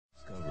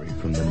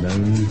from the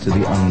known to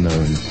the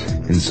unknown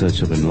in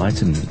search of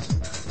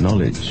enlightenment,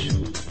 knowledge,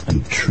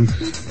 and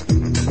truth.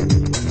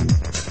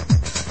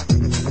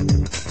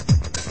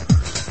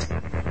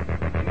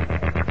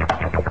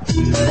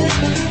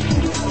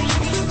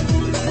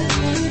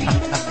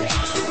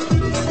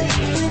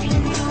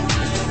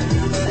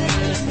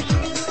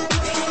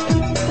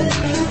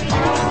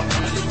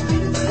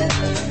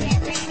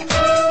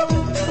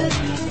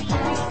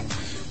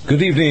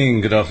 Good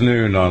evening, good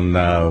afternoon on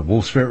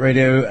Wolf Spirit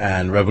Radio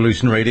and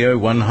Revolution Radio,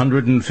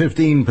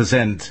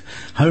 115%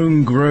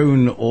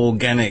 homegrown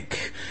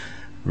organic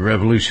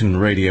Revolution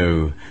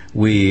Radio.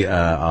 We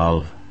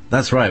are,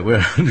 that's right,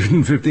 we're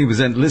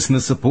 115% listener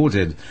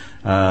supported.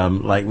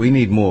 We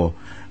need more.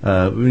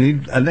 We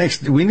need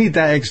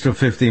that extra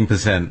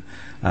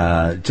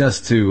 15%,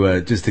 just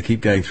to keep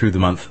going through the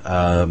month.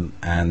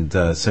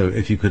 So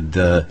if you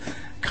could,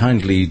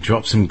 kindly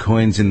drop some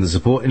coins in the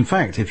support. In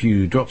fact, if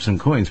you drop some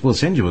coins, we'll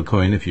send you a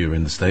coin if you're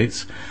in the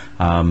States,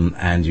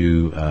 and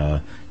you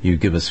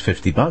give us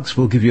 $50,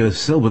 we'll give you a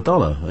silver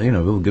dollar.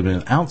 We'll give you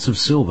an ounce of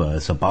silver.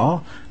 It's a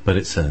bar, but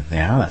that's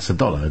a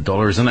dollar. A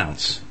dollar is an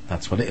ounce.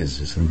 That's what it is.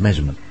 It's a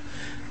measurement.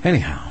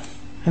 Anyhow,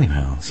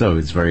 so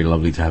it's very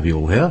lovely to have you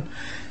all here.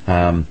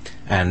 And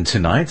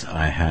tonight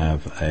I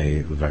have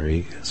a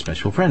very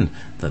special friend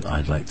that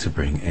I'd like to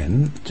bring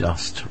in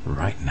just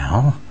right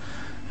now.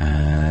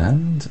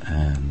 And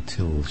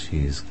until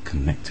she's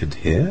connected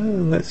here,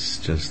 let's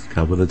just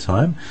cover the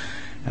time.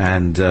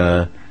 And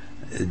the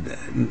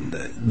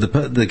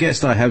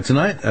guest I have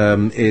tonight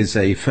is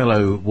a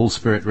fellow Wolf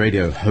Spirit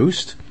Radio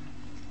host,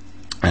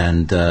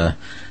 and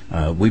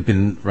we've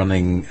been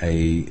running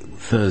a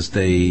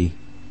Thursday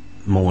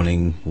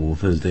morning or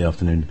Thursday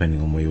afternoon,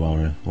 depending on where you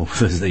are, or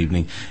Thursday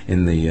evening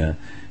in the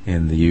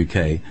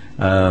UK.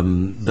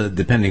 But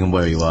depending on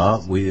where you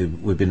are,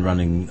 we've been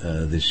running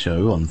this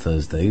show on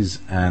Thursdays,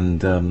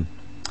 and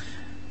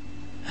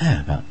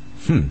about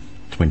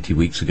 20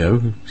 weeks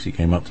ago, she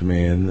came up to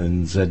me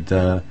and said,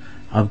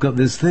 "I've got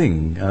this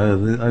thing,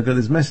 I've got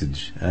this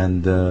message,"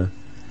 and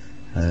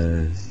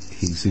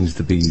he seems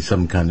to be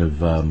some kind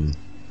of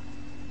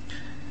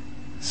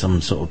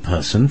some sort of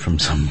person from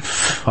some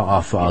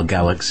far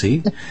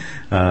galaxy,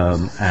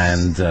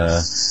 and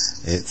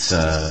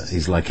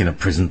he's like in a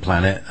prison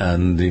planet,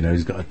 and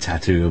he's got a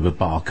tattoo of a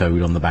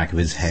barcode on the back of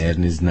his head,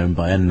 and he's known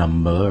by a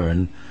number,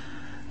 and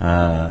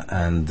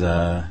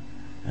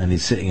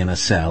he's sitting in a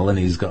cell, and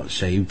he's got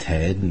shaved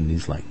head, and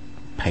he's like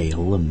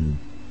pale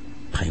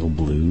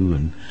blue,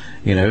 and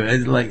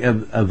like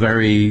a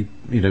very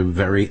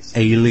very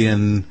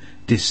alien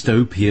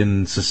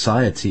dystopian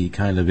society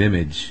kind of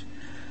image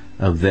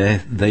of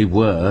they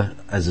were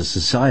as a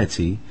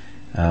society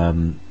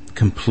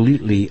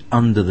completely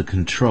under the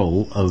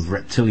control of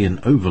reptilian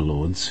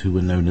overlords who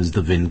were known as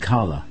the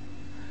Vinkala,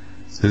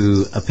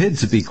 who appeared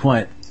to be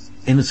quite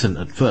innocent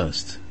at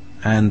first,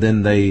 and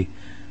then they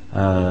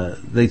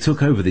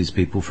took over these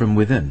people from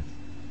within,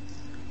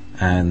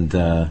 and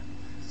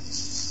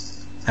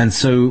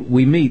so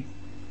we meet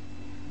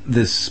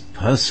this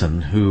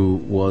person who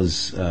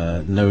was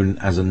known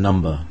as a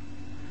number,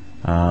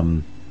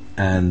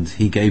 and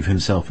he gave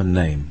himself a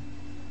name.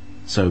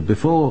 So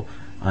before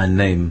I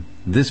name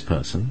this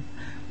person,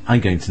 I'm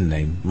going to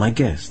name my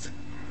guest,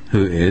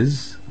 who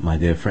is my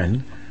dear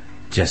friend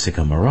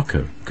Jessica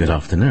Morocco. Good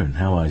afternoon.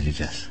 How are you,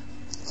 Jess?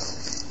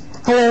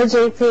 Hello,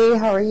 JP.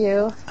 How are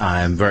you?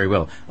 I am very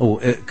well. Oh,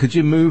 could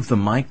you move the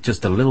mic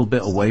just a little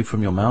bit away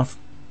from your mouth?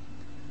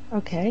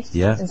 Okay.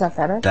 Yeah. Is that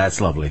better? That's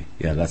lovely.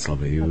 Yeah, that's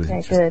lovely.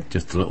 Okay, good.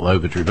 Just a little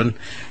overdriven.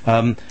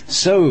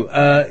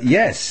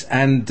 Yes,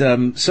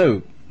 and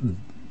so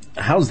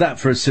how's that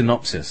for a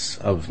synopsis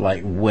of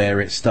like where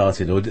it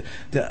started? Or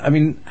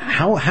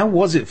how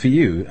was it for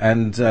you?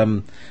 And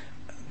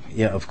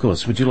yeah, of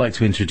course. Would you like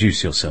to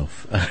introduce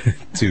yourself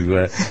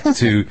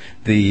to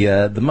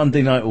the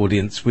Monday night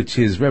audience, which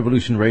is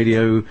Revolution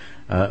Radio,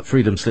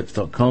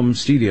 freedomslips.com,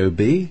 Studio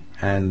B,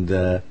 and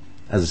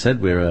as I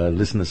said, we're a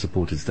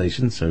listener-supported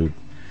station. So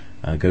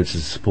go to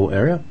the support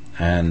area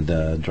and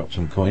drop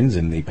some coins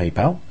in the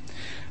PayPal.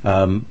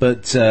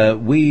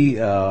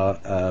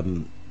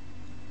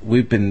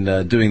 We've been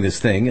doing this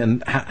thing,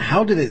 and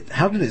how did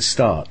it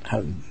start?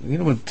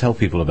 Tell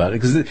people about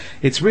it, because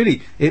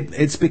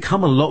it's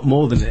become a lot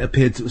more than it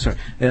appeared to.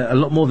 A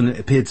lot more than it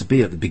appeared to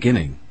be at the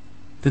beginning,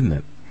 didn't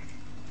it?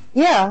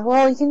 Yeah.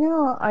 Well,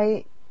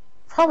 I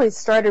probably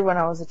started when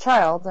I was a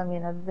child. I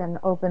mean, I've been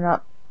opened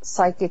up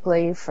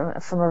psychically from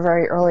a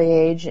very early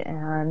age,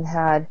 and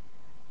had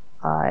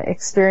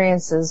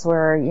experiences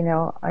where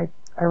I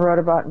wrote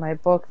about in my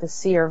book, The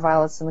Sea or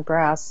Violets in the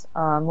Grass,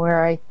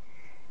 where I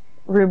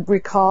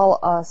recall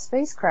a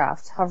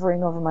spacecraft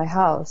hovering over my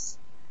house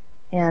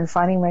and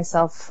finding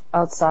myself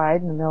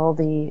outside in the middle of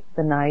the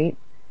night,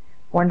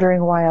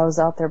 wondering why I was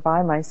out there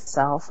by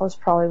myself. I was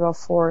probably about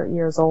 4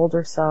 years old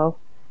or so,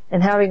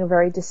 and having a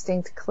very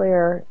distinct,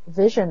 clear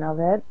vision of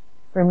it,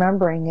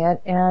 remembering it,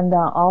 and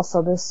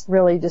also this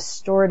really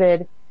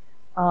distorted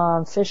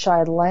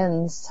fisheye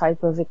lens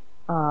type of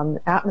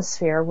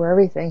atmosphere where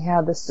everything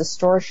had this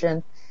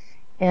distortion.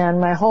 and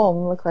my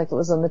home looked like it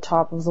was on the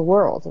top of the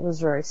world. It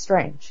was very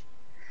strange.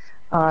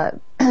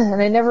 And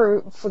I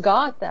never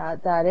forgot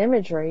that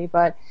imagery,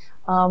 but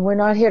we're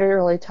not here to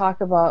really talk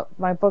about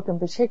my book in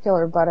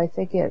particular, but I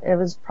think it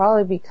was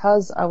probably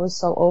because I was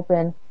so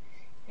open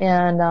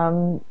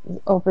and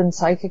open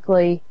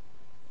psychically,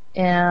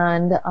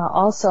 and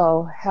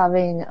also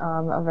having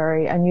a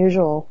very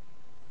unusual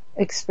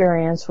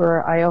experience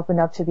where I opened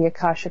up to the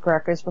Akashic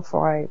Records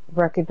before I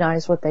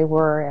recognized what they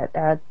were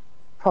at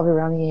probably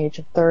around the age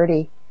of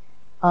 30,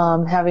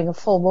 having a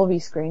full movie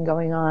screen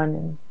going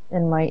on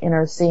in my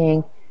inner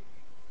seeing.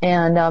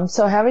 And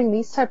so having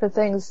these type of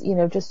things,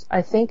 just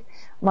I think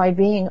my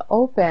being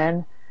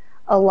open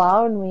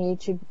allowed me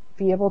to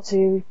be able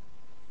to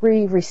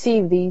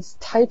receive these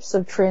types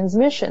of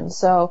transmissions.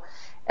 So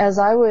as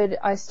I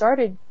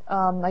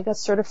got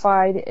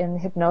certified in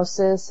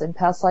hypnosis and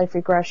past life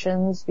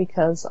regressions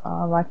because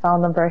I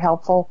found them very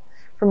helpful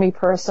for me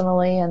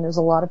personally, and there's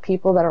a lot of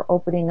people that are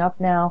opening up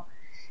now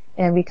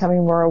and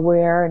becoming more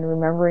aware and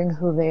remembering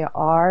who they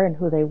are and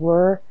who they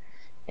were,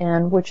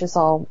 and which is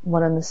all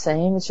one and the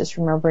same. It's just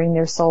remembering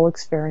their soul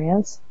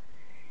experience.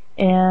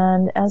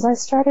 And as I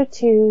started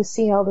to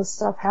see how this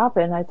stuff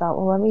happened, I thought,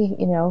 well, let me,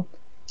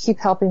 keep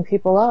helping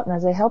people out. And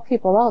as I help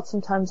people out,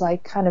 sometimes I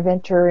kind of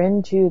enter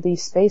into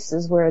these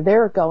spaces where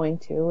they're going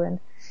to. And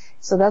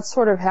so that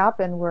sort of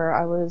happened where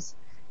I was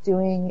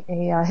doing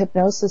a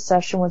hypnosis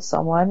session with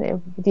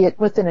someone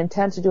with an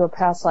intent to do a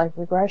past life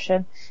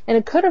regression. And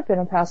it could have been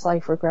a past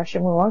life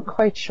regression. We weren't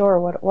quite sure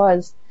what it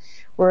was,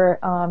 where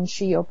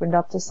she opened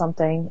up to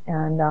something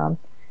and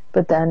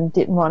but then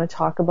didn't want to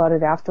talk about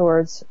it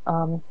afterwards.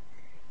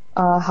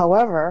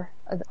 However,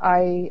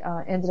 I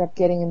ended up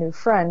getting a new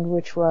friend,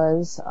 which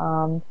was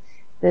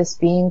this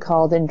being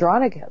called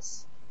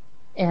Andronicus.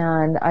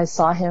 And I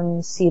saw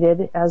him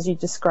seated, as you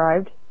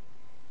described,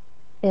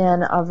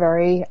 in a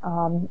very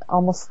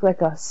almost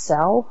like a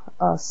cell,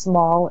 a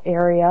small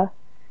area,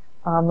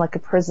 like a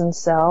prison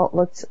cell. It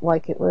looked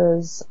like it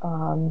was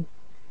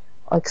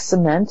like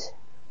cement,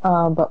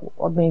 but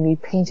maybe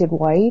painted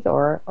white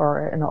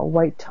or in a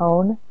white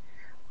tone.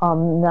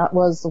 That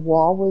was the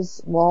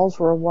walls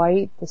were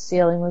white, the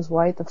ceiling was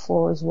white, the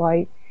floor was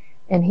white,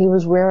 and he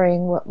was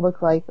wearing what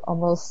looked like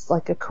almost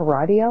like a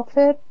karate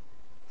outfit,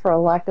 for a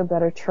lack of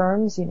better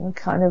terms,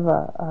 kind of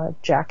a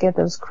jacket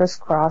that was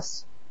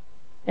crisscrossed.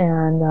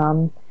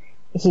 And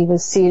he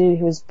was seated,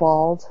 he was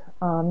bald,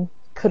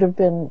 could have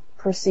been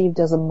perceived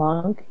as a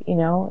monk,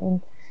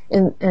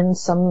 in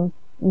some,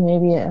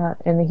 maybe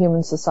in the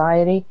human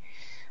society.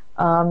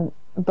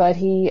 But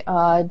he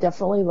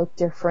definitely looked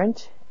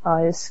different.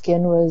 His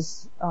skin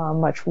was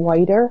much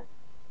whiter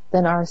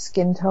than our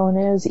skin tone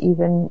is.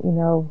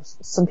 Even,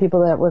 some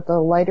people that with a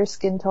lighter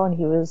skin tone,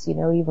 he was,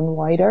 even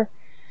whiter.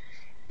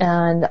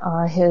 And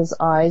his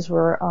eyes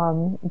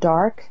were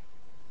dark.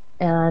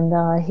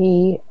 And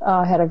he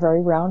had a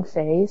very round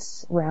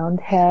face, round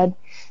head,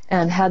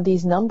 and had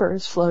these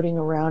numbers floating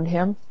around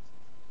him.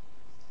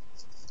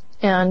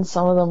 And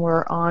some of them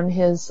were on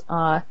his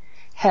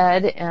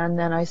head, and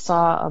then I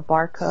saw a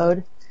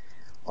barcode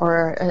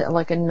or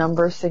like a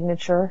number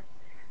signature,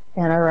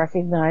 and I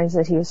recognized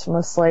that he was from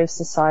a slave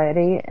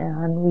society.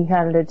 And we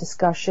had a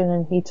discussion,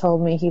 and he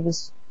told me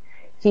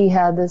he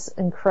had this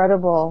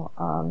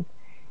incredible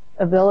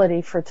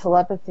ability for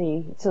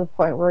telepathy, to the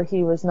point where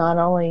he was not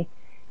only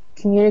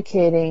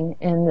communicating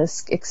in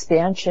this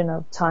expansion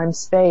of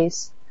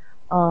time-space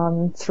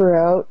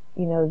throughout,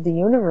 the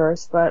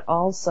universe, but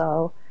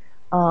also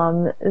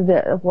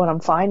what I'm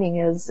finding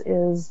is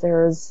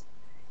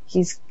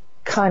he's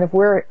kind of,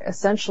 we're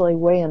essentially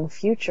way in the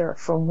future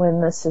from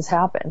when this has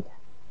happened.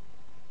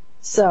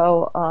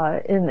 So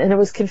and it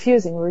was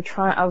confusing.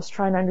 I was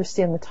trying to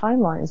understand the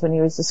timelines when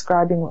he was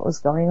describing what was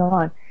going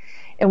on.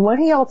 And what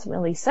he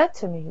ultimately said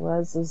to me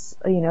was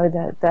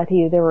that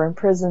they were in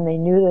prison. They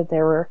knew that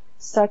they were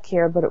stuck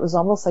here, but it was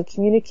almost like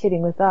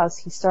communicating with us.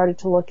 He started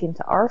to look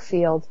into our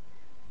field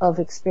of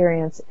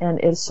experience, and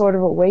it sort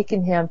of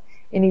awakened him,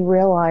 and he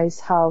realized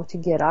how to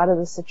get out of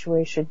the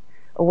situation,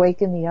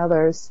 awaken the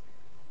others.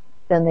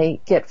 Then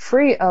they get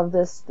free of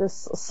this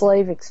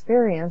slave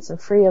experience and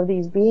free of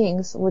these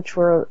beings, which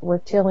were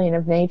reptilian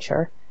of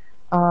nature,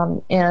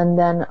 and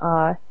then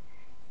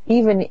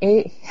even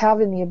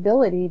having the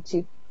ability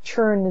to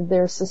turn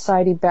their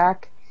society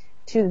back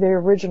to their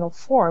original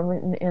form,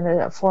 in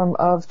a form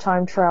of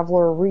time travel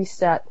or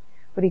reset,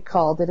 what he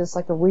called it. Is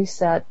like a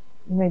reset,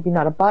 maybe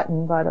not a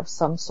button, but of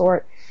some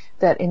sort,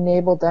 that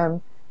enabled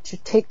them to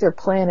take their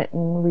planet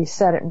and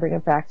reset it and bring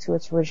it back to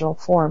its original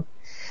form.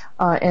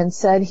 And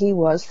said he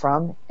was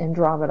from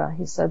Andromeda.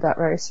 He said that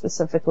very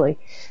specifically.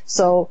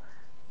 So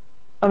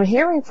I'm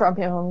hearing from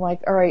him, I'm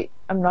like, all right,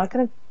 I'm not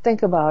going to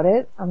think about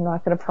it. I'm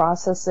not going to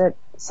process it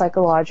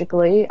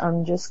psychologically.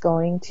 I'm just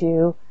going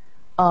to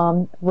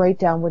write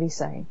down what he's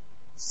saying.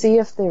 See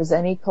if there's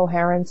any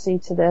coherency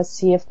to this.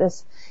 See if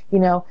this,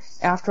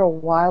 after a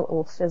while it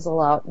will fizzle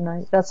out.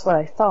 And that's what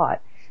I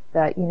thought.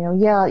 That,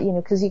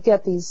 because you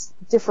get these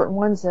different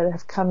ones that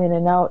have come in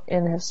and out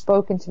and have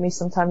spoken to me.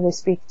 Sometimes I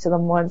speak to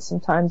them once,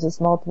 sometimes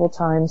it's multiple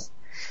times.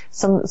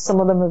 some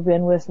of them have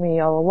been with me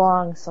all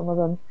along. Some of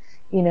them,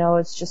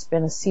 it's just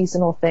been a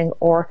seasonal thing,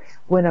 or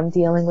when I'm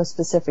dealing with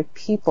specific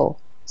people,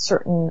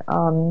 certain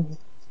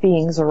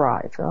beings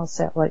arrive, and I'll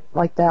say it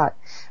like that.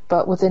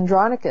 But with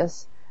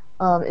Andronicus,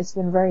 it's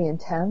been very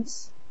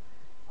intense.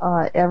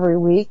 Every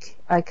week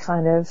I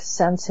kind of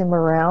sense him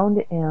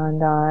around,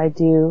 and I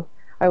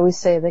always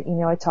say that,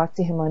 I talk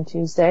to him on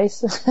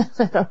Tuesdays.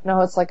 I don't know,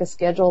 it's like a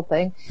scheduled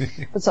thing,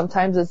 but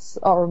sometimes it's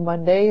or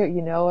Monday,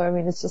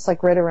 it's just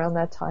like right around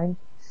that time.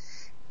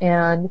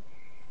 And,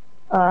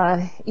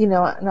 and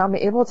I'm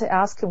able to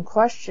ask him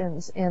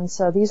questions. And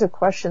so these are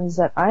questions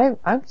that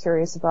I'm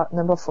curious about. And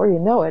then before you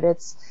know it,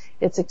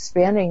 it's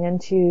expanding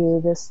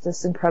into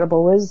this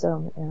incredible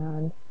wisdom.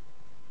 And,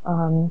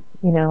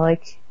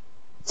 like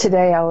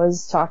today I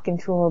was talking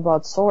to him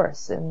about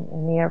Source,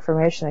 and the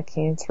information that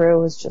came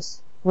through was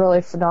just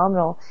really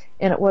phenomenal,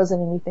 and it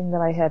wasn't anything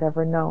that I had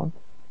ever known.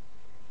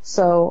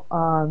 So,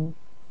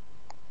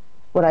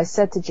 what I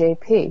said to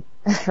JP,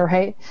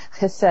 right?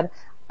 I said,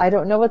 I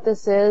don't know what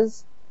this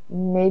is.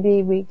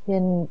 Maybe we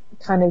can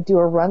kind of do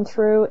a run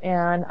through,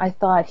 and I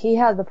thought he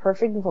had the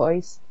perfect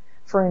voice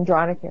for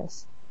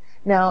Andronicus.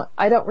 Now,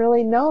 I don't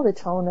really know the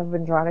tone of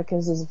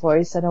Andronicus's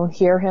voice. I don't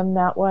hear him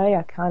that way.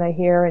 I kind of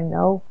hear and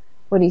know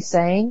what he's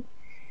saying.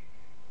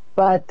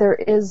 But there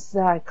is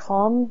that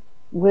calm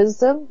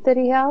wisdom that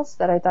he has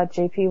that I thought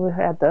JP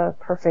had the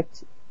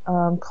perfect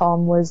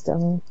calm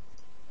wisdom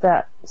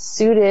that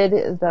suited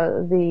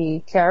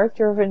the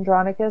character of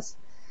Andronicus.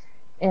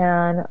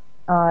 And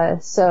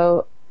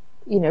so,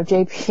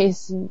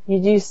 JP,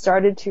 you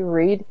started to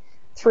read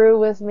through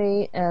with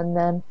me, and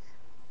then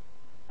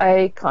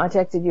I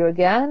contacted you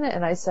again,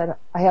 and I said,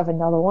 I have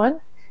another one.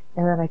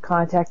 And then I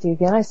contacted you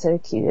again. I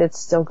said, it's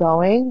still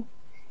going.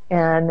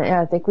 And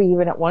I think we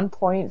even at one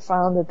point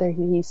found that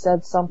he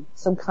said some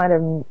kind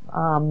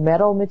of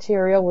metal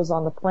material was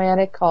on the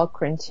planet called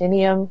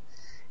crantinium,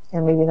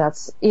 and maybe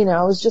that's, it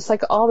was just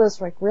like all this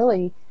like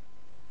really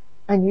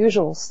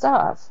unusual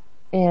stuff.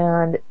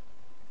 And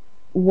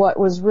what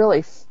was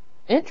really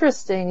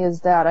interesting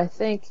is that I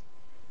think,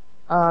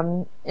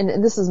 and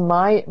this is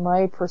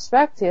my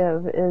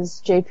perspective, is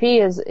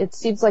JP it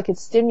seems like it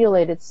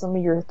stimulated some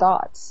of your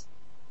thoughts.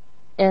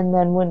 And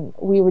then when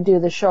we would do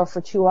the show for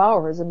 2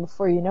 hours, and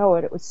before you know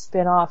it, it would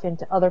spin off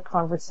into other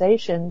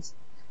conversations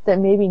that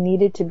maybe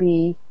needed to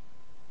be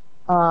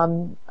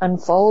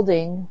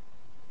unfolding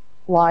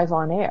live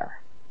on air.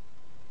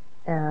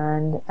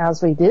 And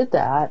as we did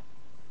that,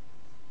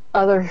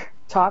 other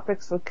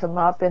topics would come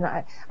up, and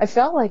I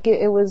felt like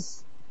it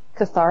was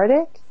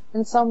cathartic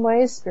in some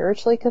ways,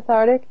 spiritually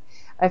cathartic.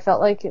 I felt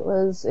like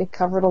it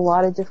covered a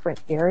lot of different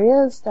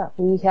areas that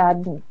we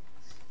hadn't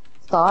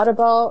thought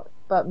about,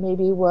 but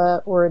maybe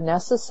were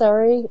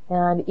necessary.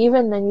 And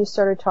even then you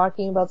started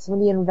talking about some of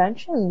the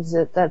inventions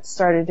that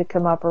started to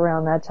come up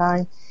around that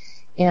time.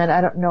 And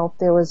I don't know if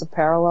there was a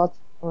parallel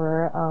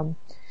or,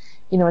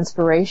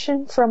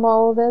 inspiration from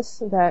all of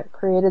this that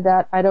created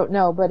that. I don't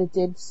know, but it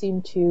did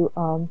seem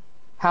to,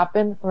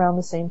 happen around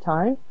the same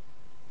time.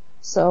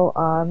 So,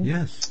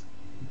 yes.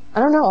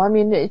 I don't know. I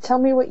mean, tell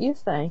me what you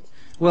think.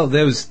 Well,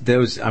 there's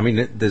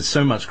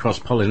so much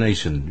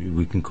cross-pollination,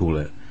 we can call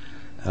it,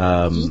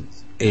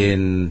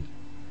 in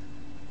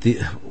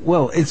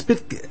it's been,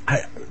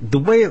 the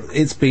way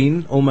it's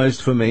been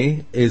almost for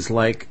me is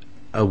like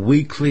a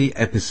weekly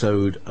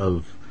episode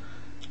of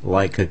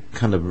like a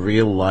kind of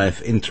real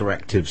life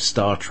interactive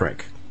Star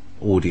Trek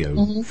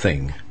audio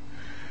thing.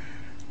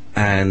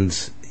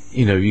 And,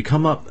 you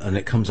come up and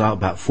it comes out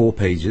about 4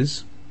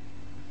 pages,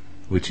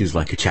 which is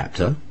like a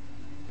chapter.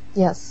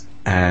 Yes.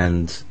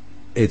 And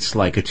it's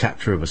like a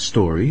chapter of a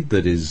story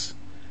that is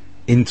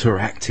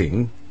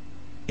interacting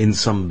in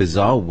some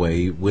bizarre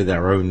way with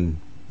our own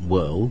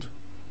world.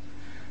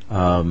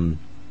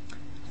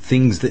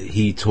 Things that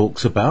he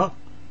talks about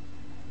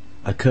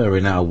occur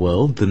in our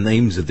world. The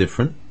names are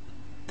different.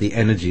 The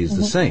energy is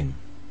the same.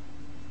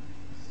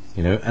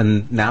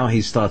 And now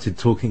he started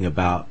talking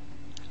about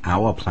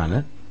our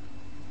planet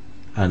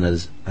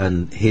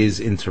and his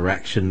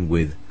interaction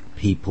with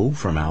people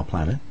from our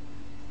planet,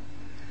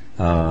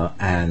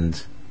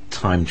 and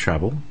time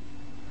travel,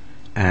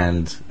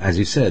 and as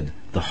you said,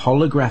 the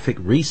holographic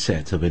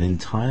reset of an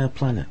entire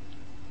planet.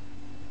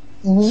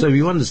 So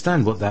you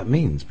understand what that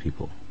means,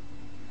 people.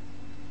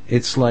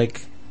 It's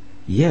like,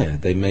 yeah,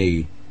 they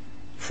may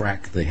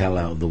frack the hell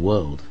out of the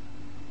world,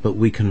 but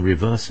we can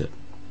reverse it.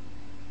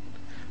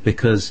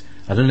 Because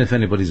I don't know if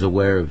anybody's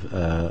aware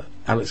of,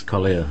 Alex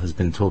Collier has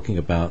been talking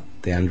about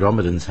the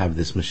Andromedans have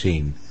this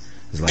machine.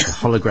 It's like a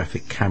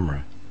holographic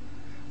camera.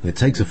 And it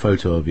takes a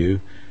photo of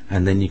you,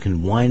 and then you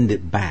can wind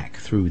it back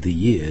through the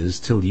years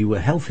till you were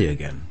healthy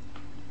again.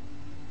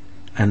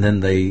 And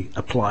then they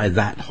apply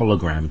that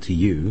hologram to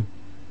you,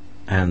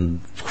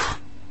 and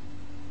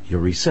you're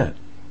reset.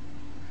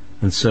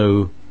 And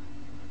so,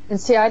 and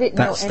see, I didn't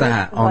know anything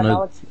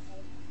about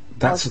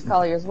Alex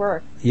Collier's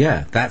work.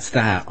 Yeah, that's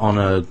that on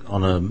a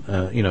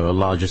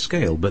larger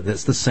scale, but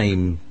that's the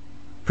same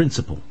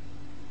principle.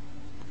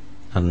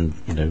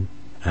 And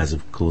as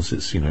of course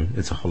it's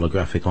it's a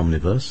holographic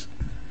omniverse,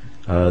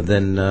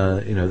 then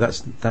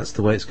that's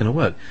the way it's going to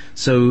work.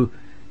 So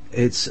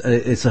it's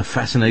a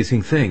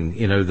fascinating thing,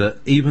 that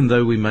even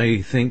though we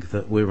may think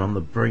that we're on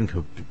the brink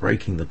of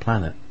breaking the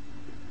planet,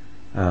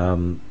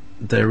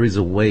 there is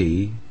a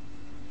way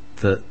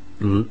that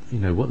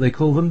what they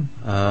call them,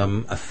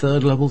 a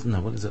third level.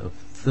 No, what is it? A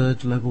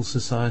third level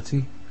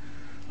society?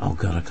 Oh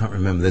God, I can't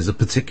remember. There's a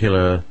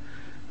particular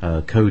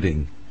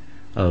coding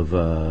of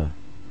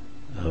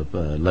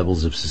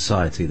levels of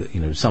society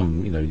that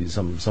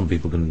some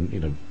people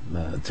can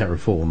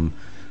terraform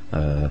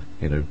a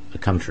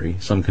country,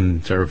 some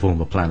can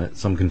terraform a planet,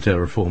 some can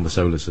terraform a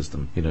solar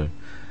system.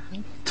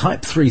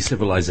 Type 3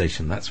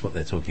 civilization, that's what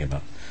they're talking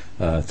about.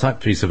 Type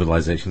 3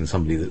 civilization is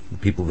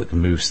people that can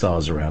move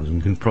stars around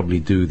and can probably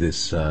do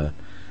this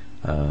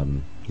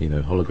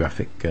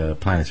holographic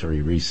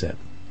planetary reset.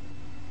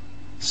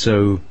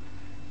 So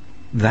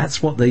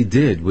that's what they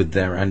did with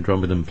their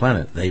Andromedan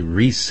planet. They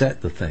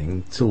reset the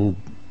thing till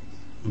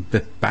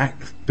back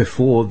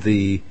before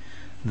the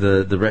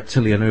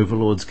reptilian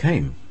overlords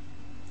came.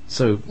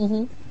 So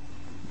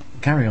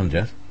carry on,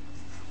 Jeff.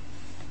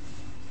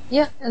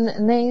 Yeah,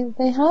 and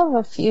they have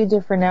a few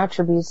different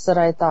attributes that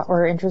I thought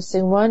were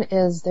interesting. One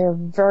is they're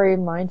very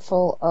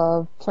mindful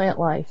of plant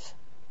life.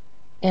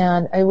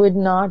 And I would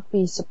not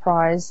be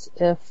surprised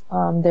if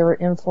they were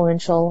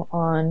influential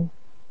on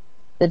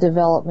the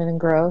development and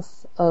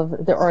growth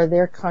of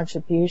their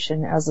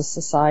contribution as a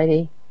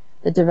society,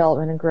 the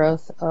development and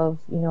growth of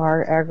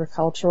our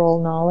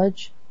agricultural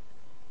knowledge.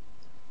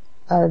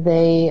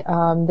 There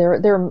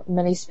are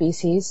many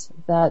species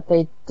that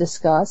they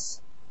discuss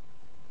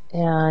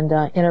and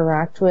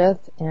interact with,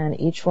 and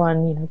each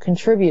one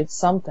contributes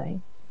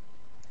something.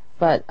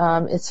 But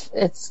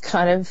it's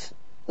kind of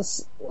a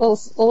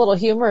little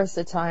humorous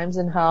at times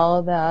in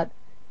how that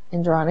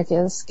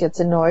Andronicus gets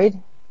annoyed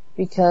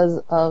because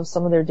of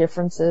some of their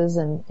differences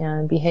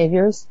and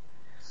behaviors.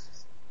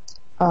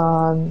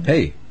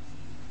 Hey,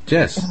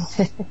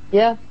 Jess.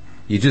 Yeah.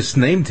 You just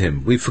named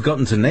him. We've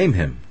forgotten to name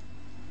him.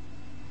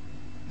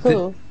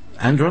 Who?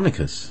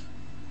 Andronicus.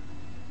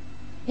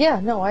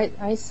 Yeah, no,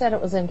 I said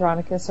it was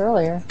Andronicus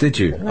earlier. Did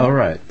you? No. All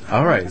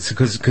right. So,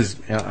 because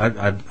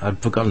I'd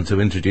forgotten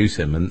to introduce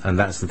him, and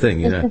that's the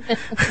thing,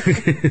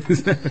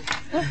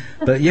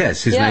 But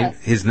yes,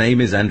 his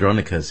name is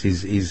Andronicus.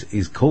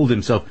 He's called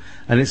himself,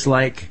 and it's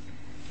like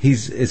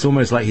it's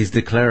almost like he's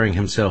declaring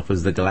himself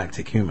as the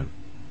galactic human.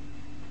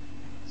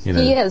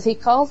 He is. He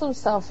calls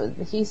himself.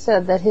 He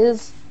said that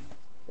his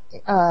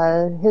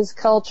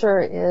culture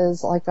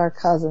is like our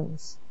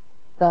cousins.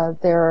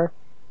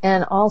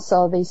 And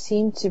also they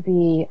seem to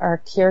be our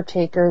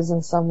caretakers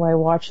in some way,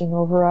 watching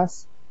over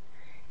us.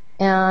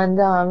 And,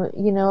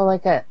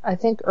 I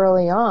think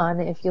early on,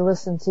 if you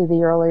listen to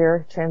the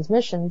earlier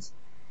transmissions,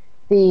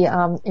 the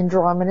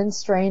Andromedan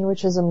Strain,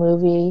 which is a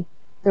movie,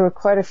 there were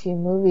quite a few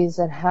movies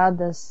that had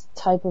this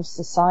type of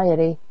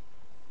society.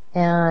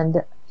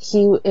 And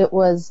it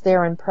was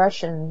their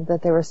impression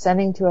that they were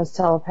sending to us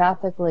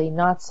telepathically,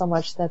 not so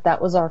much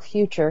that was our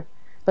future,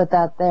 but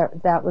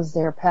that was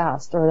their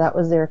past, or that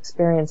was their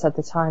experience at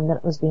the time that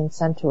it was being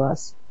sent to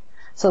us.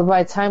 So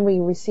by the time we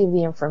received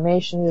the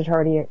information, it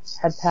already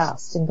had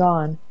passed and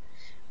gone.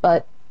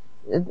 But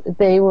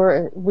we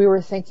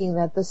were thinking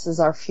that this is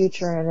our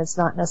future, and it's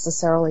not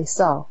necessarily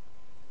so.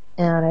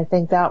 And I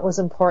think that was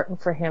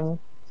important for him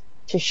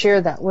to share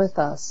that with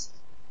us,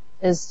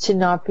 is to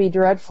not be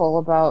dreadful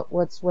about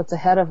what's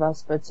ahead of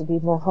us, but to be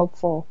more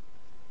hopeful.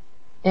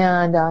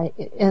 And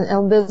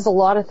there's a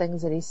lot of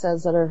things that he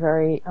says that are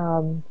very,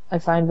 I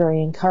find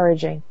very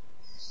encouraging.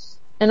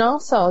 And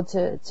also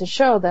to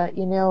show that,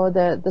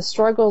 the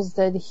struggles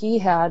that he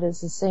had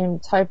is the same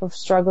type of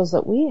struggles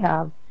that we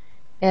have.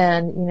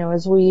 And,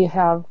 as we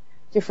have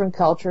different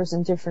cultures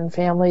and different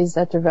families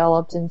that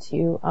developed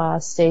into,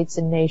 states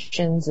and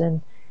nations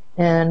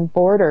and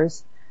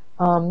borders,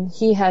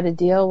 he had to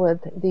deal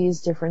with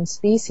these different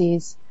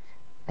species.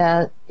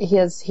 Part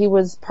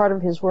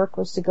of his work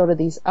was to go to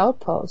these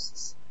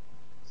outposts.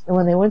 And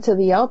when they went to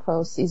the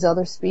outposts, these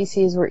other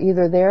species were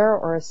either there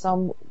or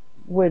some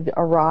would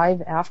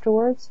arrive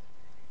afterwards.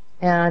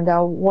 And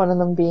one of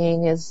them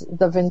being is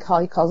the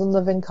Vincala. He calls them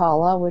the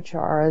Vincala, which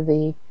are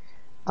the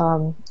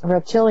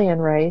reptilian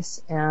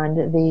race,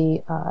 and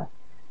the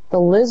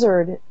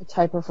lizard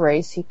type of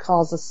race he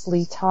calls a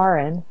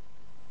Sleetaran.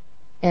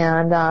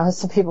 And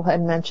some people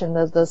had mentioned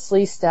that the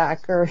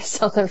Sleestack or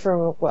something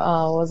from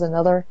was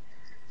another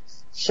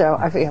show.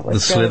 I forget what the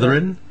show.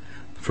 Slytherin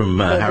from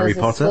Harry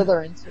Potter.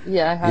 Slytherin.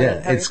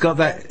 Yeah, it's got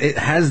that. It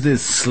has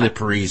this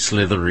slippery,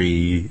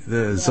 slithery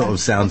sort of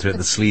sound to it.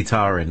 The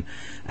Sleetaran,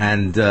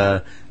 and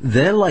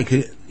they're like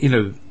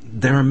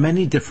there are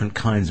many different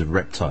kinds of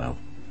reptile,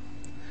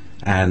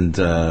 and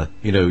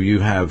you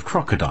have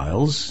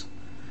crocodiles,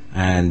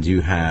 and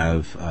you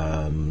have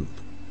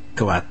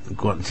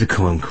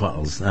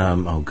Coatlicans,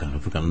 oh god,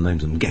 I've forgotten the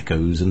names of them,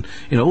 geckos, and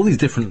all these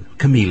different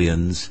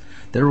chameleons.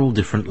 They're all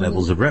different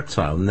levels of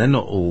reptile, and they're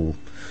not all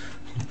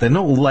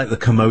like the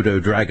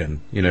Komodo dragon,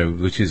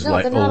 which is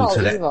like all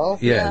evil.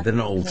 Yeah, they're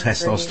not all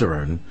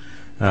testosterone,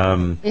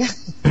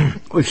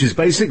 which is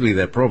basically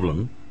their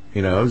problem.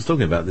 You know, I was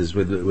talking about this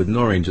with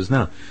Noreen just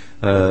now.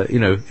 You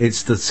know,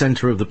 it's the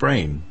center of the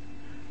brain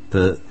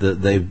that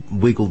they've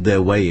wiggled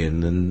their way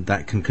in, and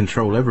that can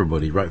control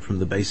everybody right from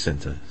the base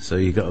center. So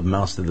you've got to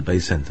master the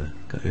base center,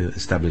 got to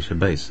establish a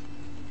base.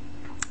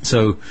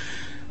 So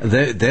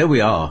there we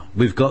are.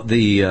 We've got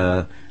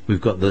the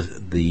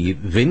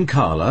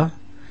Vinkala,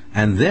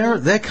 and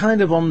they're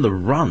kind of on the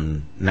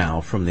run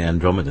now from the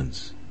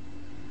Andromedans.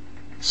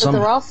 But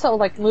they're also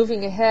like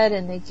moving ahead,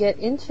 and they get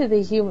into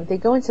they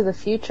go into the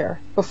future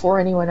before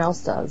anyone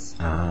else does.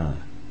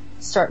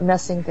 Start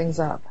messing things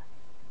up.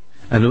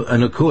 And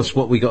of course,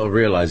 what we got to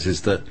realize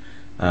is that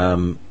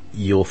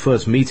your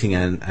first meeting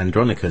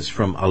Andronicus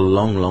from a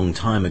long, long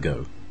time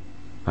ago.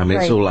 I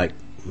mean, It's all like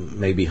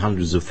maybe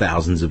hundreds of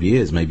thousands of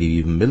years, maybe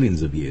even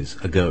millions of years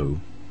ago.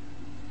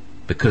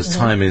 Because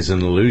time is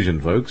an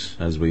illusion, folks,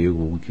 as we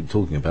all keep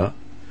talking about.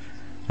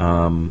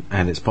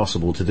 And it's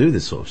possible to do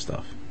this sort of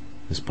stuff.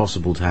 It's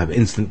possible to have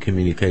instant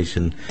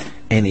communication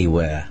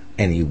anywhere,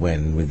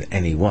 anywhen, with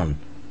anyone.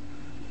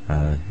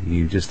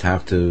 You just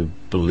have to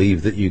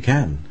believe that you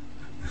can.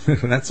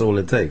 That's all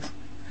it takes.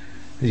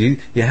 You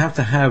have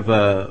to have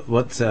a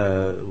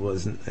chutzpah,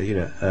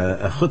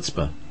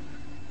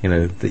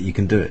 that you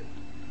can do it.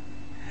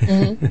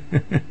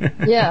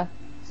 Yeah,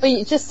 but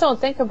you just don't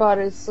think about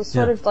it. So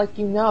sort of like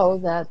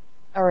that.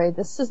 All right,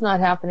 this is not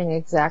happening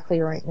exactly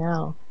right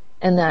now,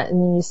 and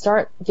then you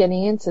start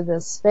getting into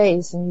this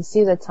space, and you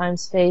see that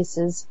time-space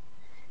is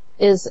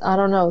I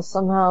don't know,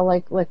 somehow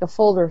like a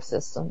folder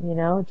system,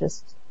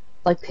 just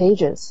like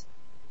pages.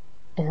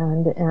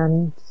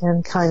 And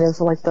kind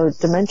of like those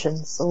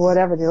dimensions or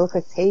whatever, they look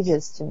like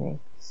pages to me.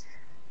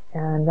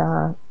 And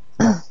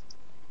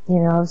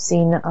I've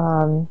seen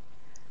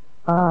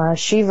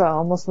Shiva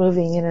almost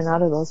moving in and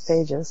out of those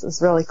pages.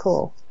 It's really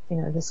cool.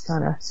 Just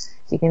kind of,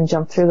 you can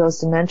jump through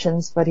those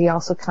dimensions, but he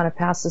also kind of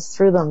passes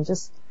through them,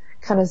 just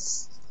kind of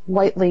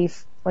lightly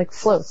like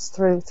floats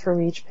through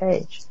each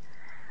page.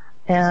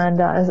 And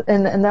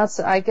that's,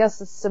 I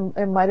guess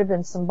it might have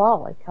been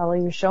symbolic how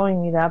he was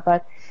showing me that,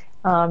 but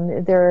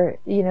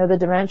the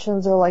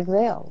dimensions are like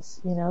veils,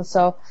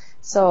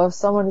 so if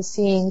someone is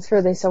seeing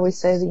through, they always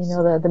say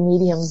that, the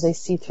mediums, they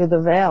see through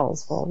the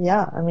veils. Well,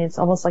 yeah, I mean, it's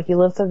almost like you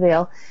lift the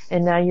veil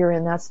and now you're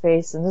in that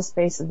space and this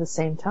space at the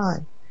same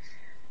time.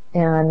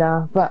 And,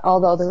 but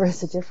although there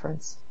is a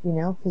difference,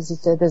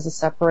 because there's a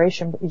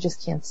separation, but you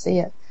just can't see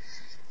it.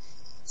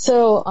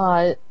 So,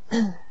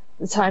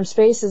 the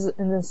time-space is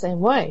in the same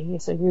way.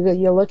 So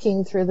you're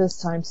looking through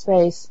this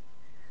time-space.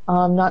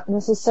 Not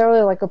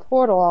necessarily like a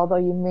portal, although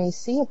you may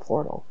see a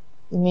portal.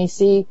 You may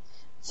see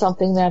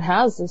something that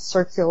has this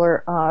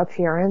circular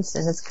appearance,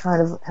 and it's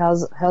kind of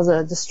has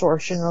a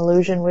distortion,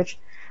 illusion, which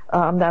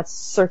that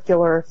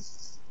circular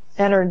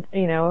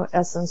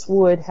essence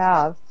would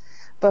have.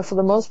 But for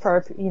the most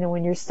part,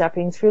 when you're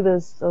stepping through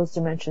those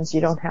dimensions,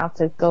 you don't have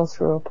to go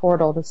through a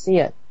portal to see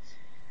it.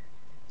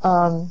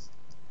 But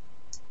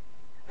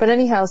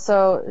anyhow,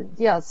 so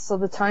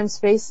the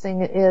time-space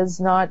thing it's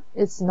not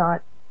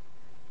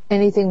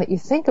anything that you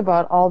think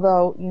about,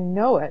 although you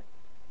know it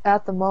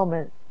at the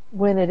moment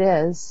when it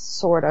is,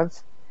 sort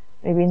of,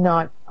 maybe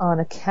not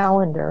on a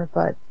calendar,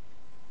 but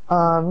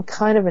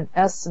kind of an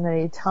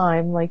estimated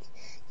time, like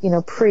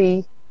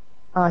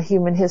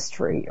pre-human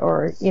history,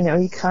 or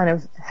you kind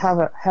of have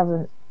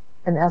an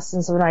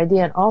essence of an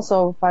idea. And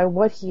also by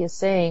what he is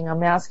saying,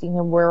 I'm asking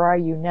him, where are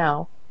you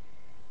now,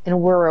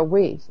 and where are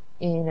we?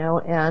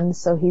 And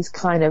so he's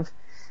kind of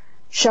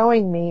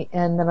showing me,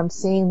 and then I'm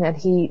seeing that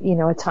he,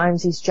 at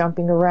times he's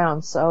jumping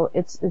around. So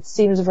it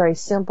seems very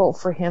simple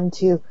for him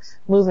to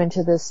move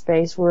into this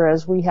space,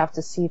 whereas we have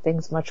to see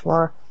things much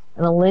more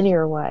in a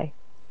linear way,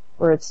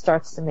 where it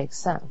starts to make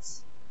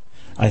sense.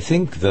 I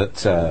think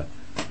that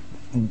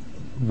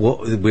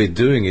what we're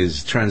doing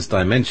is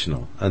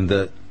transdimensional, and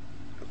that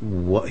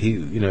what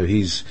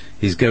he's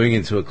going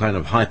into a kind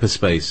of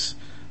hyperspace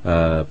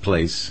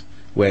place,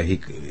 where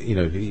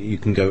you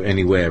can go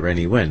anywhere,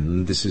 anywhen.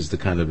 And this is the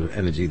kind of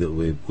energy that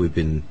we've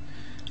been,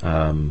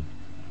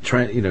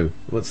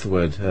 what's the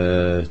word?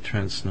 I've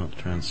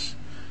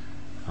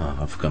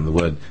forgotten the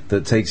word.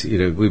 That takes,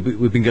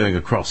 we've been going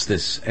across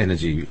this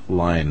energy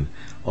line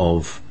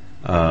of,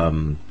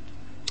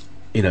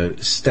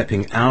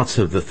 stepping out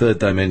of the third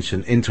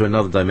dimension into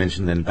another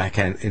dimension, then back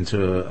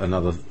into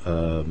another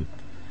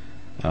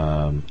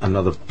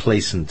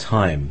place and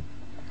time.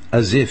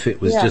 As if it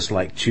was just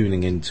like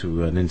tuning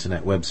into an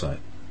internet website.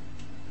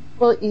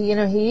 Well,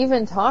 he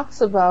even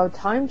talks about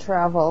time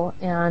travel,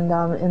 and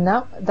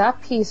that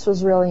piece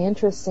was really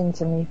interesting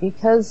to me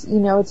because,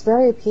 it's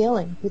very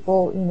appealing.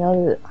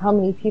 People, how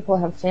many people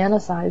have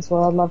fantasized,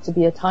 well, I'd love to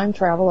be a time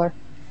traveler.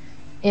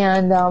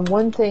 And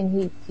one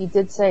thing he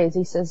did say is,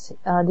 he says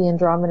the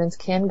Andromedans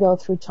can go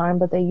through time,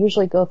 but they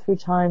usually go through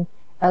time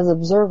as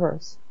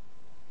observers,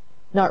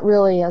 not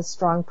really as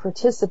strong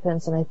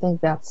participants, and I think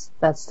that's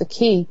the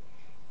key.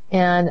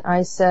 And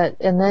I said,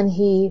 and then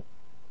he,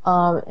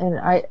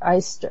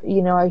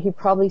 he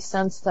probably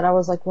sensed that I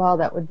was like, wow,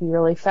 that would be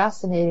really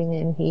fascinating.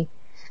 And he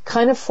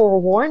kind of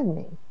forewarned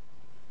me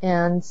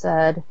and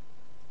said,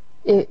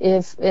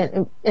 if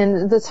and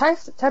the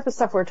type of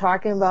stuff we're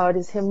talking about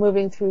is him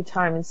moving through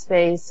time and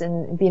space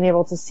and being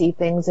able to see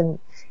things, and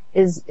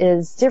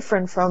is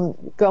different from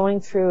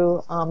going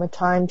through a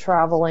time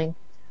traveling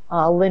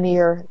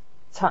linear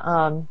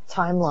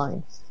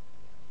timeline.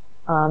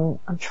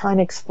 I'm trying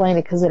to explain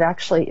it because it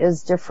actually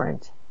is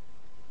different.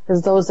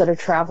 Because those that are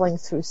traveling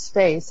through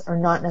space are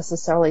not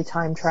necessarily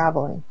time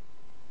traveling,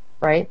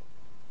 right?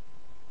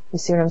 You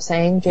see what I'm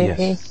saying,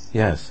 JP?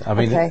 Yes. I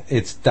mean,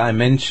 it's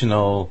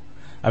dimensional.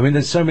 I mean,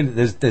 there's so many.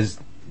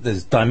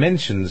 There's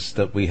dimensions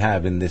that we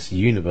have in this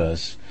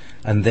universe,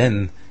 and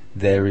then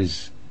there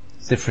is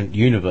different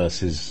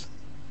universes.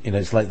 You know,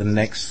 it's like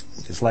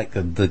It's like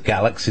the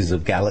galaxies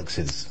of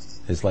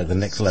galaxies. It's like the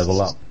next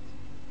level up.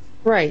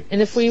 Right.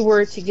 And if we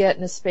were to get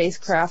in a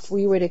spacecraft,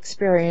 we would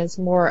experience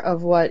more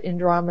of what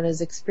Andromeda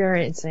is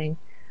experiencing,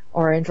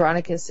 or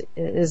Andronicus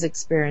is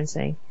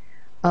experiencing,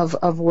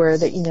 of where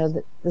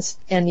this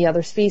and the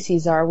other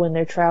species are when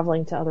they're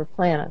traveling to other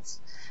planets.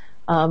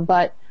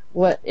 But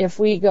what if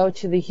we go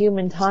to the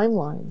human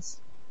timelines?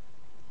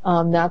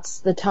 That's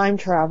the time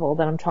travel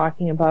that I'm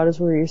talking about, is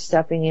where you're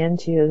stepping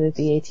into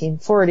the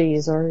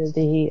 1840s or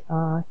the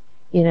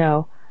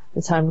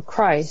time of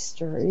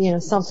Christ,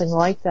 or something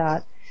like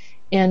that.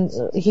 And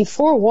he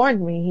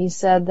forewarned me. He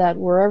said that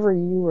wherever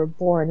you were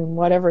born, in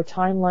whatever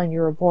timeline you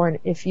were born,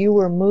 if you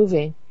were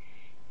moving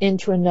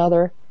into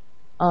another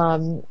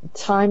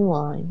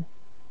timeline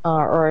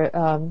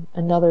or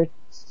another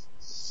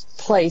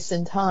place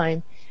in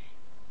time,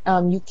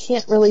 you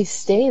can't really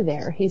stay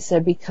there. He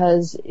said,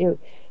 because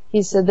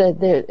he said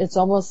that it's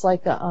almost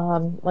like a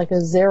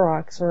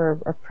Xerox or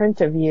a print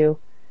of you.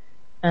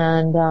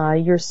 And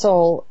your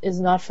soul is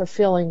not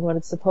fulfilling what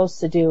it's supposed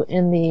to do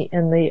in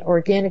the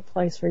organic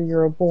place where you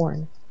were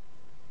born.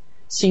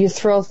 So you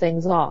throw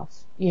things off.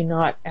 You're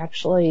not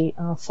actually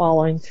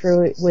following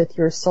through it with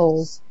your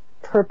soul's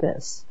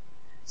purpose.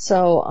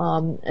 So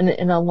and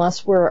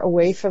unless we're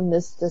away from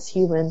this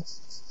human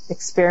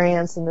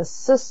experience and this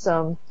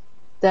system,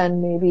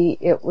 then maybe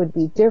it would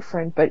be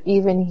different. But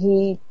even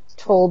he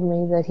told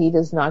me that he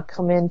does not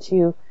come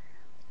into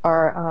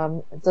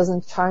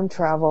doesn't time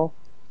travel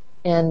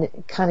and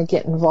kind of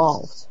get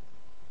involved.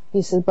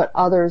 He said, but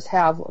others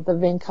have, the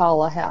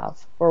Vinkala have,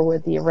 or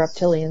what the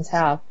reptilians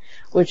have,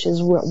 which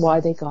is why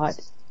they got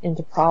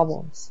into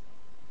problems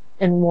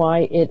and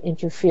why it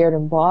interfered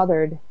and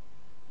bothered,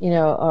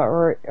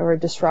 or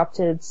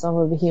disrupted some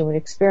of the human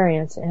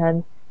experience.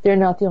 And they're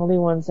not the only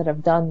ones that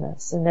have done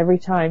this. And every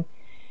time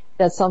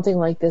that something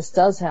like this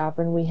does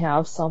happen, we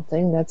have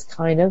something that's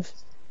kind of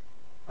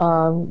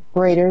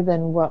greater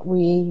than what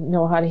we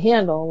know how to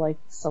handle, like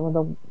some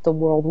of the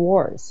world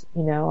wars.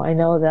 I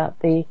know that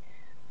the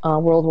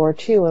World War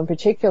II in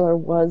particular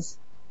was,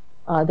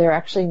 there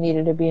actually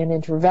needed to be an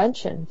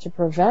intervention to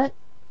prevent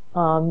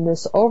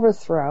this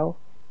overthrow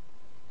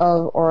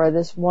or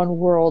this one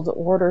world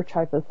order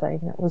type of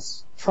thing that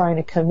was trying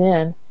to come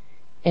in,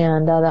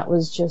 and that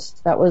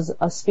was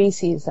a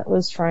species that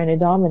was trying to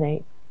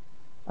dominate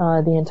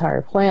the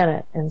entire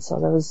planet. And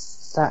so there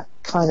was that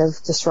kind of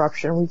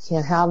disruption. We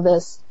can't have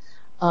this.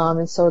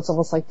 And so it's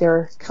almost like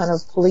they're kind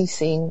of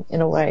policing,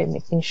 in a way,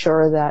 making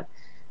sure that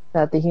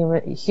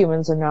the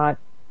humans are not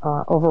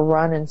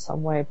overrun in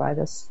some way by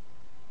this,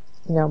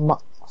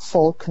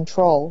 full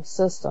control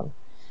system.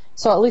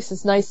 So at least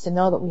it's nice to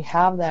know that we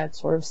have that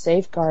sort of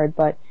safeguard,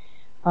 but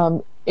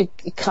it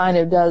kind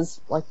of does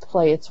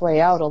play its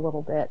way out a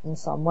little bit in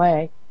some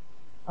way.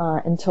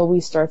 Until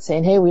we start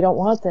saying, hey, we don't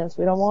want this,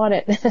 we don't want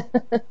it,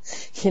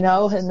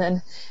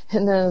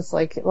 and then it's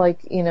like,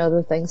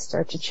 the things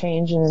start to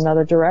change in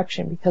another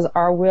direction, because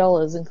our will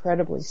is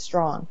incredibly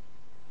strong.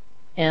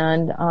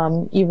 And,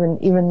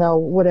 even though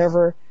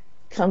whatever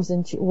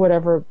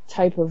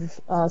type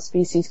of,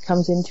 species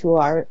comes into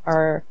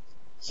our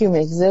human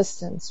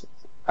existence,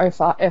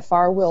 if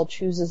our will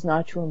chooses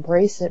not to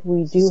embrace it,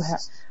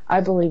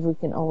 I believe we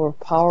can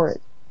overpower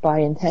it by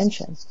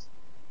intention.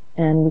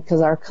 And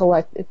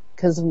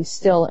because we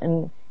still,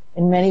 in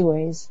many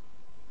ways,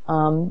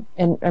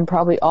 and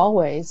probably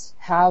always,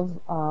 have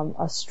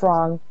a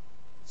strong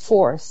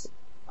force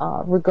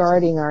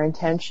regarding our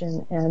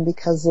intention, and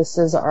because this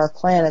is our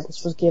planet,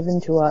 this was given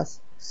to us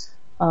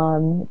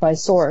by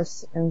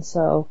Source, and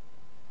so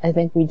I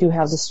think we do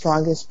have the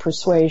strongest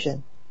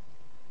persuasion.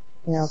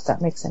 If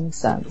that makes any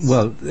sense.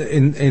 Well,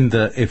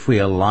 if we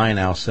align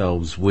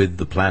ourselves with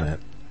the planet,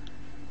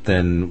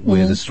 then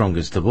we're the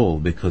strongest of all,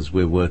 because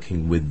we're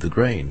working with the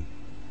grain.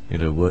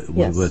 We're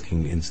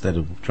working, instead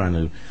of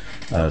trying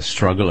to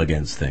struggle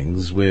against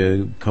things,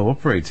 we're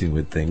cooperating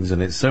with things,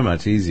 and it's so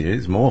much easier,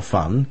 it's more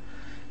fun,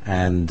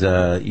 and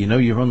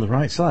you're on the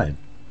right side.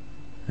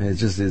 And it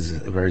just is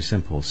very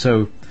simple.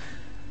 So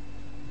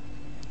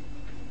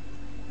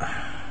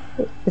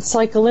it's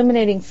like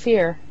eliminating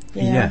fear.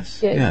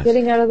 Yes.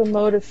 Getting out of the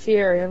mode of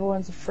fear.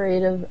 Everyone's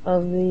afraid of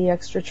the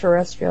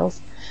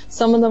extraterrestrials.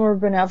 Some of them are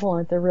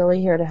benevolent. They're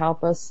really here to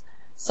help us.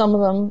 Some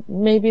of them,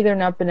 maybe they're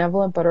not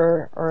benevolent, but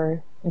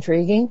are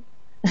intriguing.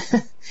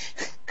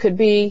 Could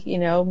be,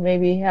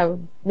 maybe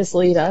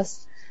mislead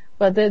us.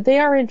 But they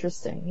are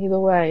interesting either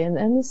way.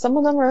 And some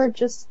of them are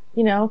just,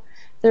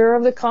 they're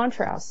of the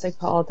contrast, they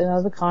call it. They're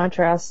of the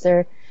contrast.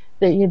 They're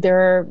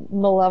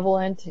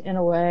malevolent in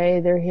a way.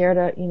 They're here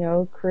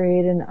to,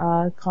 create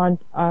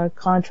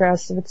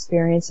contrast of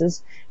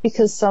experiences,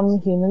 because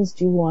some humans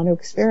do want to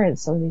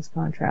experience some of these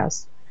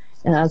contrasts.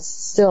 And that's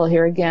still,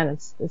 here again,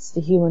 it's the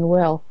human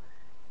will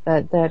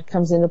that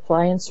comes into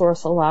play, and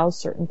Source allows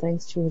certain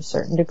things to a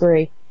certain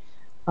degree.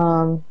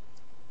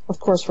 Of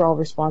course, we're all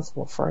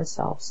responsible for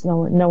ourselves.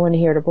 No one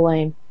here to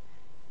blame.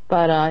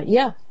 But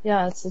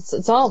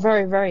it's all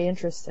very, very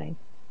interesting.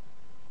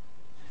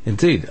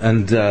 Indeed.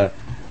 And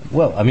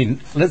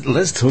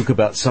let's talk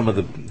about some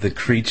of the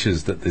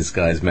creatures that this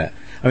guy's met.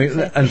 I mean,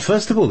 and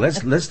first of all,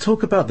 let's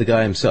talk about the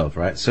guy himself,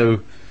 right? So,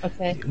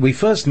 we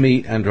first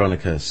meet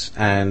Andronicus,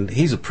 and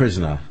he's a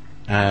prisoner,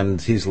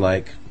 and he's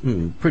like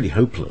pretty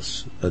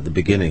hopeless at the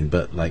beginning,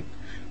 but like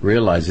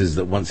realizes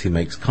that once he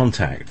makes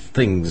contact,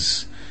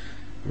 things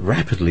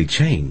rapidly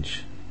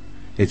change.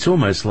 It's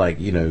almost like,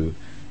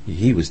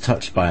 he was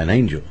touched by an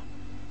angel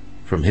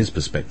from his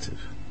perspective,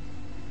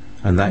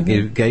 and that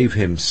gave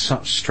him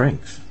such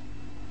strength.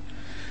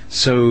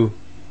 So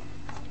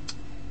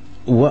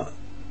what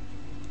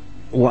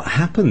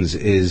happens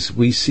is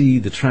we see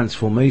the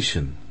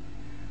transformation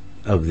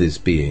of this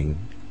being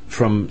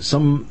from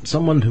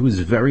someone who was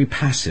very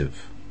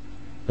passive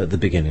at the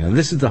beginning, and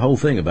this is the whole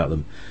thing about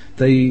them.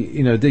 They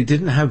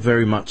didn't have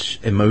very much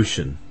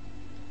emotion,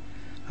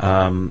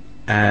 and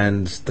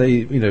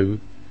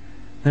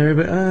they're a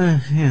bit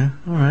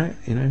all right,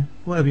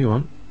 whatever you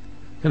want,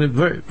 kind of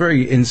very,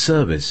 very in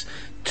service,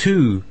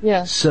 too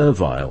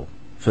servile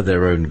for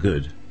their own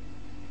good.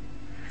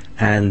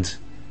 And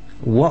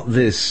what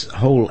this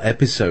whole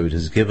episode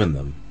has given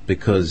them,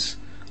 because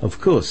of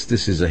course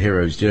this is a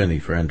hero's journey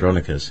for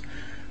Andronicus,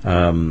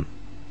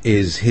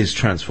 is his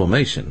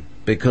transformation,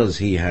 because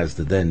he has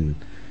to then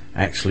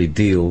actually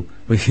deal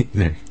with,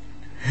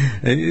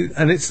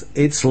 and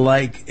it's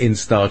like in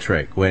Star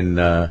Trek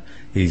when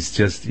he's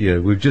just,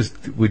 we've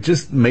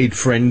just made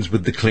friends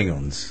with the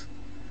Klingons,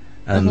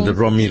 and the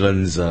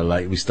Romulans are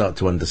like, we start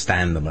to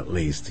understand them at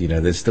least.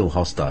 They're still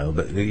hostile,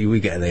 but we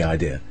get the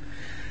idea.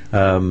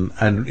 And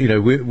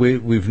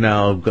we've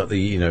now got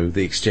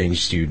the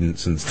exchange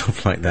students and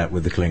stuff like that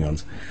with the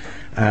Klingons,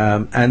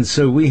 and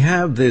so we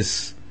have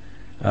this.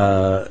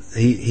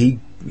 They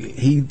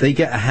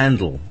get a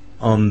handle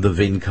on the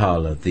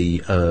Vinkala,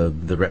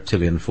 the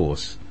reptilian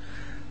force,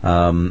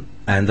 and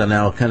are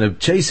now kind of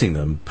chasing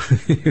them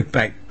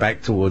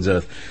back towards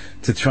Earth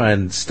to try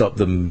and stop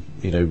them,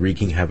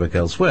 wreaking havoc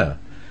elsewhere,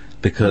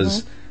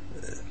 because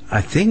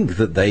I think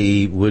that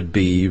they would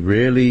be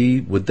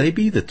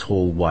the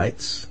tall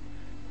whites?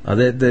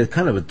 They're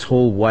kind of a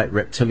tall white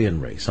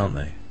reptilian race, aren't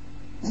they?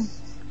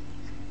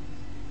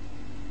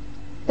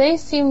 They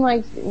seem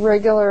like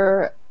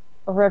regular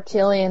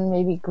reptilian,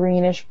 maybe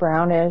greenish,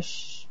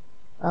 brownish.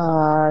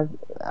 I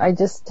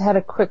just had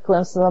a quick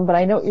glimpse of them, but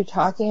I know what you're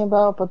talking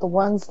about. But the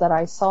ones that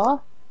I saw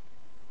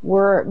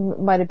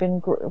might have been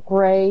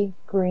gray,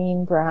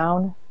 green,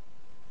 brown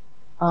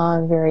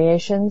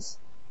variations.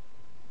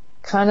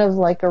 Kind of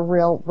like a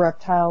real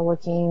reptile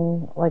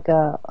looking, like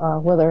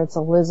whether it's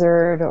a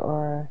lizard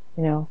or,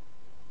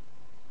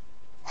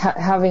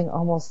 having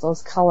almost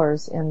those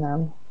colors in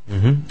them.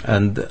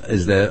 And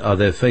are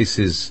their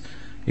faces,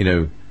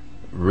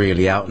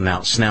 really out and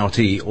out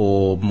snouty,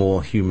 or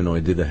more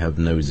humanoid? Do they have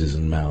noses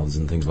and mouths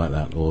and things like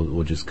that,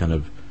 or just kind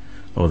of,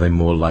 or are they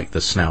more like the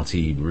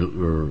snouty,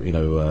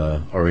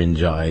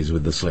 orange eyes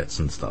with the slits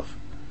and stuff?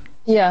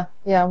 Yeah,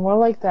 more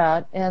like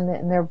that.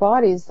 And their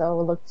bodies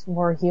though looked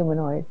more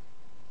humanoid,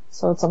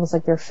 so it's almost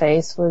like their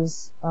face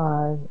was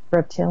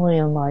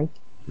reptilian-like.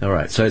 All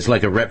right, so it's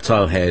like a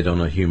reptile head on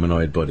a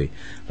humanoid body.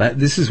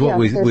 This is what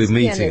we're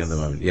meeting at the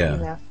moment.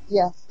 Yeah.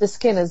 The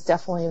skin is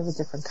definitely of a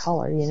different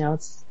color.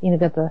 It's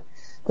got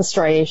the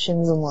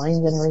striations and lines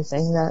and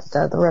everything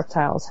that the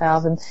reptiles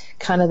have, and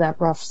kind of that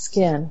rough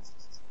skin.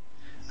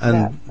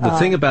 And the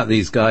thing about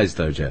these guys,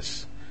 though,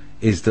 Jess,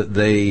 is that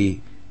they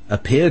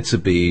appear to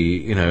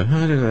be,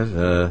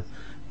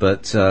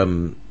 but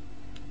kind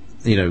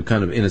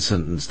of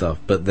innocent and stuff.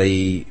 But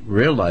they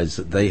realize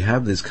that they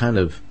have this kind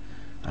of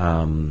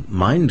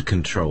mind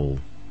control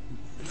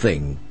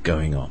thing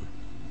going on.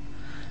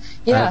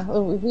 Yeah,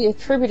 we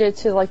attribute it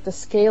to like the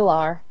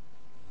scalar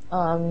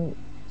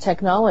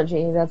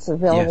technology that's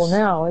available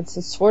now. It's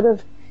a sort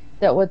of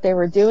that what they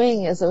were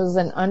doing is it was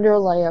an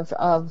underlay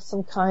of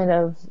some kind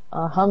of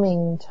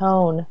humming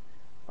tone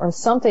or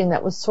something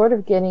that was sort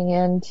of getting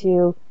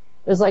into.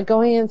 It was like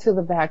going in through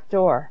the back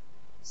door.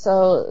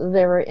 So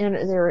they were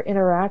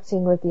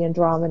interacting with the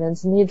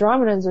Andromedans, and the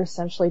Andromedans are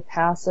essentially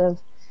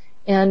passive.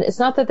 And it's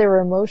not that they were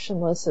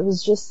emotionless; it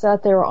was just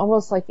that they were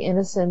almost like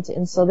innocent,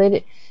 and so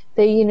they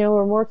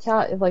were more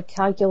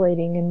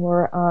calculating and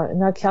more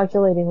not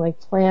calculating like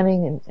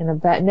planning in a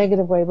bad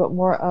negative way, but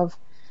more of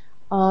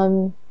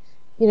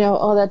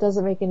that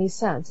doesn't make any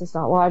sense. It's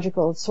not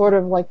logical. It's sort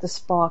of like the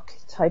Spock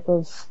type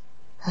of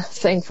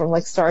thing from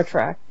like Star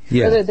Trek.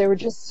 Yeah. They were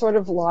just sort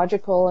of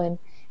logical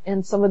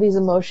and some of these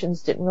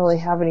emotions didn't really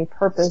have any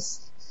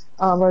purpose,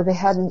 or they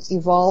hadn't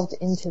evolved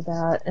into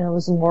that, and it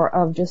was more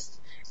of just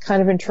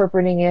kind of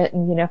interpreting it,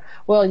 and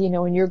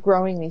when you're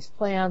growing these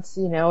plants,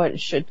 it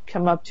should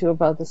come up to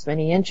about this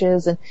many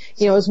inches, and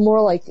it was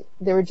more like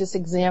they were just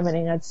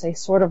examining, I'd say,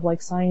 sort of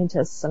like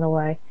scientists in a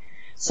way.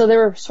 So they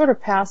were sort of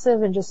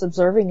passive and just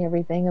observing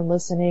everything and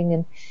listening,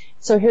 and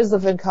so here's the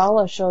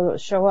Vinkala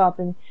show up,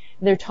 and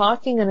they're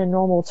talking in a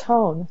normal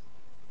tone,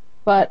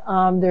 but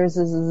there's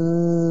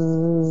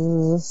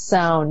this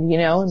sound, in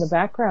the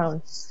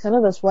background. It's kind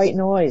of this white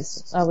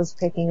noise I was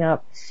picking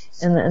up,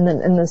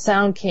 and the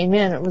sound came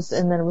in. It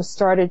was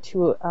started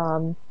to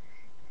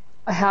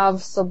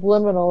have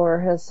subliminal, or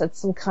has said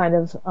some kind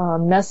of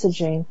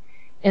messaging,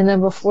 and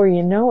then before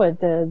you know it,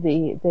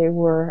 they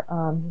were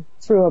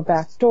through a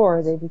back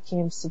door. They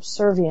became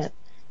subservient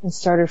and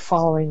started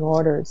following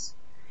orders.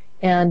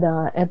 And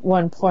at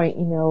one point,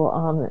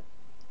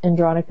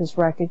 Andronicus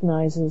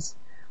recognizes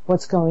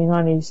what's going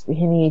on, and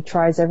he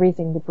tries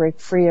everything to break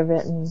free of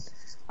it and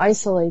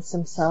isolates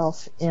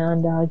himself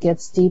and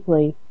gets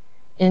deeply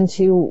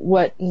into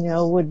what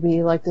would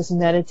be like this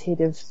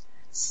meditative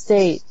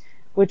state,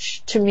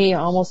 which to me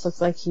almost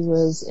looks like he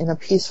was in a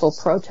peaceful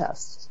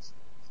protest.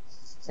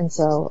 And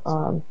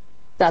so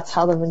that's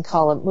how the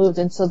Vinkala moved.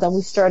 And so then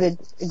we started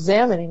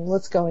examining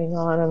what's going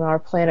on our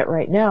planet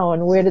right now,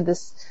 and where did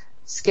this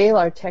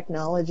scalar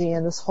technology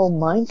and this whole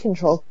mind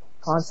control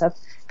concept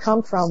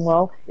come from?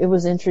 Well, it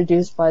was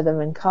introduced by the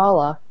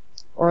Vinkala,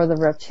 or the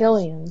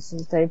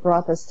reptilians. They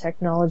brought this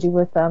technology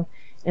with them,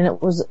 and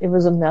it was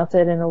a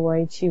method and a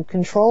way to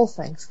control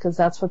things, because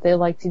that's what they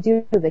like to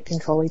do. They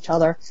control each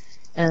other,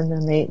 and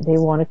then they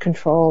want to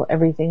control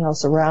everything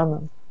else around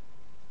them.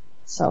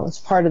 So it's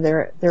part of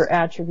their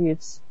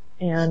attributes,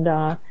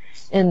 and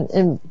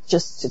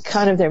just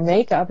kind of their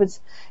makeup.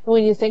 It's,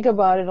 when you think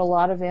about it, a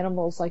lot of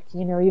animals, like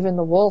even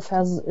the wolf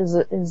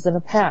is in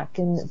a pack,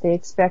 and they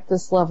expect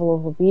this level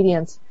of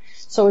obedience.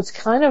 So it's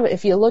kind of,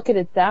 if you look at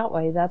it that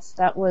way,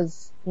 that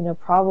was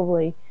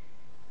probably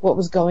what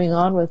was going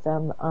on with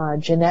them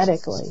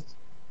genetically,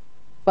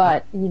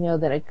 but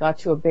that it got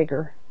to a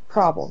bigger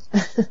problem.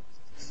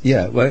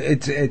 Yeah, well,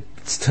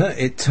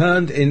 it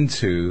turned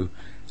into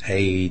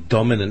a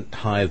dominant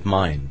hive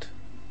mind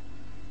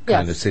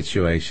kind of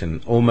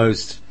situation,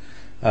 almost.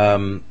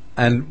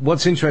 And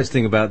what's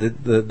interesting about the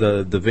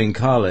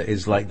Vinkala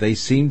is, like, they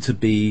seem to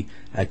be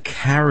a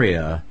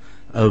carrier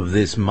of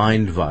this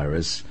mind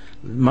virus,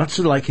 much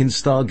like in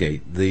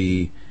Stargate.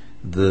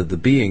 The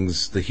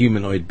beings, the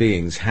humanoid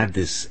beings, had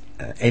this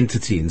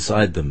entity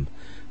inside them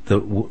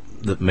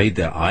that made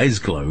their eyes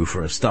glow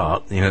for a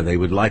start. They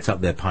would light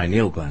up their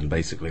pineal gland,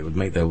 basically. It would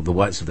make the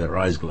whites of their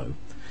eyes glow,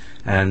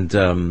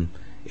 and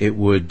it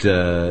would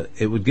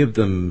give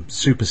them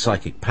super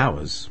psychic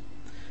powers,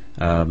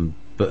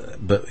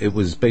 but it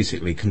was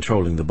basically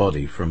controlling the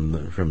body from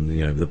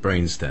the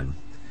brainstem.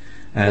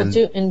 And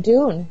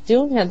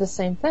Dune had the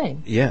same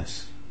thing.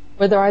 Yes,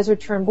 where their eyes would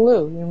turn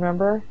blue. You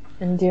remember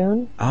in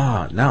Dune?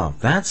 Now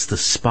that's the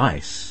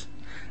spice,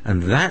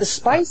 and the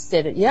spice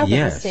did it. Yeah,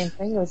 yes. But the same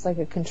thing. It was like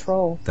a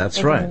control.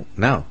 That's right. It?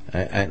 Now,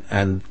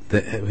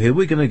 here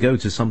we're going to go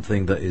to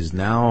something that is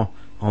now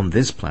on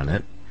this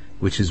planet,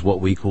 which is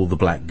what we call the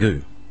black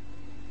goo.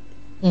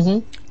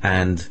 Mm-hmm.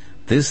 And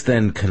this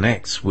then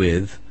connects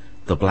with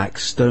the black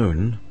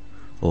stone,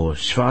 or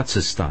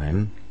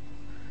Schwarzestein,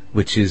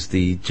 which is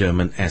the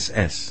German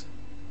SS.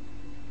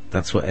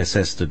 That's what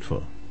SS stood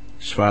for.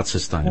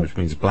 Schwarzestein, which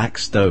means black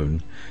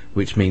stone,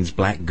 which means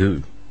black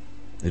goo.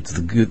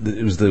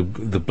 It was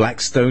the black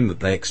stone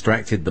that they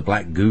extracted the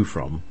black goo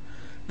from,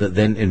 that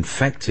then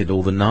infected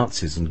all the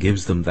Nazis and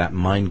gives them that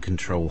mind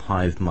control,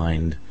 hive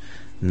mind,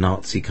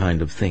 Nazi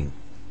kind of thing.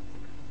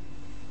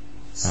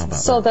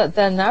 So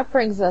that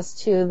brings us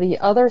to the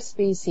other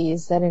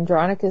species that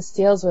Andronicus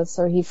deals with.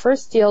 So he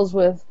first deals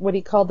with what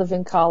he called the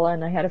Vinkala,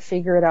 and I had to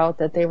figure it out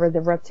that they were the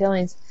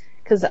reptilians,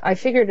 because I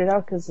figured it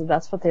out because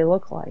that's what they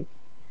look like.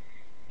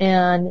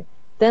 And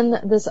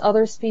then this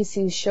other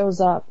species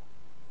shows up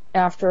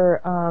after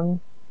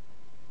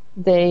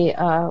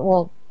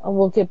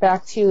we'll get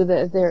back to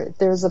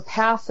there's a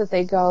path that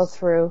they go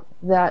through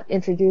that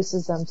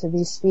introduces them to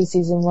these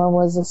species, and one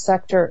was a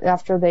sector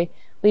after they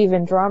leave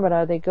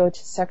Andromeda, they go to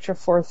Sector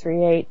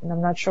 438, and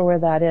I'm not sure where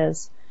that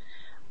is.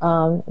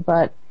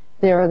 But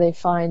there they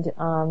find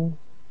the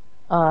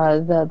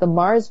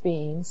Mars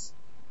beings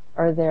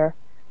are there.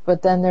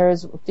 But then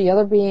there's the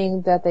other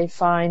being that they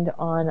find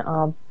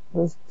on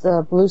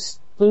the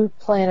blue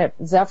planet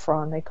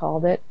Zephyron, they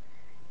called it.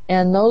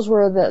 And those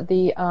were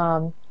the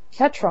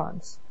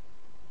Ketrons.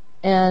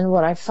 And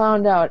what I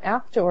found out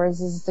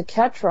afterwards is the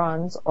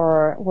Ketrons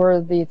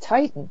were the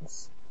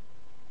Titans.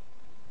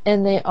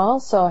 And they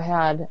also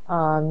had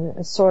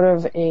sort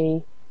of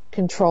a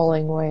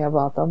controlling way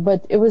about them,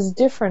 but it was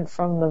different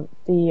from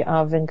the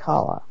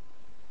Vinkala.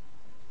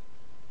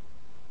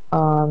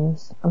 I'm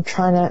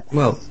trying to.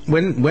 Well,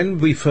 when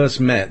we first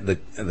met,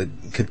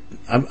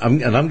 I'm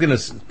going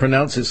to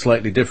pronounce it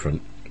slightly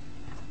different,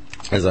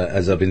 as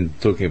I've been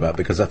talking about,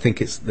 because I think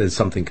there's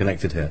something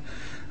connected here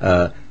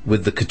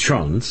with the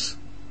Ketrons.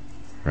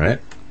 right?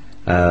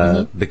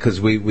 Because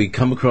we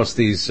come across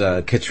these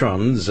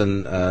Ketrons,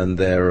 and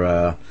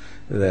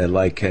they're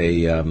like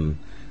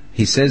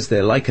he says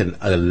they're like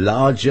a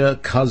larger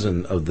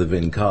cousin of the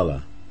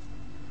Vinkala,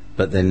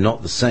 but they're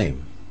not the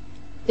same.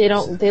 They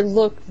don't. They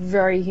look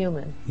very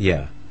human.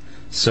 Yeah.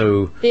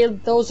 So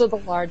those are the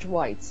large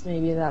whites,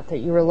 maybe that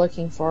you were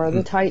looking for,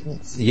 the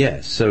Titans.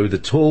 Yes. So the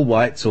tall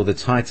whites or the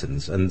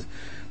Titans, and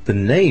the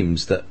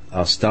names that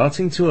are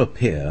starting to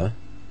appear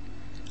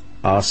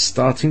are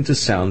starting to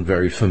sound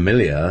very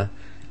familiar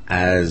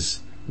as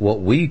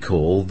what we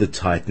call the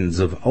Titans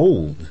of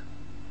old,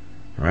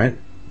 right?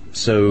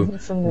 So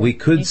we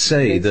could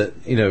say that,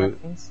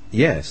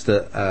 yes,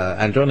 that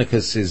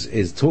Andronicus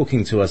is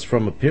talking to us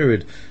from a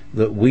period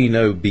that we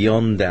know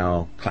beyond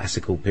our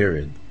classical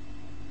period,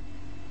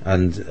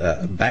 and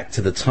back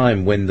to the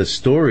time when the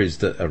stories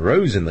that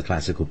arose in the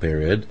classical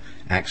period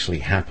actually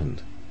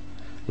happened,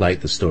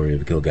 like the story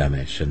of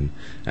Gilgamesh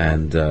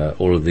and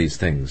all of these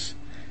things.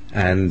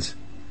 And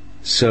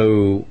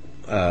so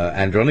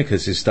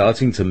Andronicus is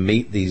starting to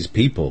meet these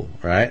people,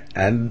 right?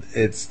 And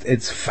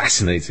it's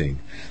fascinating.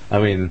 I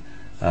mean,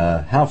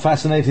 how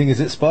fascinating is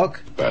it, Spock?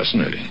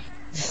 Fascinating.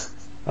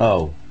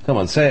 Oh, come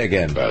on, say it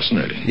again.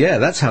 Fascinating. Yeah,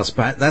 that's how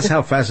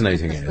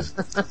fascinating it is.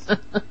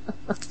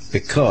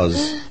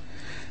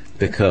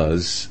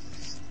 Because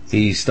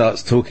he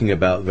starts talking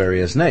about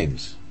various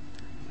names,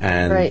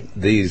 and right.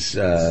 these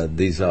are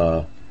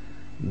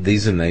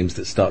names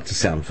that start to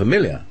sound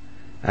familiar.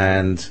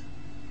 And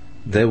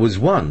there was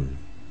one,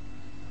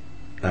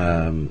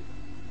 and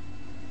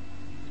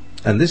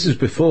this is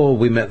before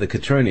we met the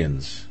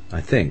Ketronians,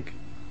 I think,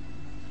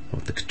 or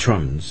the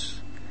Ketrons,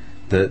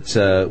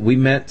 that we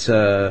met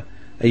a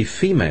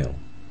female,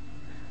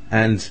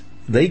 and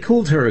they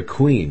called her a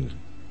queen,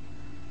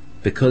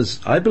 because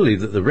I believe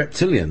that the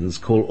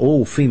reptilians call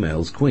all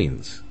females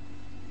queens.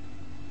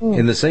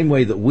 In the same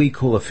way that we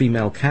call a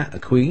female cat a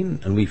queen,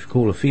 and we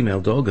call a female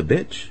dog a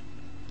bitch,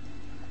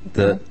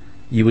 that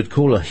you would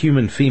call a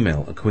human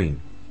female a queen.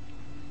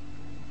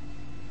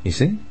 You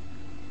see?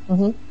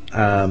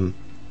 Mm-hmm.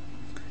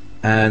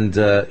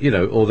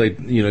 Or they,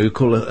 you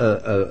call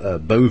a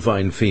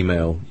bovine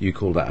female, you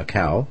call that a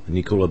cow, and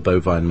you call a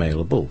bovine male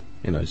a bull.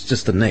 It's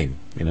just a name,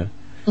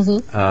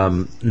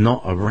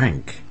 not a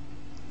rank.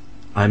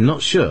 I'm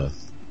not sure,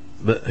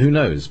 but who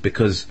knows,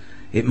 because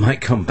it might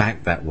come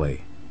back that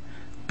way.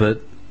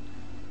 But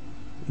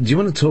do you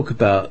want to talk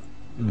about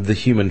the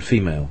human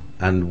female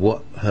and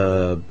what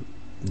her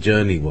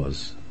journey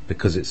was?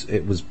 Because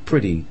it was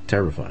pretty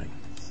terrifying.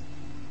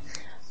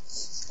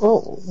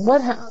 Well,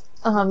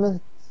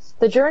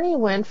 the journey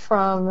went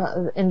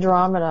from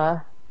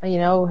Andromeda,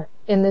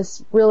 in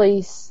this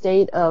really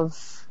state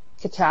of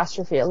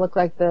catastrophe. It looked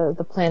like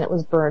the planet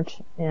was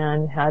burnt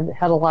and had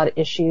a lot of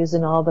issues,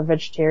 and all the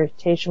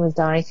vegetation was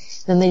dying.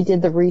 Then they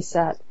did the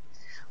reset.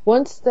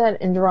 Once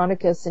that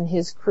Andronicus and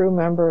his crew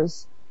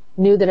members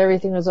knew that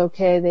everything was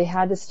okay, they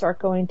had to start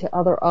going to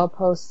other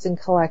outposts and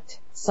collect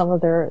some of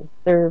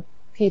their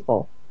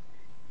people.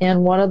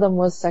 And one of them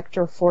was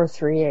Sector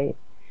 438.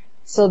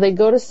 So they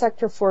go to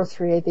Sector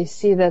 438. They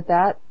see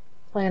that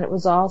planet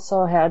was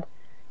also had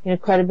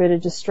quite a bit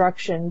of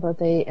destruction, but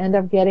they end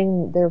up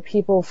getting their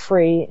people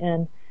free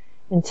and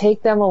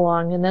take them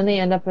along, and then they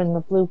end up in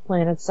the blue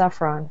planet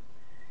Zephron.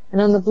 And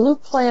on the blue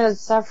planet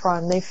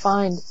Zephron, they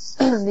find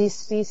these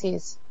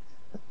species.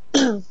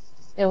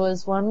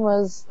 One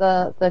was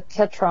the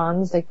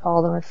Ketrons, they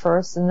called them at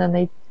first, and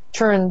then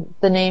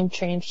the name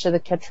changed to the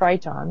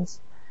Ketritons.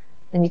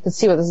 And you can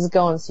see where this is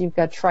going. So you've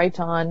got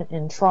Triton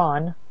and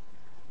Tron.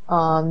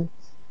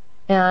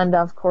 And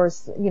of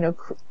course,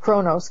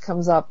 Kronos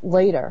comes up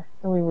later,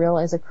 and we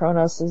realize that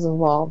Kronos is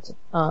involved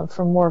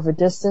from more of a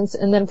distance.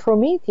 And then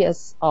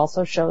Prometheus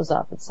also shows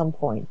up at some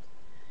point,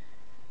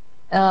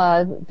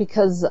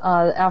 because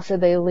after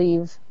they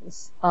leave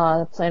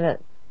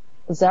planet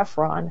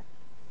Zephron,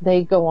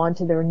 they go on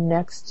to their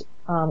next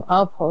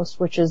outpost,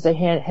 which is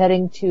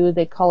heading to.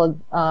 They call it.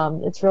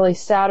 It's really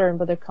Saturn,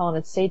 but they're calling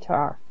it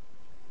Satar.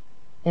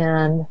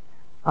 And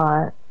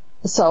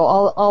so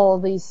all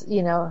of these,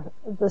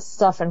 the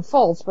stuff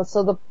unfolds. But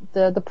so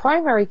the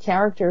primary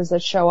characters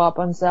that show up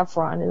on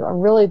Zephron are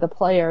really the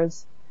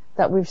players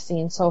that we've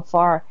seen so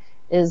far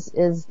is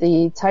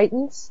the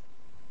Titans,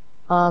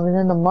 and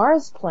then the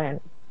Mars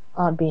planet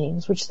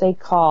beings, which they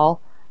call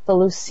the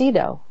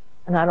Lucido.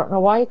 And I don't know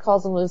why he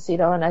calls them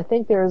Lucido. And I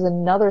think there's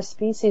another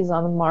species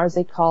on Mars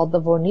they called the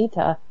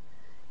Vonita,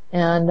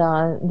 and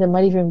there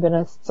might even been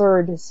a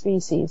third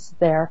species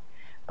there.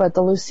 But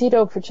the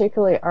Lucido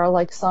particularly are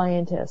like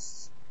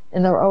scientists,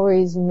 and they're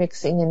always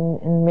mixing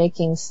and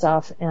making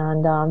stuff,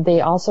 and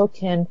they also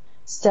can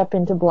step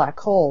into black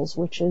holes,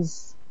 which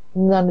is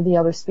none of the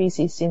other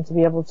species seem to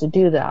be able to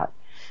do that.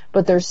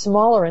 But they're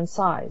smaller in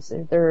size.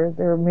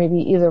 They're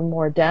maybe either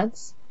more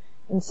dense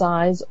in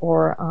size,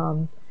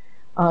 or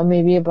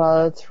maybe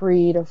about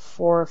 3 to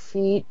 4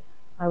 feet,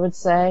 I would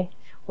say.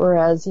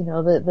 Whereas,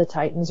 the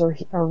Titans are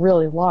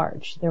really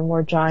large. They're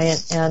more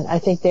giant, and I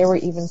think they were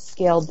even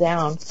scaled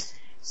down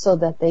so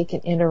that they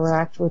can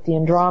interact with the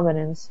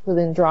Andromedans, who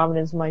the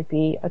Andromedans might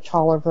be a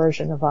taller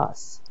version of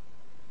us.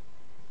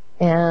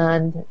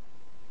 And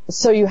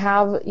so you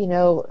have,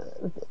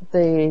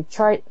 the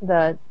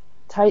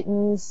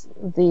Titans,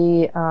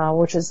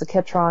 which is the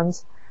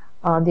Ketrons,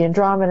 the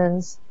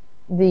Andromedans,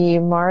 the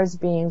Mars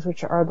beings,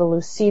 which are the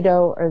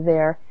Lucido, are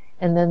there,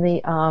 and then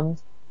the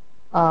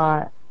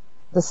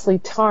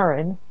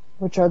Sleetaran,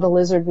 which are the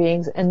lizard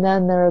beings, and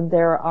then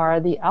there are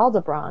the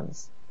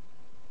Aldebrans,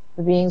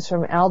 the beings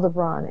from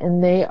Aldebaran,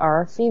 and they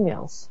are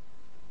females.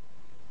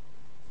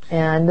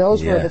 And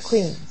those were the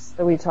queens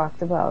that we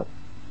talked about.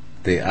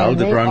 The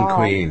Aldebaran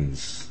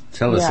queens.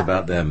 Tell us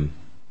about them.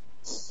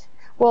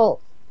 Well,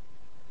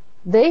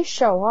 they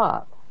show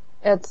up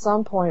at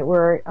some point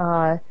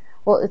where,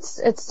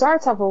 it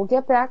starts off, but we'll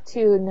get back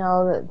to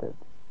now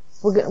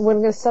we're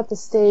going to set the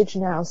stage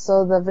now.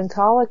 So the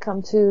Vinkala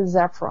come to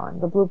Zephron,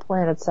 the blue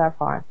planet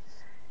Zephron.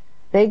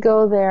 They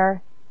go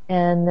there,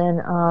 and then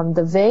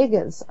the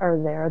Vegas are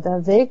there. The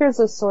Vegas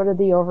are sort of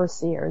the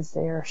overseers.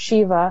 They are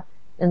Shiva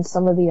and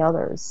some of the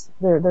others.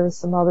 There's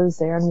some others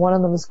there, and one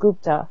of them is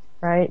Gupta,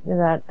 right?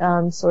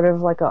 That sort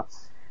of like a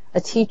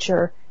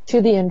teacher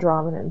to the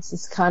Andromedans.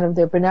 It's kind of,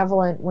 they're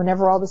benevolent.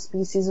 Whenever all the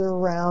species are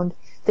around,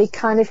 they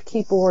kind of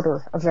keep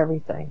order of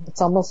everything.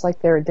 It's almost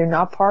like they're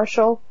not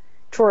partial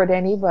toward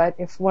any, but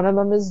if one of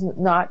them is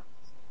not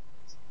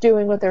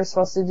doing what they're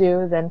supposed to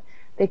do, then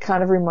they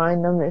kind of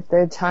remind them that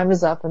their time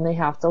is up and they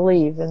have to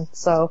leave. And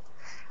so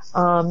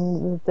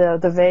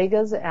the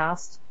Vegas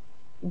asked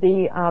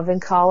the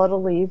Vinkala to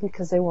leave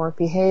because they weren't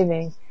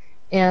behaving.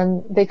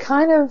 And they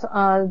kind of,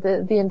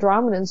 the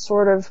Andromedans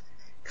sort of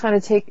kind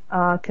of take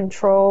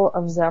control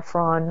of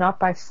Zephron, not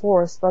by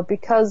force, but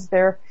because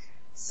they're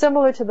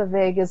similar to the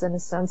Vegas in a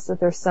sense that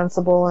they're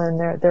sensible and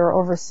they're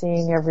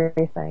overseeing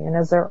everything. And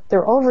as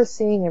they're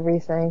overseeing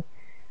everything,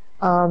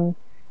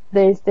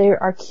 they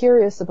are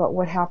curious about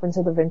what happened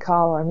to the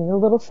Vinkala. I mean, they're a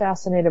little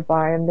fascinated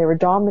by them. They were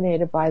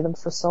dominated by them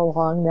for so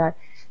long that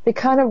they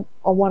kind of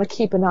want to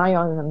keep an eye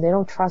on them. They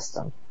don't trust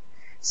them.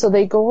 So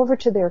they go over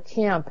to their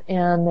camp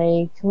and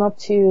they come up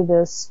to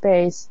this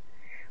space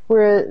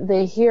where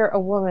they hear a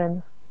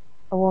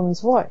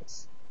woman's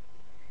voice.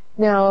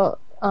 Now,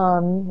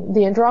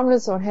 the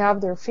Andromedans don't have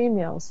their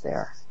females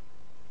there,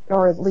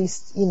 or at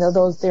least,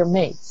 their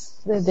mates.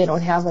 They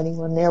don't have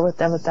anyone there with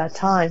them at that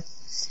time.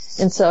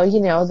 And so,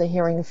 they're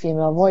hearing a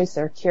female voice.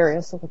 They're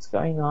curious of what's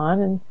going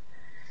on.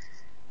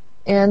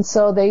 And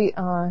so they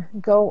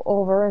go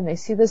over and they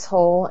see this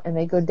hole and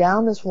they go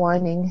down this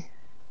winding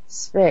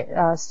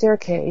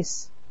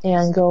staircase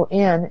and go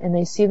in, and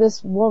they see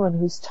this woman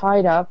who's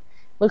tied up,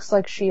 looks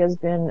like she has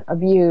been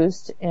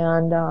abused,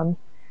 and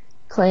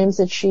claims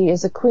that she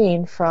is a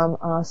queen from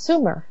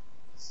Sumer.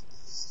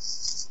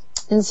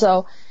 And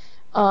so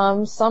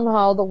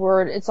somehow the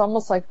word, it's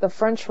almost like the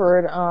French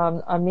word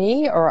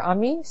ami or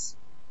amis,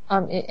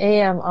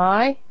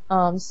 A-M-I,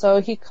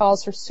 so he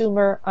calls her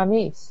Sumer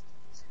Amis.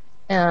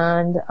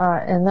 And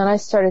then I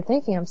started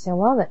thinking, I'm saying,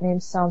 wow, that name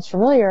sounds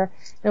familiar.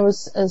 And it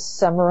was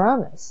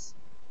Semiramis.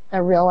 I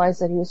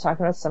realized that he was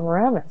talking about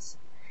Semiramis.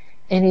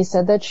 And he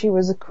said that she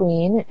was a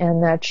queen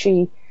and that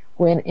she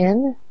went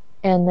in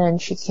and then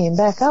she came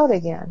back out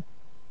again.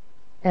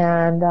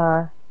 And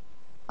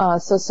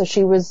so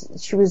she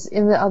was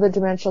in the other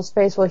dimensional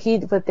space. Well,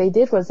 what they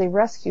did was they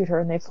rescued her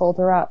and they pulled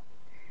her up.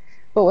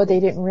 But what they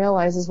didn't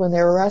realize is when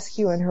they were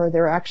rescuing her, they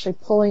were actually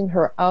pulling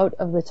her out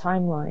of the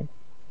timeline.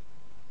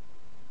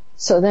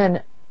 So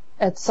then,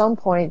 at some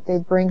point, they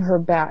bring her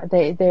back.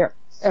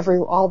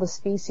 All the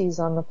species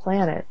on the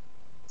planet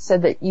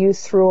said that you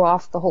threw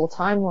off the whole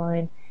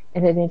timeline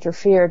and it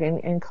interfered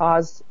and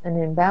caused an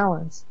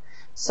imbalance.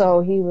 So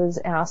he was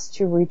asked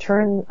to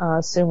return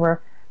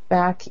Sumer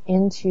back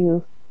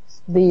into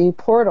the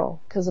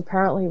portal, because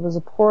apparently it was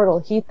a portal.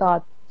 He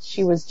thought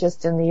she was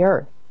just in the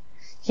Earth.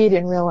 He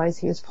didn't realize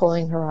he was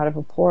pulling her out of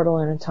a portal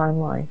in a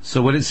timeline.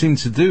 So what it seemed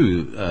to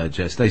do,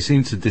 Jess, they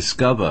seemed to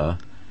discover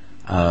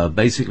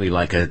basically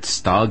like a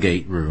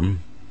Stargate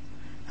room,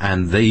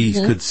 and they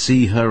could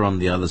see her on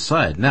the other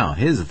side. Now,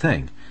 here's the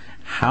thing.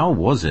 How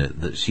was it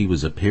that she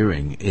was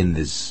appearing in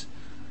this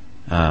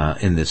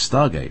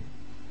Stargate?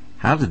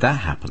 How did that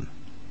happen?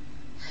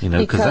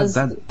 Because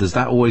that does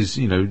that always,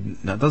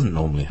 that doesn't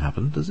normally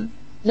happen, does it?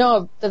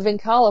 No, the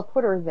Vinkala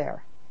put her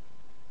there.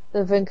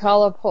 The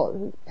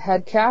Vinkala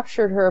had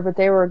captured her, but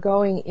they were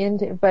going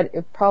into,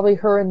 probably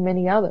her and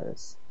many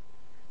others,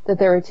 that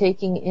they were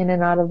taking in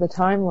and out of the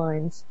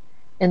timelines.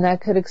 And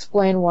that could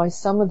explain why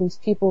some of these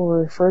people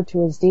were referred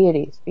to as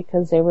deities,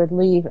 because they would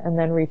leave and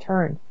then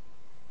return.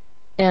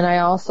 And I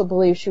also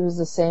believe she was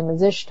the same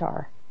as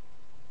Ishtar.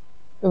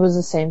 It was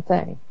the same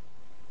thing.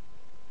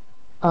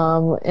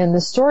 And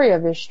the story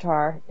of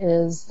Ishtar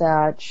is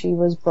that she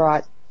was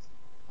brought,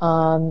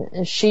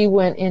 she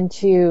went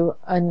into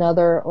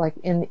another, like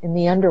in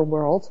the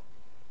underworld,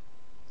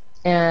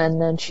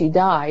 and then she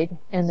died,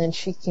 and then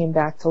she came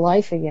back to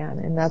life again.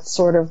 And that's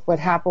sort of what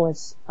happened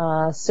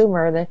with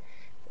Sumer.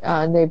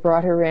 They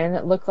brought her in.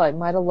 It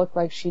might have looked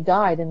like she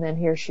died, and then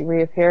here she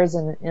reappears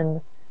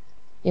in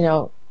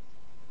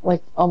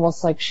like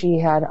almost like she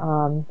had,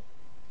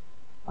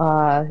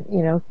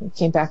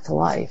 came back to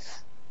life.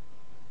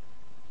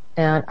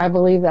 And I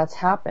believe that's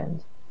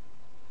happened.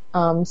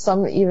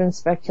 Some even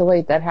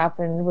speculate that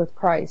happened with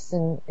Christ,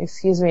 and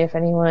excuse me if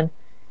anyone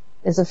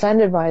is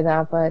offended by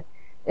that, but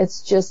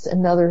it's just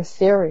another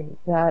theory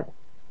that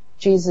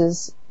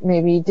Jesus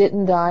maybe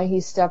didn't die,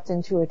 he stepped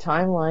into a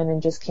timeline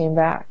and just came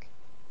back.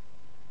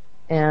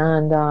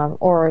 And,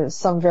 or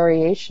some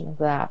variation of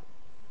that.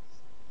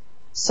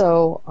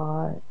 So,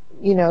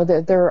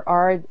 there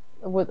are,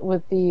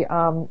 with the,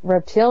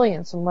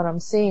 reptilians, and what I'm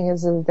seeing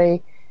is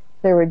that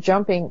they were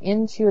jumping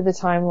into the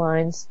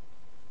timelines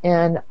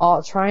and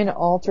trying to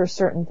alter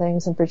certain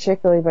things, and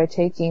particularly by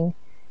taking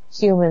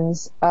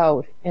humans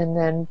out and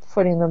then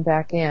putting them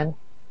back in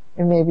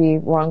maybe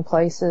wrong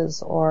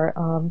places,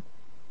 or,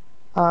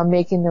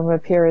 making them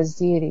appear as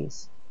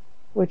deities,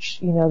 which,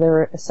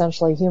 they're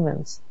essentially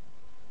humans.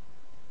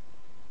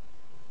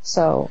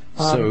 So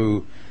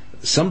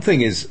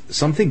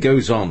something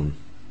goes on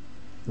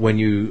when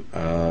you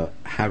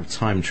have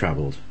time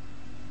traveled.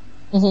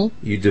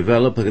 Mm-hmm. You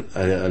develop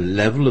a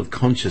level of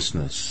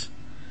consciousness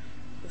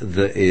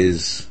that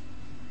is,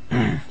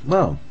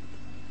 well,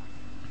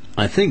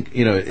 I think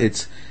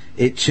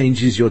it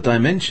changes your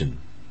dimension.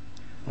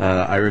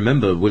 I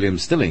remember William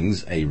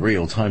Stillings, a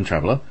real time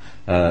traveler,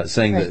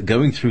 saying that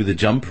going through the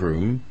jump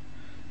room,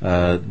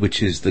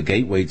 which is the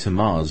gateway to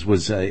Mars,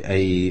 was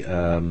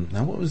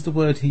now what was the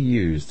word he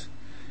used?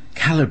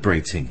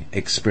 Calibrating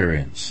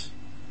experience.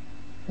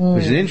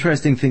 Which is an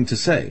interesting thing to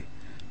say.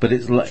 But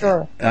it's like,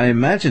 sure. I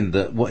imagine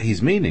that what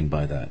he's meaning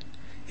by that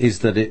is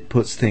that it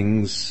puts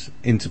things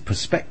into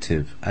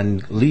perspective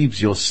and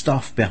leaves your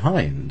stuff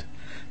behind.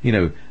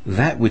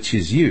 That which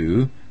is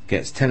you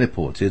gets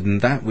teleported,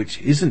 and that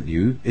which isn't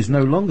you is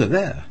no longer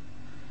there.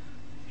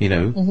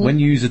 When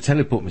you use a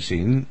teleport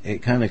machine,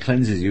 it kind of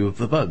cleanses you of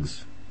the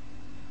bugs.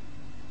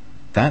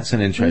 That's an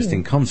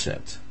interesting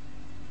concept.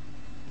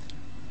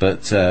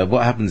 But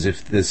what happens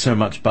if there's so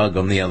much bug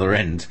on the other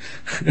end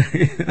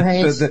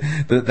Right.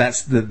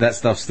 that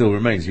stuff still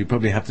remains? You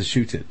probably have to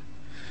shoot it.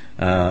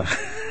 Well,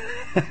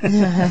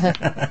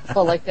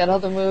 like that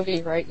other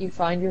movie, right? You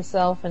find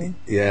yourself and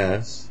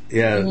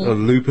or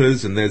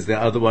Loopers, and there's the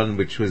other one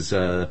which was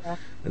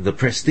The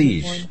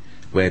Prestige,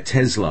 where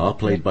Tesla,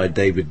 played by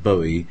David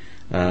Bowie,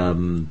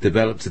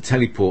 developed a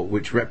teleport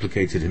which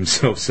replicated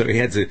himself, so he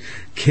had to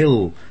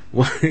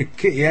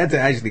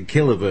actually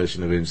kill a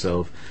version of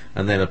himself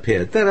and then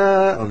appear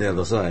on the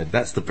other side.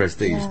 That's The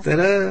Prestige.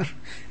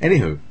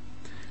 Anywho,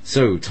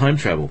 so time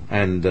travel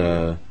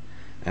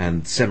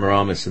and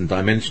Semiramis and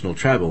dimensional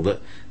travel,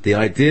 that the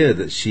idea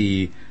that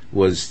she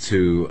was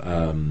to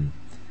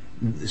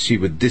she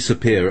would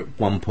disappear at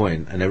one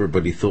point and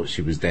everybody thought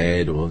she was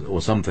dead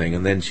or something,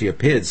 and then she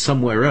appeared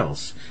somewhere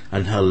else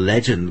and her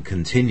legend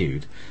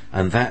continued,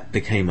 and that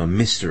became a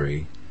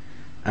mystery,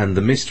 and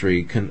the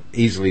mystery can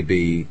easily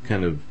be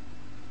kind of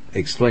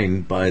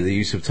explained by the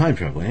use of time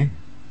travel, eh?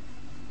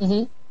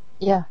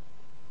 Yeah,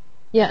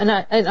 and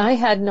I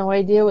had no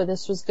idea where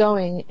this was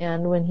going,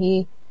 and when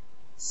he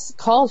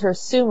called her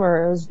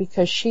Sumer, it was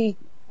because she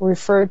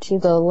referred to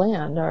the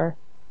land, or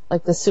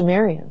like the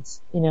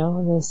Sumerians,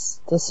 this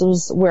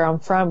was where I'm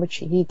from, but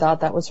he thought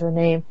that was her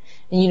name,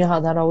 and you know how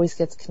that always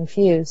gets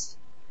confused.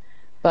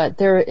 But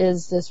there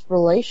is this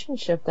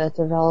relationship that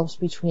develops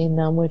between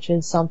them, which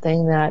is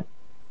something that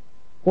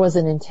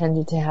wasn't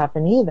intended to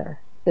happen either,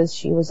 because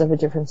she was of a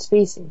different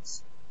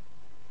species.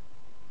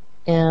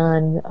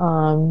 And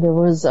there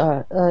was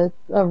a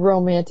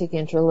romantic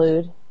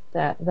interlude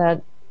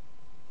that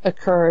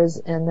occurs,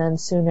 and then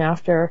soon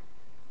after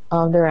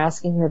they're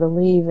asking her to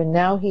leave, and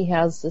now he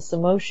has this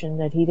emotion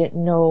that he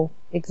didn't know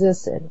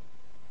existed.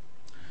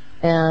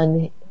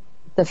 And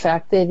the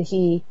fact that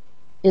he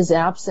is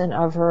absent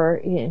of her,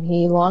 and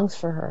he longs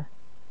for her.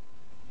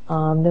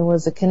 There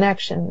was a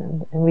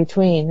connection in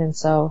between, and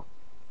so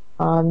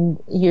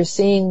you're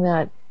seeing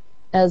that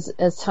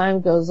as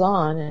time goes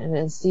on, and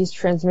as these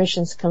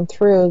transmissions come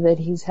through, that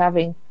he's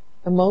having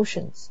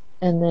emotions,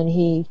 and then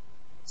he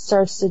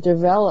starts to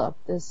develop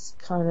this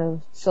kind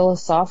of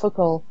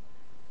philosophical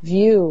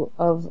view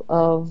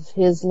of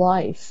his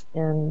life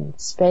and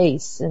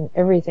space and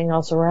everything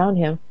else around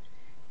him.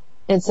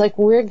 It's like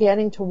we're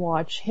getting to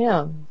watch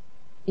him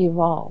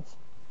evolve.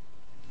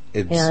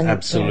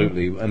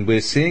 Absolutely. And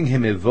we're seeing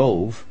him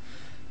evolve,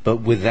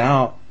 but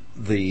without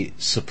the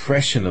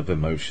suppression of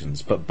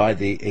emotions, but by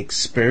the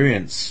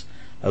experience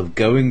of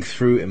going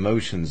through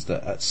emotions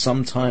that at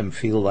some time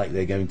feel like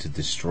they're going to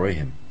destroy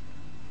him.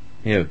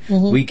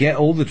 We get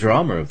all the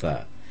drama of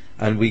that,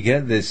 and we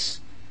get this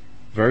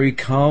very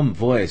calm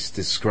voice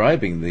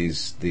describing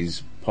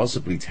these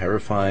possibly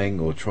terrifying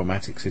or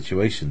traumatic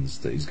situations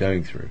that he's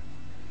going through.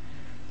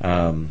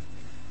 And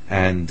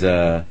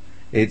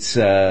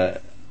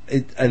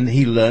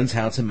he learns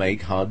how to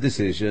make hard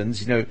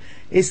decisions.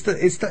 It's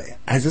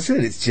as I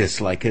said, it's just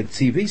like a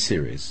TV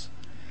series.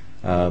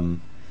 And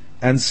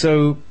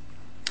so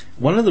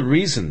one of the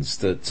reasons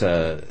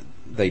that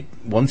they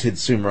wanted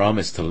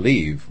Semiramis to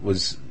leave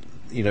was,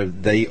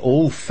 they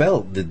all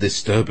felt the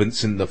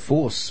disturbance in the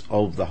force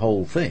of the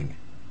whole thing,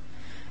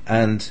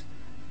 and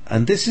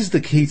this is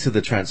the key to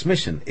the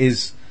transmission,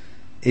 is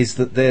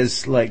that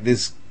there's like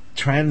this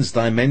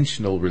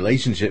trans-dimensional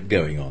relationship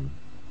going on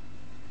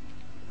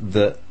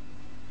that,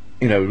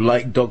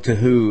 like Doctor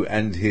Who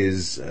and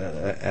his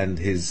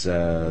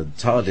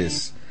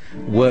TARDIS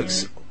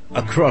works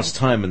across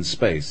time and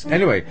space.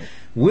 Anyway,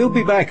 we'll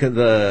be back on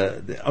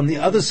the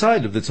other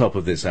side of the top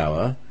of this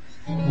hour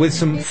with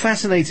some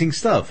fascinating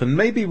stuff, and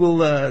maybe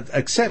we'll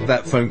accept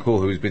that phone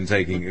call who's been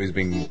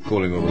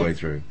calling all the way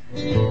through.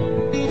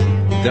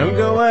 Don't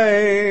go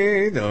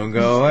away, don't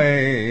go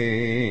away.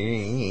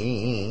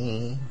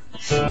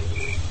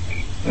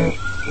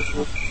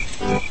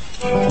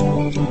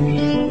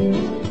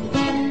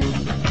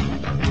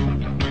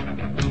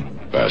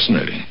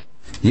 Fascinating.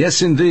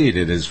 Yes, indeed,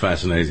 it is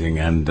fascinating,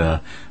 and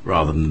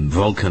rather than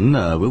Vulcan,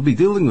 we'll be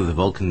dealing with the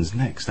Vulcans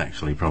next,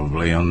 actually,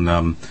 probably on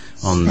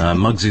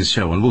Muggs'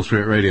 show on Wolf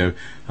Spirit Radio.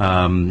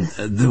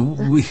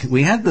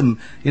 We had them,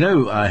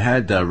 I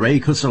had Ray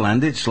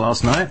Kusalandich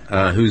last night,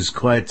 who's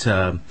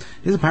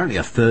he's apparently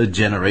a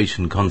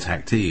third-generation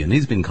contactee, and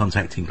he's been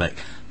contacting like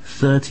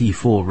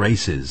 34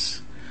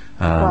 races.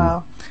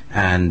 Wow.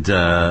 And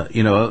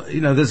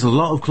there's a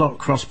lot of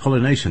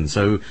cross-pollination,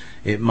 so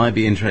it might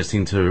be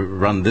interesting to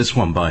run this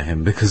one by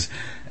him, because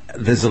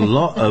there's a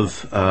lot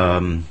of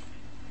a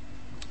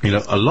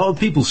lot of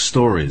people's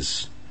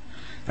stories.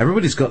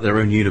 Everybody's got their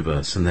own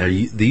universe, and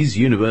these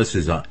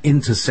universes are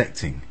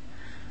intersecting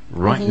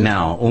right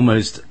now.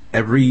 Almost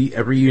every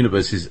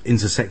universe is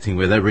intersecting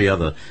with every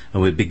other,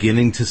 and we're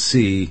beginning to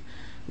see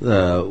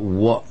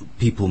what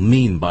people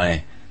mean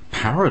by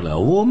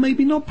parallel, or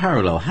maybe not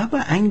parallel. How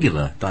about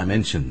angular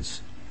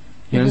dimensions?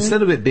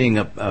 Instead of it being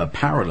a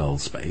parallel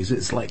space,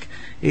 it's like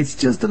it's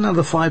just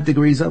another 5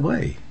 degrees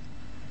away.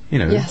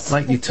 Yes.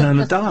 Like you turn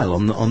a dial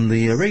on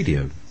the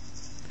radio.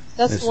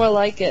 That's more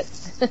like it.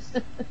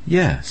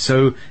 Yeah,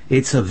 so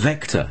it's a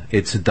vector,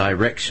 it's a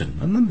direction,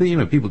 and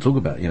then people talk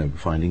about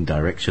finding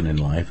direction in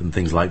life and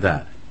things like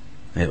that.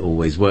 It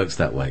always works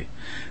that way.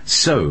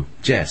 So,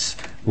 Jess,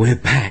 we're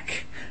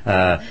back.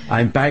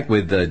 I'm back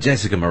with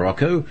Jessica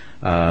Morocco.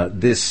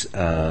 This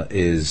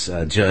is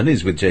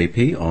Journeys with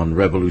JP on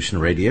Revolution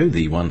Radio,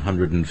 the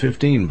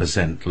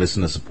 115%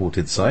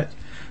 listener-supported site,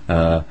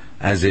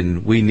 as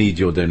in we need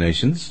your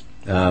donations.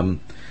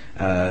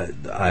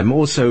 I'm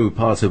also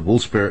part of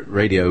Wolf Spirit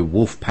Radio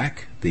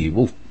Wolfpack, the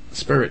Wolf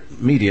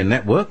Spirit Media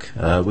Network,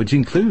 which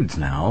includes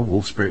now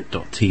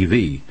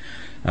wolfspirit.tv.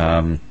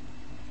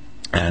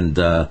 And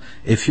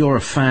if you're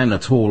a fan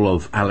at all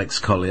of Alex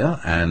Collier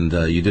and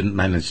you didn't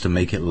manage to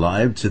make it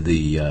live to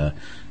the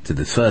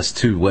first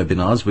 2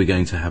 webinars, we're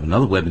going to have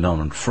another webinar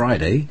on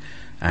Friday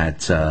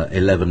at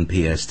 11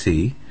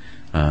 PST.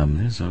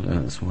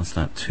 What's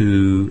that?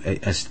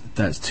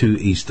 That's 2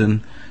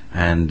 Eastern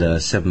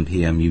and 7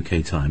 PM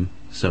UK time.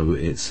 So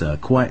it's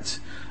quite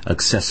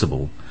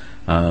accessible,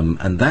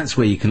 and that's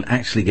where you can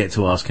actually get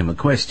to ask him a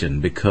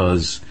question,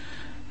 because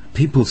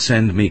people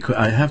send me.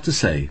 I have to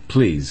say,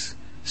 please.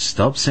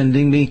 Stop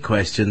sending me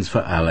questions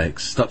for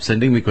Alex. Stop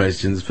sending me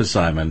questions for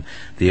Simon.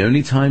 The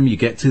only time you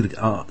get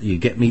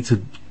me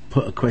to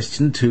put a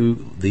question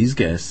to these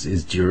guests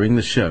is during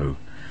the show.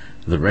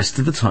 The rest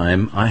of the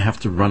time, I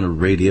have to run a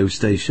radio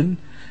station,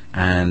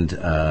 and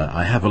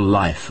I have a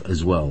life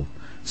as well.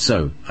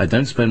 So I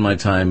don't spend my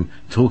time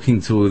talking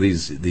to all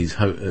these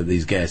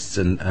guests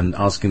and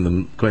asking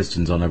them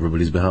questions on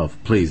everybody's behalf.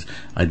 Please,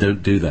 I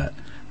don't do that.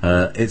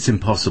 It's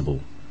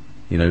impossible,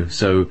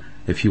 So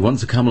if you want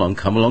to come along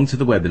to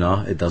the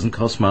webinar. It doesn't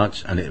cost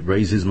much, and it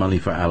raises money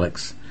for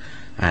Alex.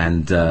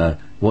 And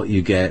what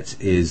you get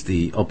is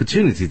the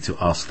opportunity to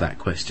ask that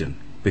question,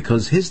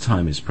 because his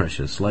time is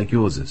precious, like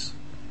yours is.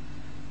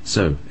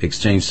 So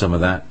exchange some of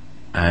that,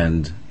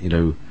 and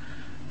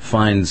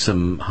find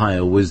some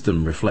higher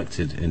wisdom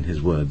reflected in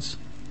his words.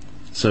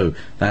 So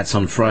that's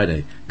on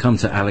Friday. Come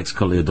to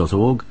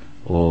alexcollier.org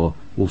or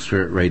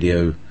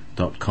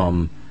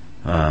wolfspiritradio.com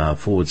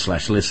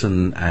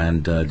 /listen,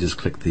 and just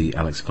click the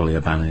Alex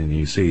Collier banner, and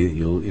you see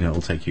it'll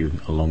take you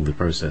along the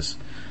process.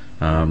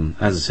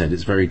 As I said,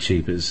 it's very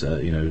cheap. It's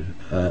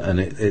and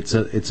it's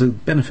a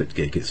benefit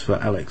gig. It's for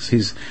Alex.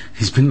 He's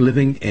been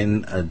living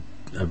in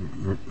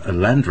a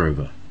Land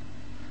Rover.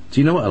 Do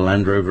you know what a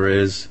Land Rover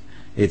is?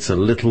 It's a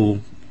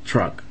little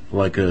truck,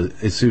 like a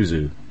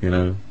Isuzu,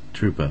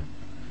 Trooper.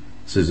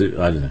 Suzuki,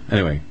 I don't know.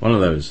 Anyway, one of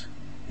those.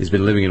 He's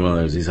been living in one of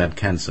those. He's had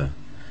cancer,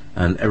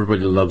 and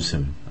everybody loves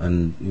him,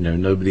 and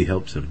nobody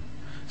helps him.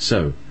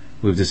 So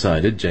we've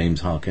decided,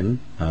 James Harkin,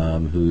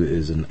 who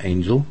is an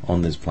angel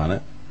on this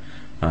planet,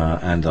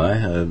 and I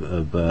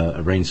have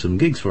arranged some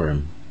gigs for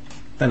him,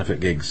 benefit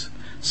gigs.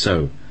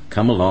 So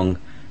come along,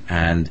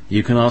 and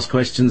you can ask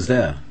questions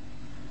there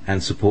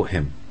and support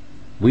him.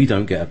 We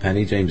don't get a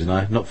penny, James and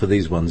I, not for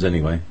these ones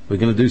anyway. We're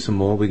going to do some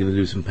more. We're going to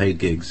do some paid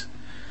gigs,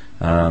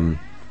 and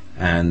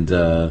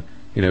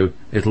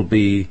it'll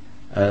be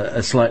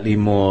a slightly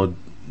more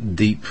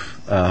deep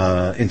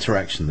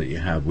interaction that you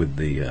have with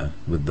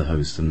the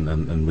host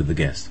and with the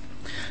guest.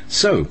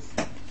 So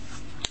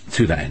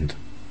to that end,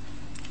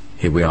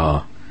 here we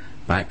are,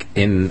 back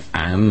in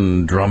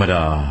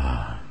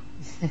Andromeda.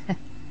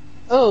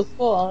 Oh,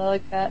 cool. I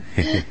like that.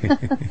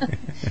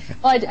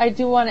 Well, I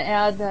do want to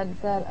add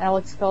that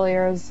Alex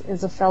Collier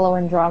is a fellow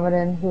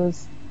Andromedan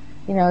who's,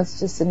 it's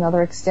just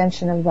another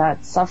extension of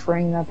that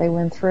suffering that they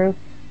went through.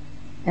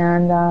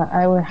 And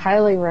I would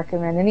highly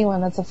recommend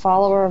anyone that's a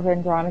follower of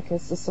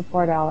Andronicus to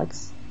support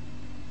Alex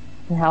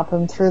and help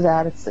him through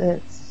that. It's a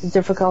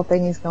difficult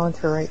thing he's going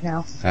through right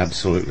now.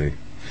 Absolutely.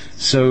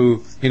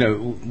 So,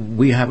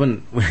 we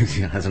haven't,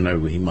 I don't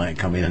know, he might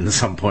come in at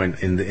some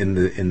point in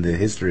the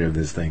history of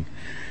this thing.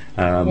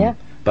 Yeah.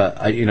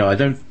 But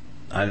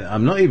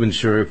I'm not even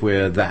sure if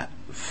we're that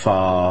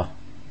far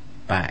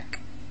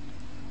back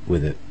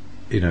with it,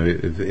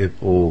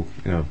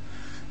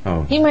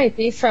 Oh. He might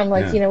be from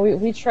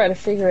we try to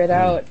figure it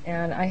out,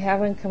 and I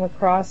haven't come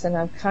across, and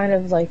I've kind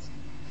of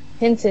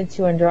hinted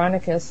to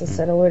Andronicus and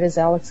said, "Oh, it is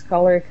Alex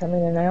Collier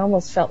coming," and I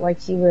almost felt like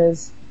he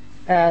was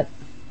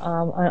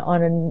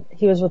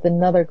he was with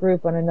another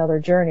group on another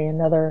journey,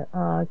 another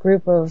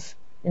group of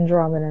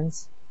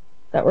Andromedans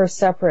that were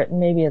separate, and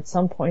maybe at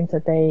some point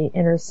that they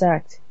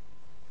intersect.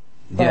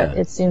 But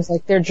it seems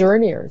like they're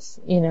journeyers,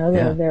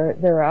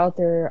 they're out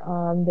there,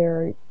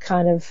 they're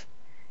kind of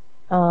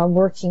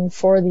working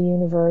for the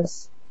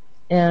universe,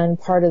 and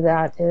part of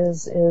that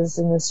is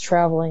in this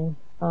traveling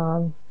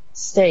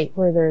state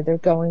where they're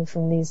going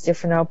from these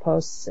different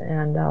outposts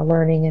and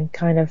learning and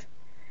kind of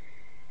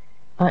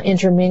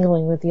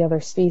intermingling with the other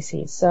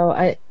species. So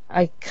I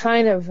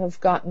kind of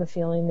have gotten the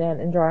feeling that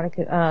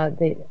Andronicus,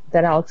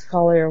 that Alex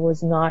Collier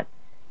was not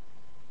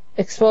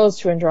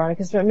exposed to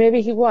Andronicus, but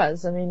maybe he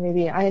was. I mean,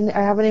 maybe I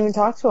haven't even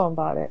talked to him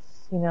about it,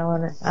 and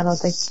I don't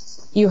think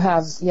you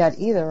have yet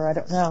either. I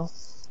don't know.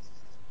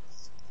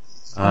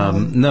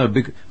 No,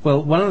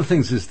 well, one of the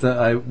things is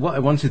that what I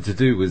wanted to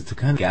do was to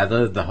kind of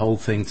gather the whole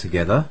thing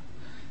together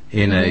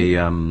in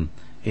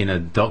a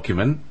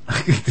document.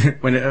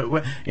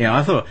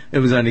 I thought it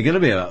was only going to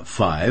be about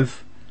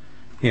 5.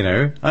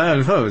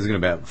 I thought it was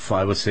going to be about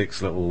 5 or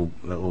 6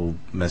 little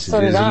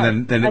messages,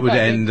 and then it would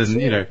end,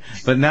 and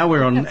But now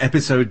we're on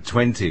episode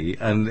 20,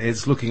 and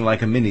it's looking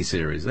like a mini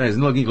series. It's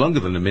looking longer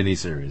than a mini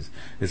series.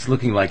 It's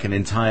looking like an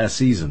entire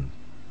season.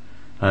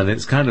 And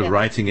it's kind of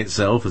writing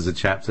itself as a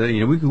chapter.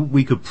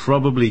 We could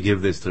probably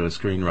give this to a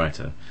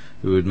screenwriter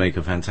who would make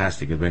a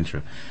fantastic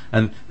adventure.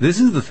 And this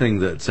is the thing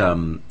that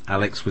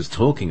Alex was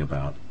talking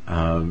about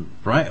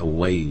right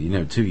away.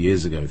 2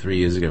 years ago, 3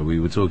 years ago, we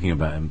were talking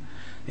about him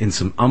in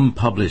some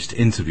unpublished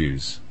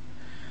interviews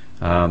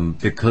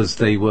because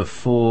they were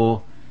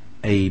for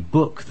a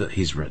book that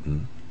he's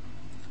written.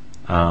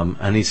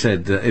 And he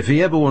said that if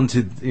he ever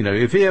wanted,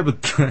 if he ever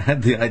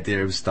had the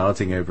idea of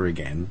starting over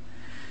again,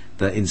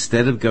 that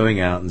instead of going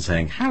out and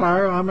saying,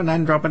 "Hello, I'm an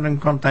Andromedan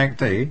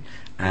contactee,"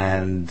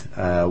 and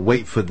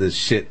wait for the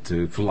shit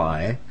to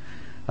fly,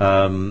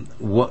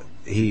 what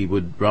he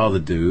would rather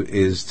do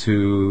is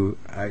to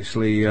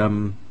actually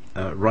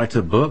write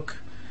a book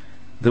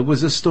that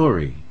was a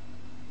story,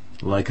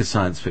 like a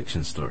science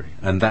fiction story.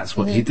 And that's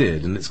what he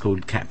did, and it's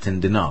called Captain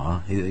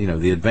Dinar,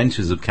 The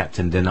Adventures of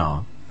Captain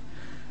Dinar.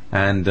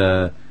 And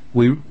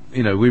we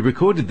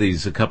recorded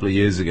these a couple of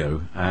years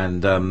ago,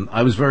 and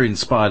I was very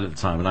inspired at the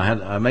time, and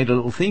I made a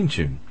little theme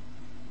tune,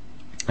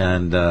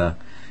 and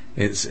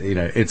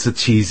it's a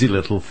cheesy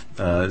little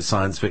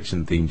science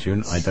fiction theme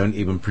tune. I don't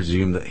even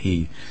presume that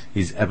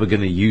he's ever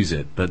going to use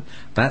it, but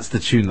that's the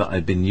tune that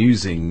I've been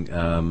using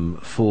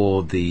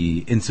for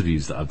the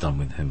interviews that I've done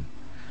with him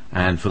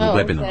and for the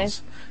webinars. Okay.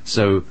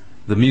 So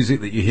the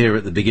music that you hear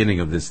at the beginning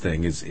of this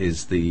thing is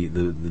the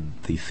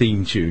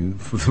theme tune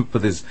for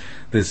this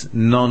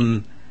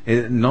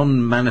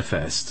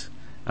non-manifest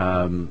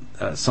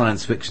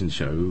science fiction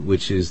show,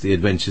 which is The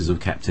Adventures of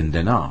Captain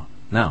Dinar.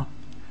 Now,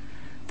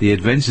 The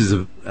Adventures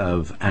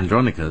of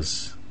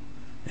Andronicus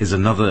is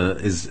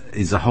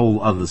a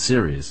whole other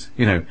series.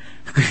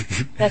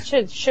 That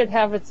should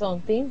have its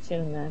own theme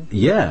tune then.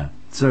 Yeah.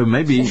 So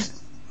maybe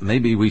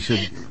we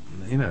should.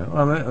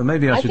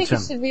 Maybe I should. I think it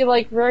should be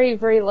very,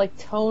 very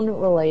tone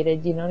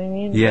related. You know what I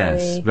mean?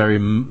 Yes, very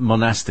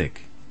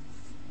monastic.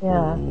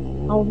 Yeah.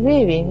 Oh,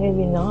 maybe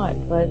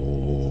not. But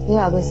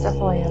yeah, there's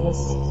definitely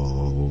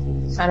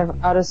this kind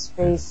of outer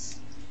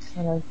space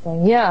kind of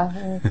thing. Yeah,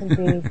 and it can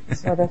be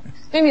sort of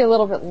maybe a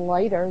little bit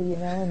lighter,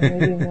 and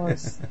maybe more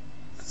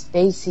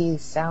spacey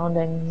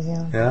sounding.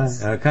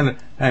 Yeah, kind of.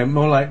 Hey,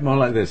 more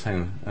like this.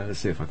 Hang on. Let's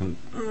see if I can.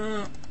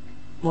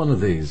 One of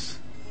these.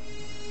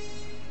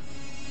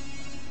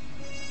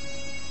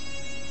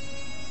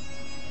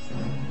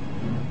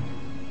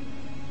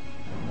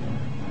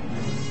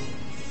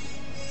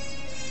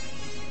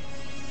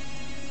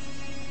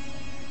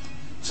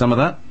 Some of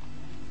that?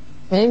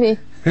 Maybe,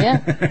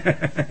 yeah.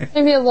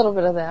 Maybe a little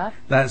bit of that.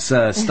 That's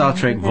Star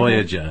Trek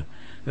Voyager,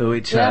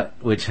 which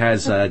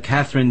has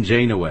Catherine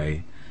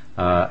Janeway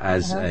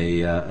as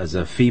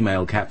a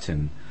female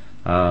captain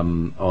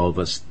of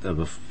a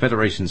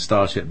Federation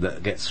starship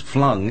that gets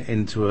flung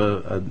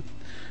into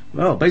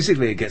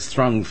basically it gets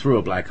flung through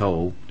a black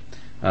hole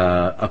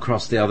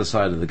across the other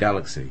side of the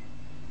galaxy.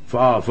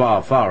 far,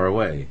 far, far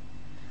away.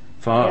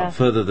 Far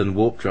further than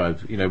warp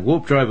drive.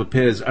 Warp drive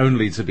appears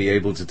only to be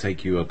able to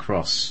take you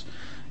across,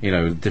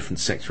 a different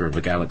sector of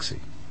a galaxy.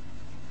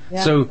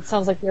 Yeah, so it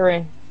sounds like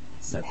you're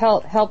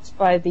helped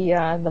by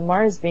the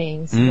Mars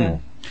beings.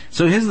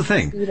 So here's the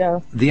thing: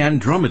 the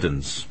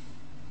Andromedans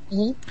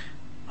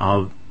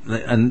are,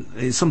 and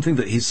it's something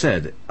that he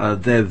said.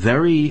 They're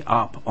very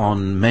up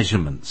on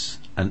measurements,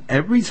 and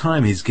every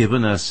time he's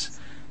given us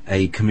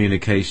a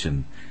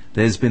communication,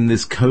 there's been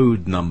this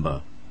code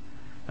number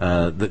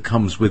that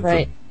comes with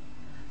them.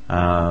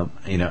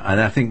 And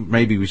I think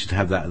maybe we should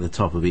have that at the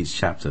top of each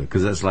chapter,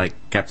 because that's like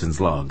Captain's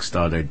Log,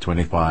 Stardate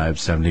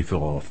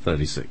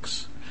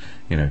 257436.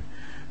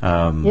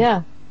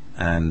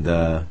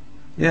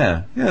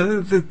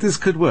 This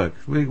could work.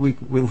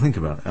 We'll think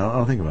about it.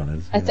 I'll think about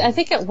it. I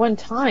think at one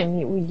time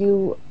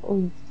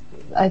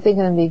I think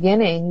in the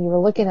beginning you were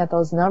looking at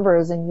those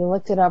numbers and you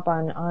looked it up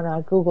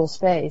on Google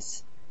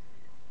Space,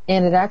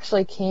 and it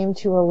actually came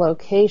to a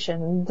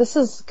location. This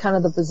is kind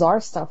of the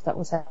bizarre stuff that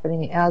was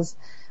happening as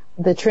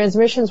the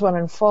transmissions would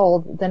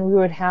unfold. Then we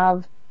would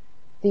have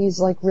these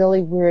like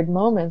really weird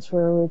moments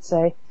where we would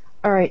say,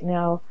 all right,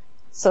 now,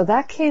 so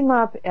that came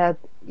up at,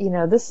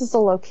 this is the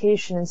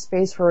location in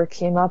space where it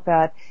came up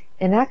at.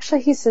 And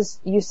actually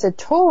you said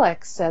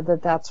Tolek said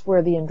that that's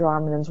where the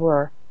Andromedans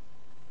were.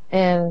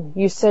 And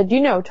you said,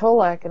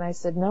 Tolek. And I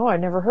said, no, I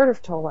never heard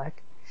of Tolek.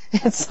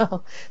 And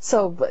so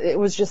it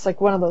was just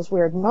like one of those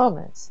weird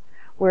moments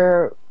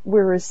where we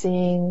were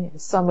seeing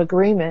some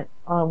agreement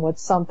on what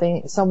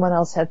someone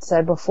else had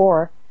said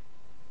before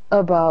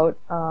about,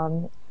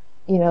 the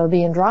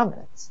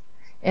Andromedans.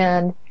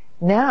 And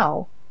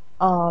now,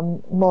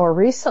 more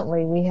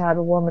recently, we had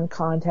a woman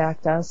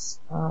contact us.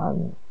 I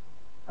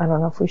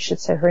don't know if we should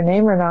say her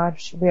name or not.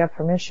 Should we have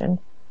permission?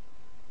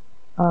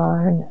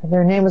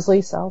 Their name is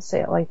Lisa. I'll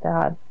say it like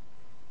that.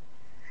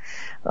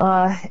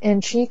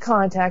 And she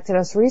contacted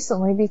us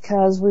recently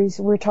because we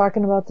were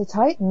talking about the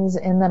Titans,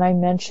 and then I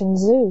mentioned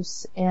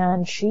Zeus,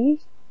 and she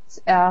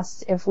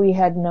asked if we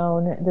had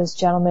known this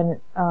gentleman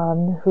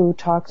who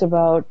talked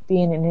about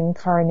being an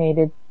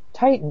incarnated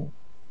Titan.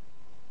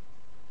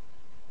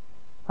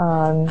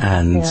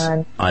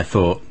 And I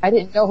thought, I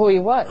didn't know who he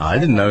was. I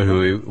didn't know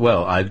who he.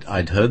 Well,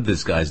 I'd heard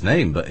this guy's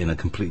name, but in a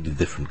completely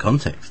different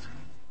context.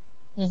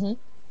 Mm-hmm.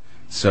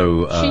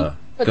 So she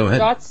put go the ahead.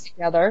 dots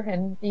together,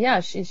 and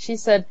she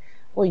said,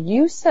 well,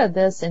 you said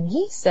this and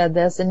he said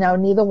this, and now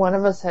neither one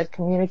of us had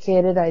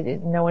communicated. I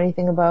didn't know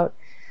anything about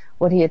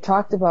what he had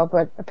talked about,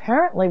 but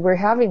apparently we're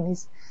having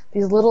these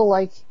little,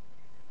 like,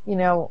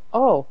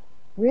 oh,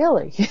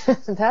 really?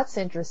 That's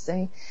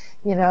interesting.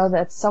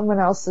 That someone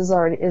else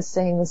is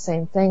saying the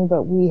same thing,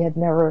 but we had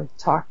never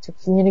talked or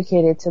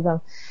communicated to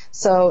them.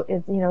 So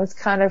it's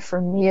kind of, for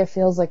me, it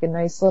feels like a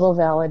nice little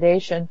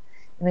validation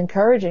and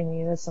encouraging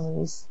me that some of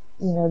these,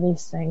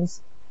 these things,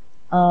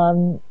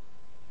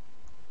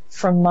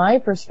 from my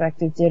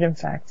perspective, did in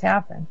fact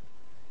happen.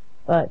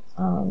 But,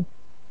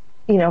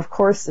 of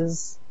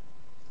course,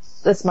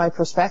 that's my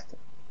perspective.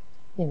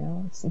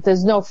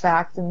 There's no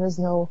fact and there's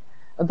no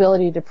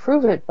ability to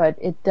prove it, but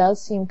it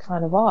does seem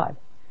kind of odd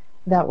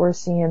that we're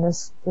seeing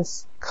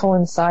this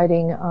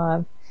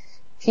coinciding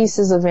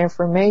pieces of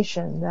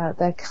information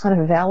that kind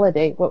of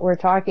validate what we're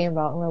talking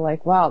about, and we're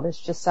like, wow, this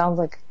just sounds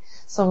like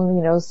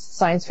some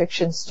science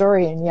fiction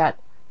story, and yet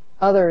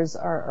others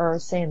are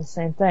saying the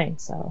same thing.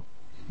 So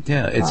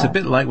yeah, it's a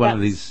bit like one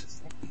of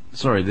these.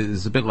 Sorry,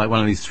 it's a bit like one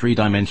of these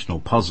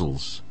three-dimensional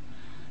puzzles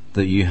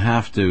that you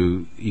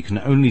can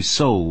only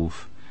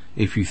solve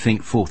if you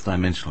think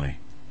fourth-dimensionally.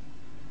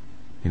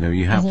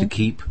 You have to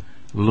keep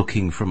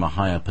looking from a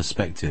higher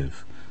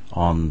perspective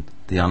on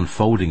the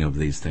unfolding of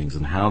these things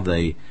and how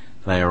they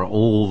are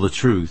all the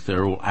truth.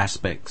 They're all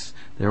aspects.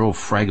 They're all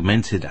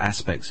fragmented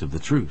aspects of the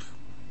truth.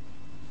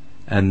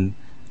 And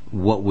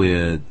what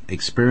we're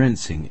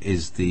experiencing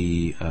is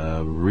the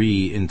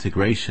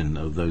reintegration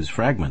of those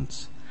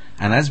fragments.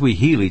 And as we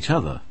heal each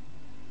other,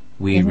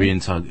 we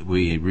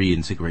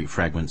reintegrate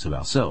fragments of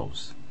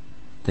ourselves,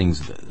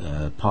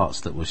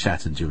 parts that were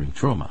shattered during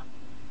trauma.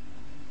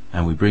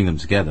 And we bring them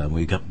together and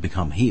we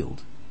become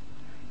healed.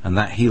 And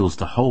that heals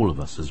the whole of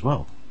us as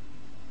well.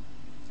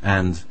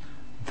 And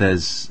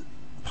there's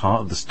part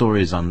of the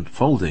story is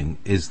unfolding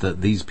is that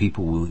these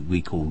people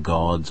we call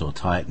gods or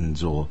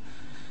titans, or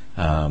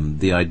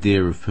the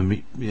idea of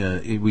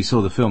we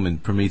saw the film in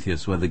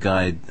Prometheus where the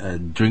guy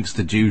drinks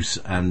the juice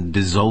and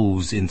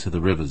dissolves into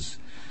the rivers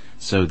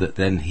so that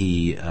then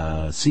he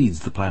seeds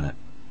the planet.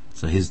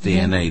 So his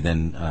DNA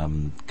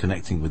then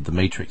connecting with the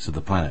matrix of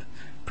the planet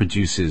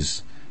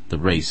produces the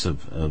race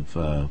of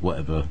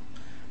whatever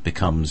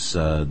becomes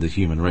the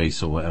human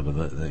race, or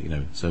whatever.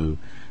 So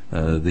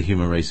the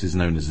human race is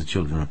known as the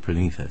children of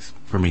Prometheus.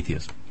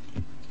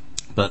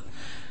 But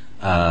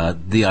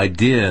the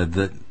idea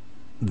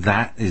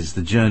that is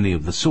the journey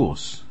of the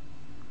source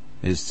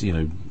is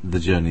the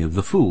journey of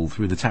the fool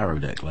through the tarot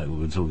deck, like we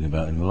were talking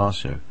about in the last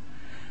show.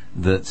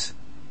 That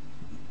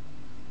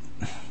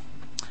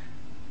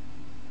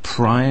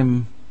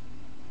Prime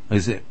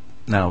is it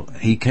now?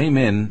 He came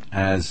in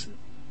as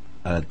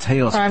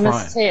Teos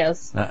Primus Prime,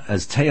 Teos.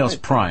 as Teos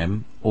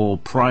Prime or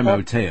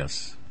Primo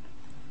Teos,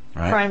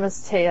 right?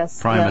 Primus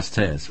Teos. Primus yes.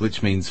 Teos,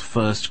 which means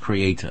first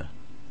creator.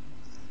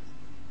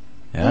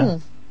 Yeah,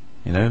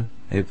 you know,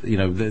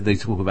 they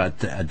talk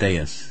about a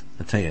Deus,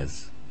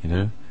 you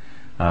know,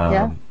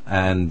 Yeah.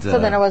 and So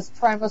then it was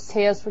Primus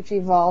Teos, which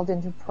evolved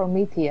into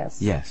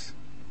Prometheus. yes,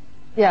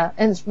 Yeah,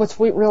 and what's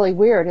really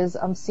weird is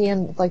I'm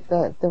seeing like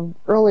the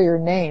earlier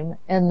name,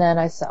 and then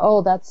I said,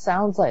 oh, that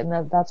sounds like,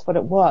 and that's what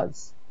it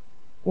was.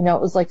 You know,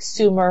 it was like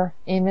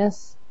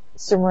Semiramis,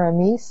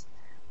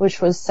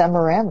 which was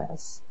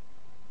Semiramis,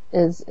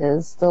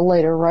 is the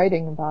later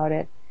writing about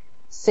it.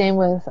 Same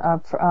with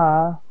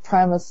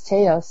Primus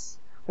Teos,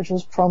 which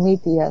was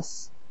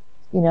Prometheus.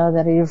 You know,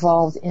 that it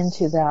evolved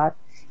into that,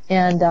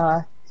 and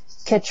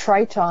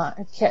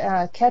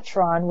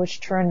Ketron, which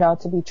turned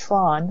out to be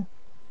Tron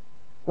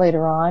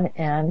later on,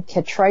 and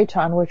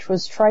Ketriton, which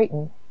was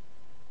Triton.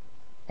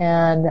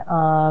 And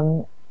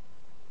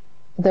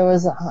there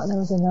was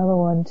another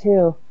one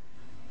too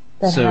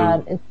that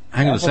had its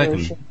hang on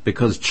evolution. a second,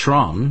 because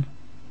Tron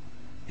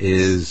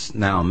is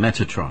now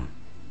Metatron.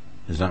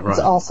 Is that right? It's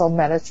also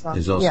Metatron.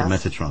 Is also yes.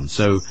 Metatron.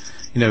 So,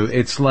 you know,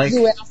 it's like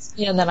You asked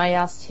me, and then I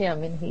asked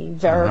him, and he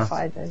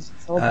verified that.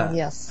 Told me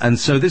yes. And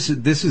so this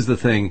is the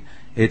thing.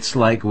 It's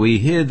like we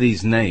hear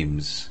these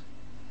names,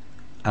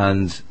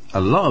 and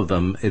a lot of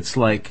them, it's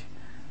like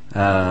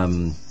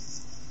they're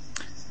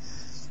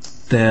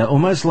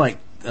almost like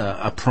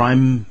a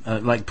prime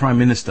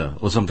minister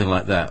or something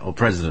like that, or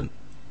president.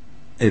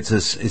 It's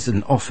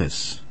an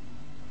office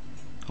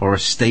or a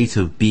state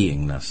of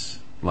beingness,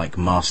 like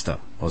master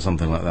or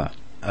something like that.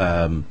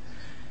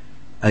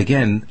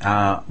 Again,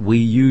 we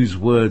use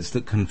words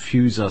that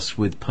confuse us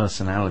with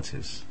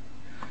personalities,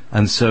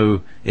 and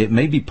so it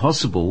may be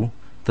possible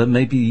that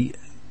maybe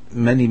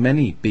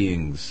many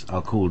beings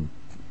are called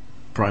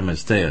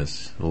Primus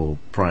Deus, or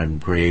Prime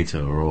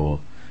Creator,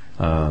 or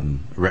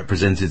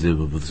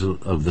representative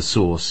of the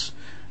Source,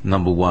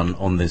 number one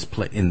on this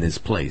in this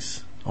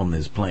place, on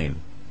this plane.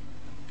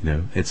 You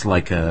know, it's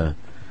like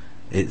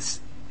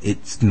it's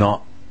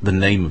not the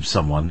name of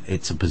someone;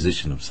 it's a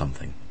position of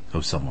something,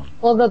 of someone.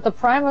 Well, the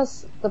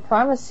Primus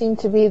seemed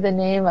to be the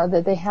name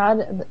that they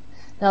had.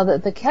 Now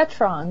the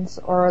Ketrons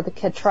or the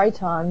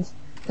Ketritons,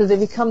 because they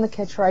become the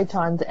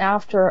Ketritons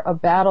after a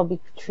battle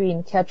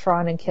between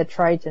Ketron and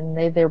Ketriton.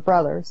 They're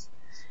brothers.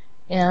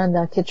 And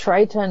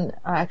Ketriton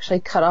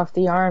actually cut off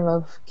the arm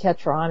of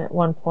Ketron at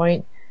one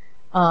point,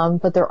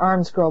 but their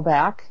arms grow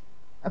back,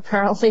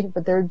 apparently,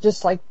 but they're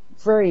just like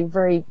very,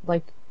 very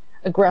like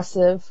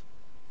aggressive,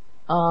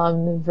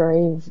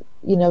 very,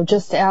 you know,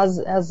 just as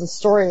the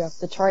story of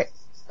the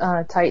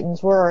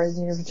Titans were,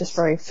 you know, just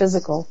very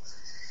physical.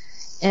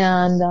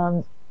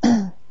 And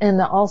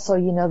and also,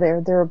 you know,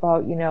 they're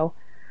about, you know,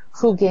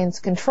 who gains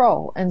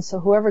control. And so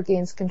whoever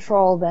gains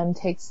control then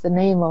takes the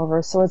name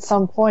over. So at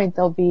some point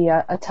there'll be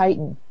a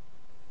Titan,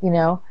 you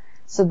know,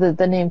 so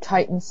the name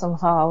Titan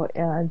somehow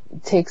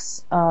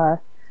takes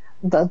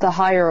the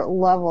higher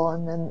level,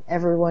 and then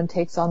everyone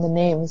takes on the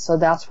name. So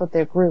that's what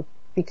their group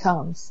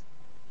becomes.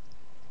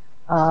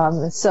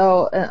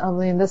 So I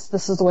mean, this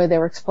is the way they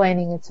were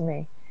explaining it to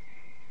me.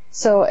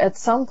 So at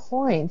some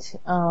point,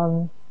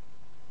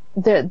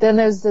 then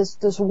there's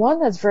this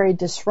one that's very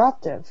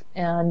disruptive,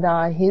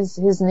 and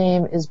his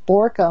name is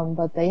Borkum,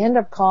 but they end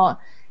up calling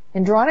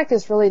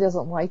Andronicus really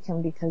doesn't like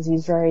him because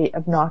he's very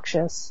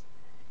obnoxious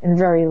and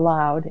very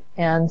loud,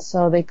 and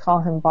so they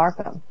call him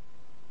Barkum.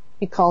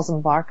 He calls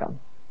him Barkum.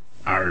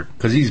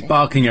 Because he's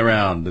barking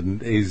around,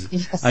 and he's.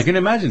 Yes. I can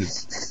imagine,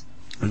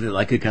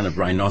 like a kind of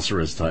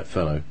rhinoceros type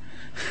fellow.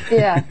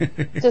 Yeah,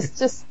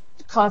 just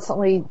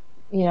constantly,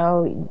 you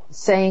know,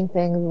 saying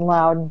things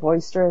loud and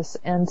boisterous.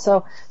 And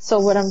so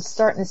what I'm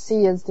starting to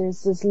see is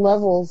there's these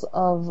levels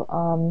of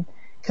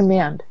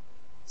command.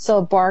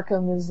 So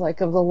Barkum is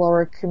like of the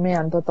lower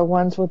command, but the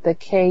ones with the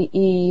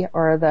KE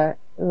or the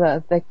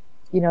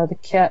you know, the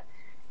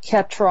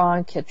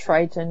Ketron,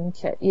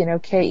 Ketriton, you know,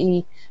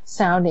 KE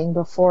sounding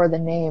before the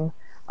name.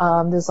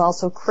 There's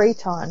also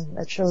Kraton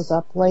that shows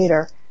up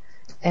later.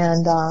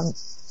 And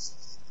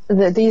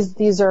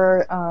these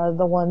are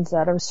the ones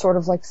that are sort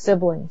of like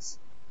siblings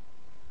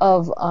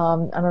of,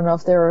 I don't know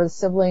if they're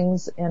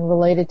siblings and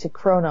related to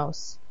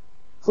Kronos,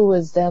 who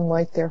is then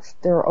like their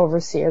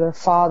overseer, their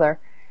father.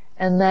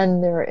 And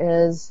then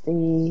there is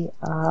the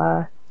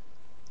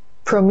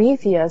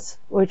Prometheus,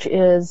 which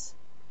is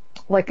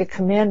like a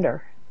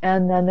commander.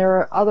 And then there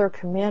are other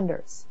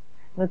commanders.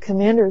 The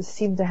commanders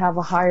seem to have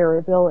a higher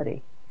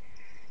ability.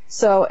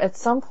 So at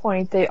some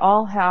point they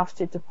all have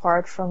to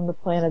depart from the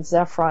planet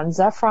Zephyron.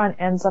 Zephyron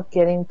ends up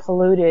getting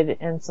polluted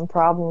in some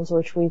problems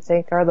which we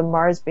think are the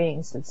Mars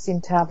beings that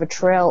seem to have a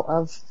trail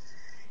of,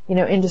 you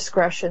know,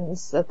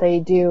 indiscretions that they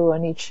do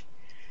on each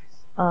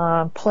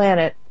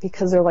planet,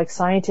 because they're like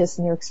scientists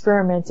and they're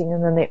experimenting,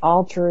 and then they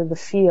alter the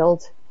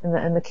field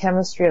and the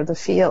chemistry of the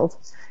field.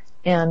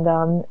 And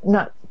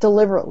not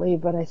deliberately,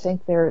 but I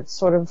think they're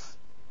sort of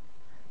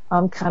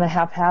kind of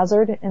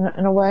haphazard in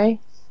a way.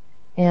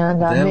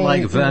 And they're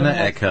like Werner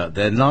Eckert.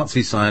 They're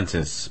Nazi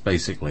scientists,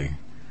 basically.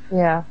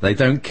 Yeah. They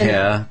don't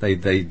care. They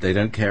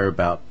don't care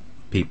about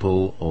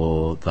people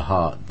or the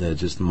heart. They're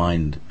just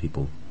mind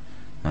people.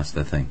 That's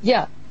their thing.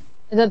 Yeah.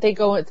 And then they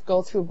go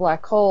through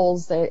black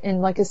holes.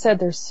 And like I said,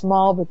 they're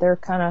small, but they're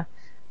kind of,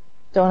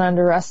 don't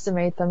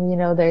underestimate them.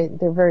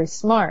 They're very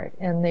smart,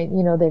 and they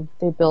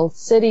build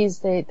cities.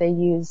 They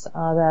use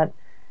the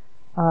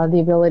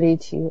ability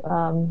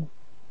to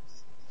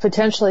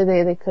potentially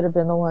they could have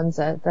been the ones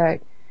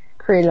that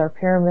created our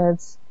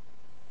pyramids,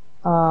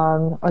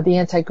 or the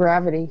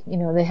anti-gravity.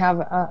 They have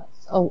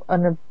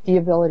the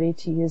ability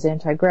to use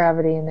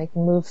anti-gravity, and they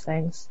can move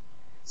things,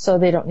 so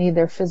they don't need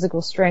their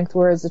physical strength.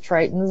 Whereas the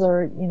Titans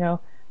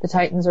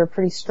are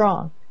pretty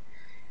strong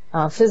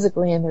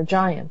physically, and they're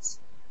giants.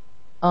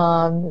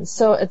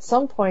 So at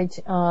some point,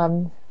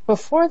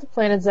 before the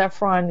planet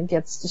Zephyron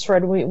gets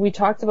destroyed, we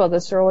talked about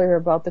this earlier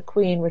about the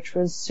queen, which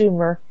was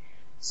Sumer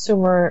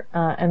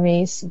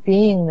Emis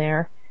being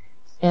there,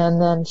 and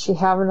then she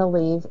having to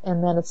leave,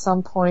 and then at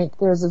some point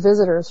there's the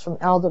visitors from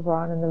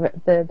Aldebaran and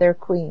their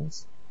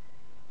queens.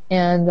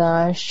 And,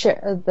 I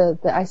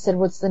said,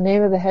 what's the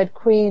name of the head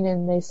queen?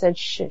 And they said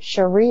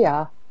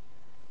Sharia.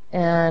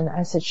 And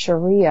I said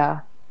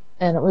Sharia.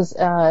 And it was,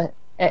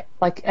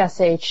 like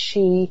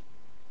SHE,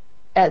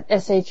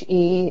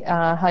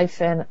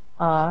 hyphen,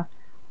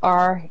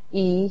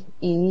 REE,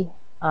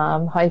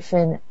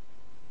 hyphen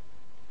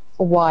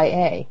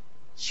YA.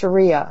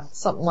 Sharia,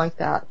 something like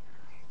that.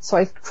 So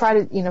I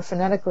tried to,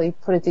 phonetically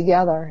put it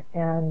together,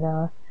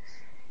 and,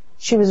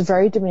 she was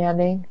very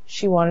demanding.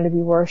 She wanted to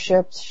be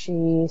worshipped.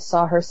 She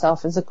saw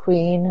herself as a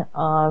queen. It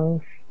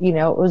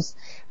was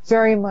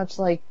very much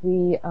like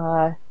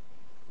the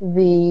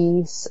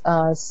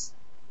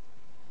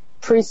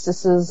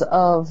priestesses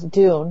of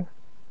Dune.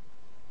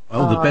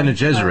 Oh, the Bene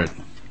Gesserit.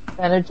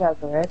 Bene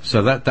Gesserit.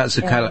 So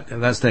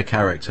that's their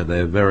character.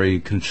 They're very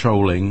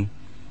controlling.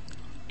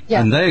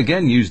 Yeah. And they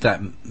again use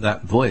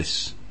that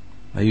voice.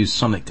 They use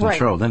sonic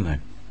control, didn't they?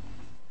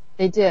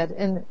 They did,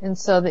 and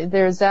so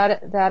there's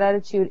that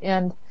attitude,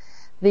 and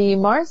the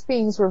Mars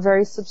beings were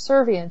very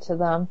subservient to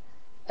them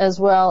as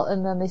well.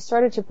 And then they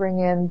started to bring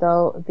in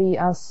the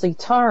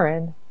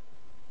Slitarin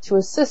to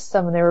assist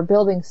them, and they were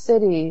building a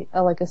city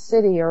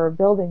or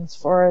buildings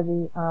for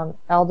the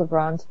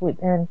Aldebarans.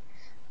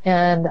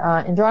 And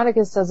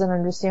Andronicus doesn't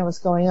understand what's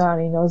going on.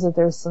 He knows that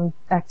there's some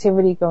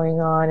activity going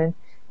on, and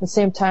at the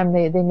same time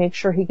they make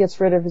sure he gets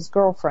rid of his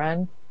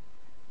girlfriend,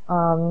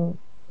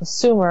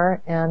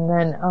 Sumer,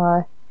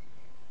 and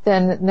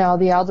then now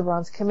the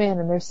Aldebarans come in,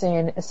 and they're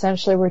saying,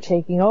 essentially, we're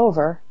taking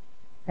over,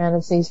 and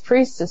it's these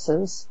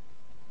priestesses,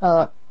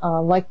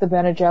 like the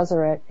Bene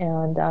Gesserit,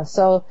 and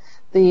so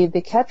the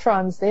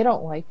Ketrons, they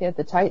don't like it,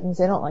 the Titans,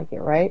 they don't like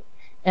it, right?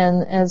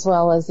 And as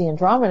well as the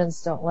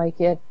Andromedans don't like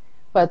it,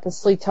 but the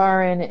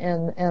Slitarin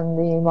and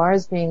the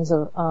Mars beings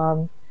of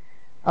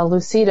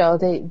Lucido,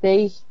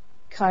 they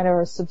kind of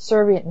are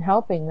subservient in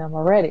helping them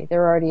already.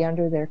 They're already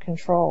under their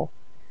control.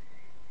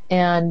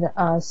 And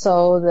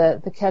so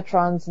the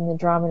Ketrons and the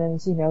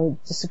Andromedans,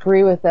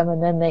 disagree with them,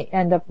 and then they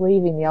end up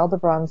leaving. The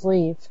Aldebarans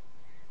leave,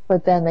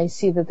 but then they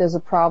see that there's a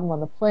problem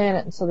on the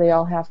planet, and so they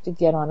all have to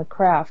get on a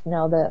craft.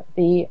 Now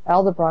the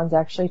Aldebarans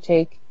actually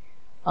take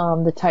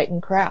the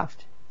Titan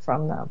craft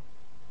from them,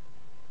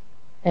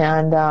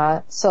 and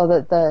so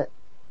that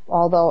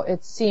although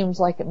it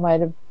seems like it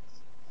might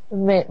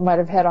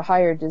have had a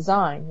higher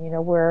design,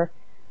 where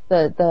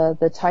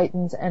the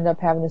Titans end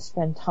up having to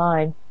spend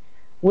time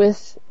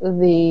with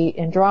the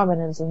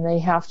Andromedans, and they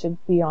have to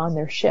be on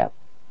their ship.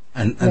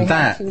 And they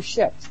that have 2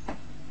 ships.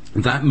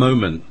 That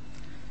moment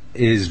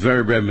is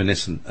very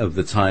reminiscent of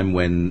the time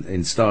when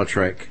in Star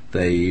Trek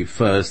they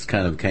first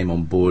kind of came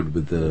on board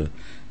with the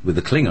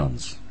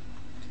Klingons,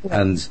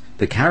 and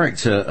the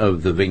character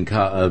of the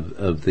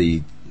of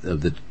the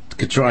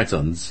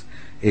Tritons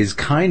is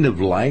kind of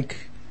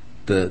like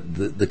the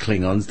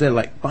Klingons. They're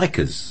like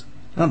bikers,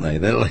 aren't they?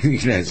 They're like,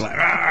 it's like,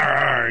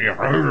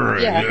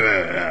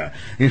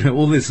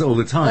 all this all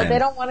the time. But they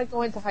don't want to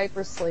go into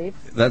hypersleep.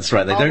 That's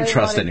right. They don't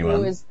trust anyone. All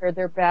they want to do is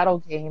their battle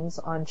games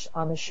on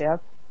the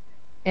ship,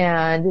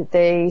 and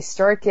they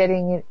start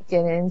getting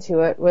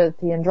into it with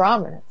the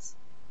Andromedans,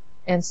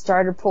 and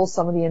start to pull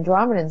some of the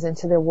Andromedans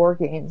into their war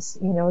games.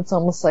 It's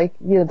almost like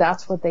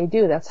that's what they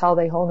do. That's how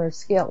they hone their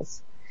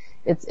skills.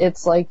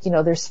 It's like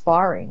they're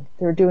sparring.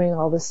 They're doing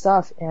all this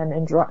stuff, and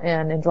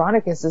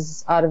Andronicus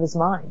is out of his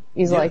mind.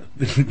 He's like,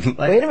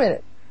 wait a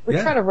minute.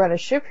 We're trying to run a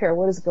ship here.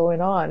 What is going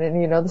on?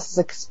 And, this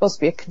is supposed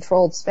to be a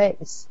controlled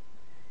space.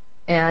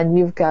 And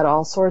you've got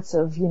all sorts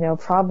of,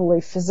 probably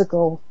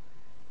physical,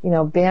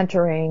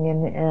 bantering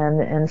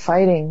and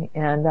fighting,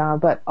 and,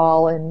 but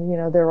all in,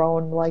 their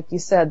own, like you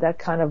said, that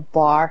kind of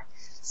bar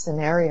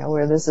scenario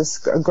where there's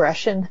this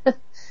aggression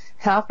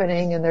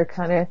happening, and they're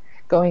kind of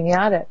going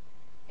at it.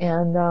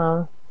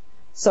 And,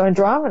 so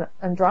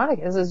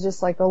Andronicus is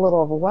just like a little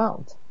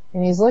overwhelmed,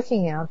 and he's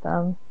looking at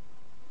them,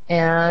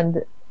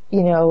 and,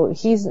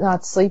 he's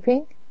not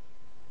sleeping.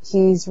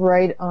 He's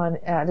right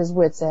at his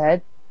wit's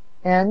end,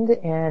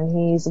 and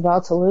he's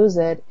about to lose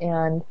it.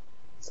 And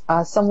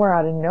somewhere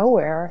out of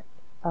nowhere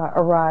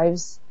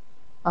arrives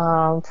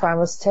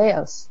Primus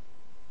Teos,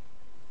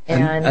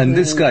 And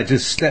this guy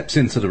just steps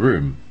into the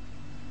room.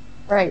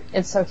 Right,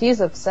 and so he's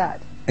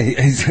upset.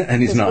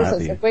 And he's not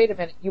happy. Like, wait a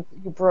minute, you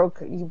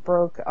broke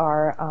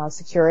our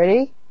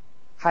security.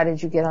 How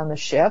did you get on the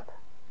ship?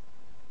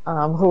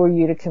 Who are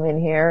you to come in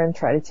here and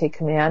try to take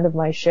command of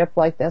my ship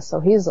like this? So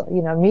he's,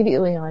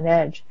 immediately on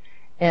edge.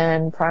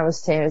 And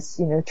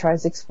Prometheus,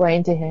 tries to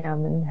explain to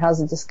him and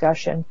has a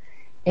discussion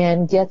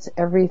and gets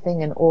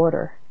everything in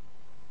order.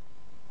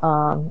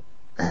 And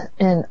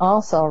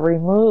also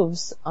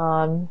removes,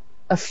 a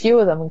few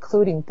of them,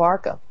 including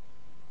Barkham,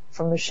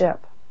 from the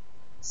ship.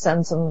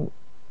 Sends them,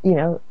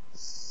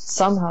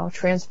 somehow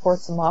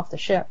transports them off the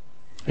ship.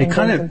 It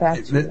kind of,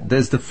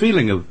 there's the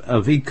feeling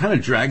of he kind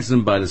of drags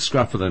them by the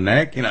scruff of the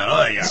neck, get out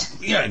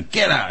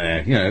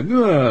of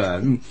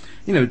there,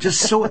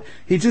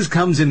 he just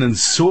comes in and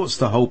sorts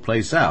the whole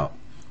place out.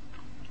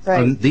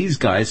 Right. And these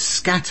guys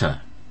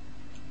scatter,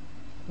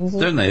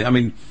 don't they? I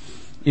mean,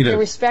 they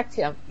respect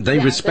him.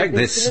 They're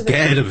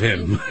scared of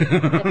him.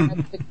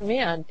 And the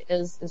command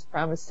is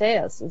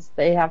Prometheus, is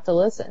they have to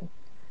listen.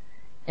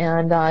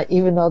 And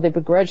even though they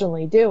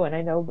begrudgingly do, and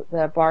I know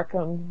that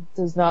Barkham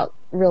does not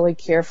really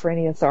care for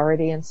any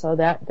authority, and so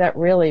that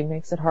really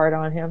makes it hard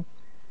on him.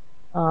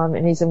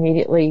 And he's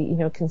immediately,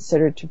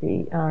 considered to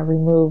be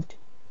removed,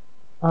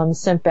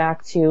 sent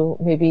back to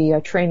maybe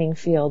a training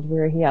field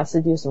where he has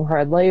to do some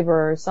hard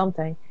labor or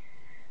something.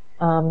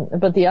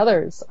 But the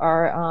others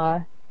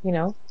are,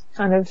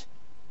 kind of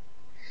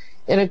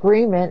in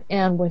agreement.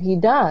 And what he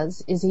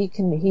does is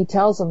he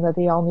tells them that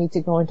they all need to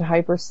go into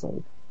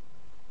hypersleep.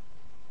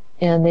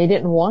 And they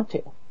didn't want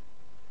to.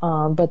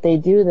 But they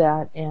do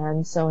that,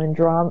 and so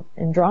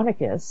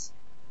Andronicus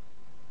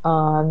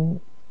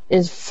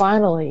is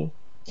finally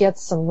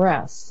gets some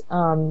rest.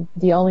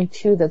 The only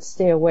two that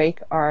stay awake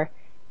are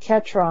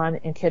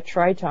Ketron and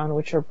Ketriton,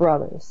 which are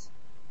brothers.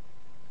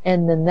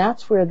 And then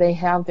that's where they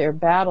have their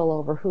battle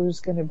over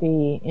who's going to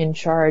be in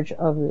charge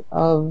of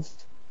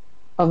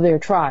their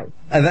tribe.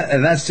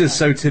 And that's just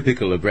so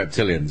typical of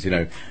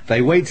reptilians,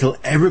 They wait till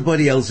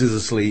everybody else is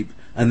asleep,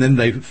 and then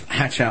they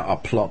hatch out a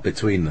plot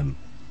between them.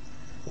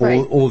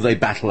 Right. Or they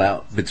battle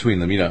out between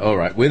them, all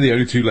right, we're the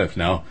only two left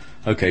now.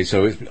 Okay,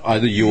 so it's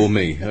either you or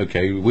me.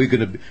 Okay,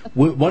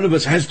 one of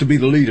us has to be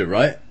the leader,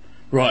 right?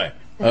 Right.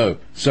 Oh,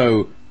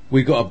 so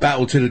we got a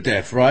battle to the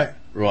death, right?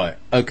 Right.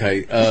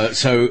 Okay,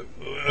 so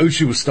who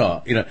should we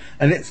start? And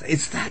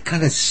it's that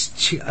kind of,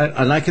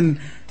 and I can,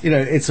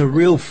 it's a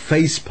real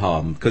face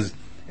palm, because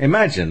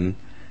imagine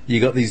you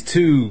got these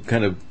two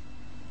kind of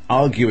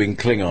arguing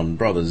Klingon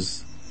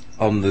brothers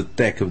on the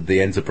deck of the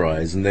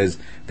Enterprise, and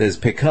there's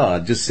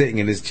Picard just sitting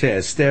in his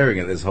chair staring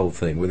at this whole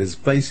thing with his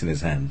face in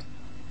his hand.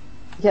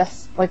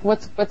 Yes, like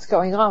what's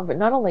going on? But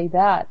not only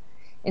that,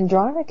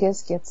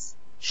 Andronicus gets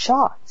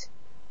shocked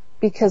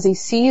because he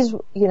sees,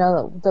 he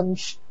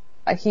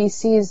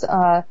sees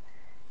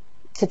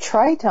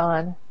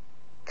Ketriton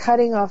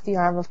cutting off the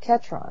arm of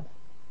Ketron.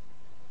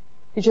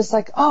 He's just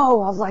like,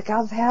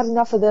 I've had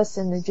enough of this,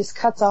 and he just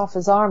cuts off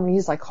his arm, and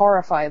he's like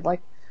horrified,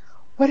 like,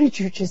 what did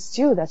you just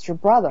do? That's your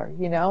brother, I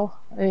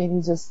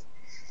mean,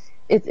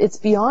 it's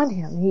beyond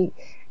him.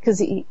 Because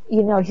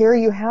here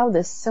you have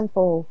this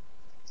simple,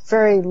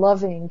 very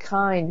loving,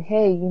 kind,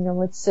 hey,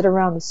 let's sit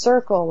around the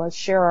circle, let's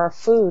share our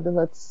food,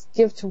 let's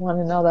give to one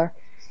another.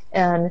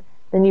 And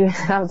then you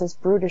have this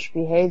brutish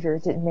behavior.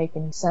 It didn't make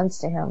any sense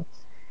to him.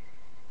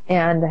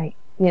 And,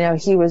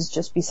 he was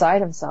just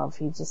beside himself.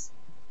 He just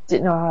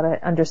didn't know how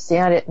to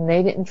understand it, and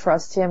they didn't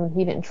trust him, and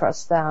he didn't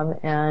trust them.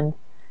 And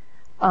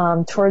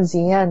towards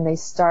the end, they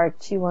start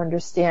to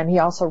understand. He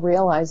also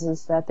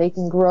realizes that they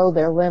can grow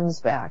their limbs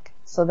back,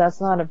 so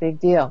that's not a big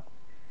deal.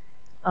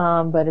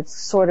 But it's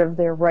sort of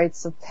their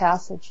rites of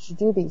passage to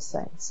do these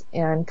things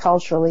and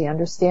culturally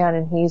understand,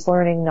 and he's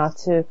learning not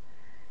to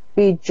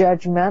be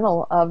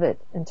judgmental of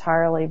it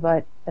entirely,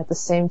 but at the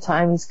same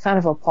time, he's kind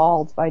of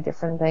appalled by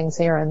different things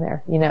here and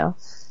there,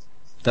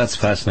 That's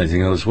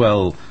fascinating as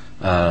well.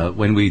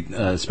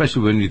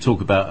 Especially when you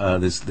talk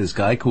about this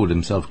guy called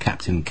himself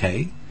Captain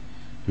K.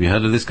 Have you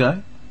heard of this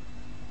guy?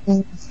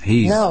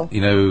 He's,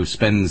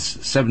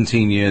 spends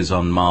 17 years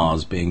on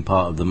Mars, being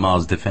part of the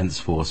Mars Defense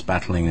Force,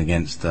 battling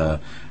against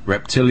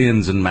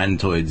reptilians and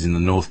mantoids in the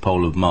North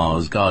Pole of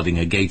Mars, guarding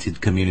a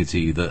gated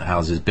community that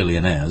houses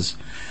billionaires.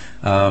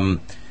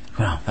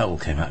 Wow, that all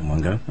came out in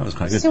one go. That was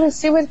quite good.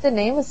 See what the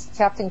name is,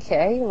 Captain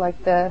K,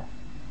 like the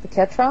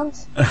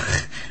Ketrons?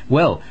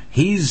 Well,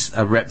 he's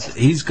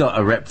got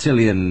a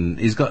reptilian.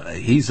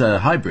 He's a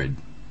hybrid.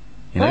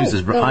 He's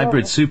a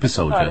hybrid super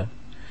soldier.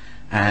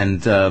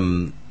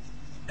 And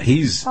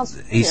he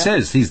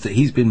says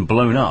he's been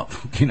blown up,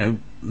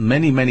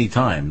 many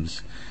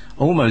times,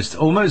 almost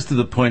to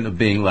the point of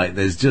being like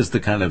there's just the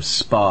kind of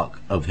spark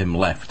of him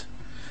left,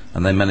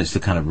 and they managed to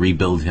kind of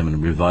rebuild him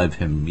and revive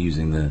him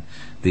using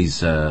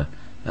these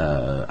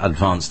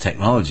advanced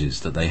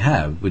technologies that they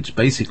have, which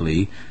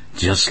basically,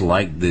 just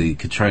like the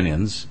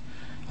Ketronians,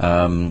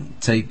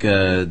 take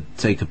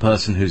a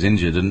person who's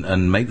injured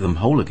and make them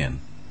whole again.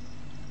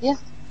 Yeah.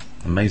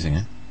 Amazing,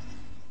 eh?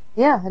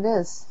 Yeah, it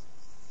is.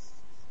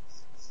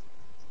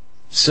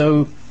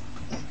 So,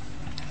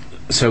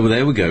 So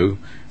there we go.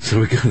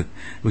 So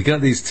we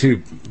got these two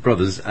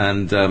brothers,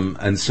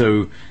 and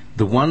so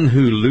the one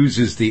who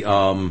loses the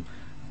arm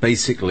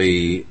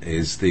basically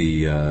is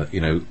the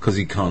because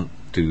he can't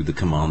do the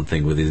command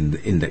thing with his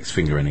index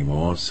finger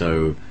anymore.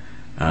 So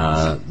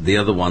the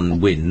other one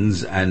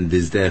wins and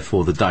is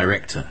therefore the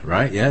director,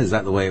 right? Yeah, is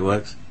that the way it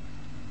works?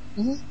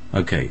 Mm-hmm.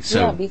 Okay,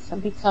 so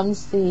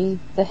becomes the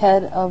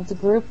head of the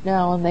group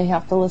now, and they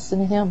have to listen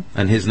to him.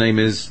 And his name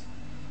is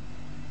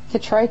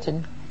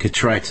Ketriton.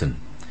 Ketriton.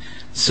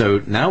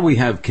 So now we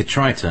have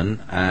Ketriton,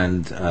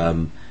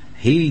 and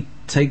he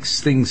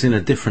takes things in a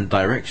different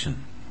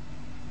direction,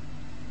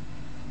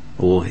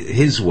 or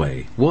his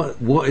way.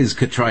 What is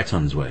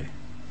Ketriton's way?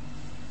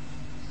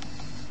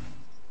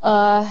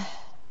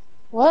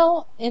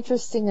 Well,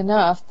 interesting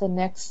enough,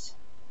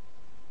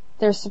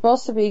 they're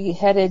supposed to be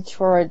headed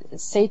toward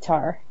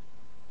Satar,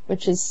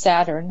 which is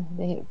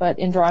Saturn, but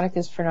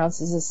Andronicus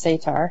pronounces it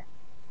Satar.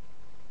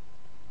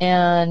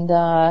 And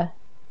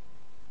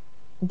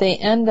they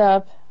end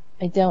up,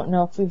 I don't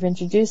know if we've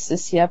introduced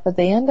this yet, but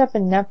they end up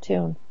in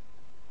Neptune.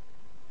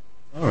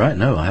 All right,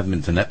 no, I haven't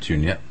been to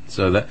Neptune yet.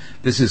 So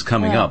this is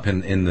coming up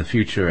in the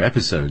future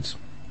episodes.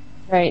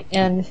 Right,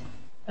 and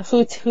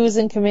who's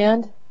in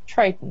command?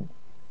 Triton.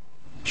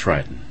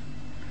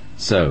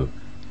 So,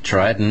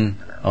 Triton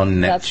on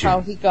Neptune. That's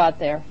how he got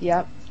there.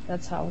 Yep,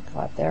 that's how he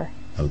got there.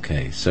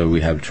 Okay, so we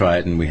have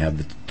Triton, we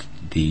have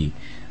the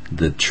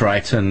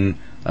Triton,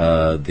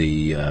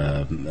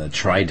 the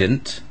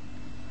Trident,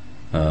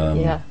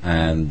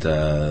 and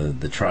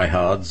the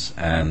Trihards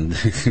and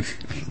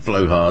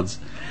Blowhards.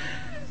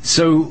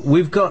 So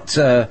we've got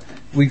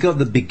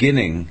the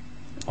beginning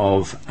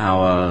of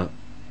our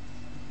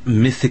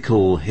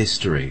mythical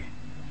history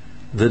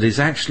that is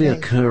actually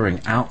occurring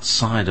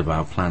outside of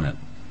our planet.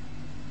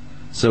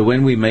 So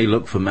when we may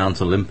look for Mount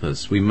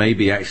Olympus, we may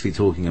be actually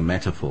talking a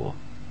metaphor,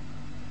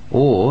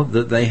 or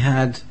that they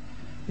had,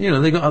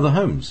 they got other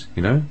homes,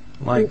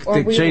 like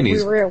or Dick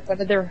Cheney's. We were at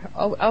one of their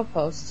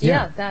outposts.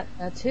 Yeah, that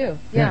too.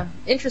 Yeah.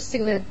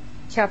 Interesting that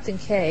Captain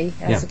K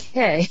has a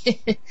K.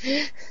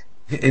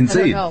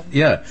 Indeed,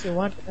 yeah.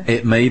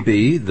 It may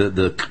be that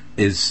the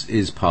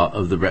is part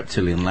of the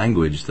reptilian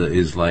language that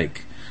is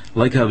like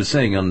I was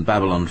saying on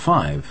Babylon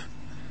 5.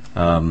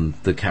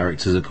 The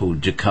characters are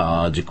called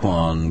Jakar,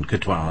 Jaquan,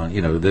 Katwan.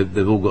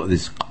 They've all got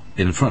this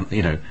in front.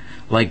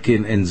 Like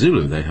in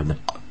Zulu, they have the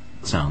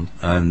sound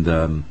and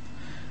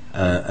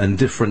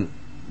different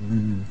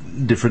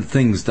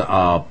things that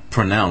are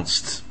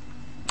pronounced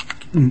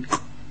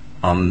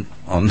on.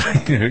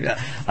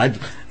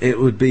 It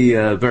would be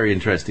very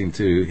interesting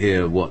to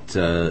hear what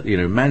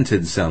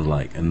mantids sound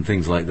like and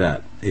things like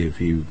that if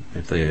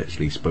they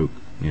actually spoke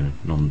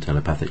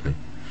non-telepathically.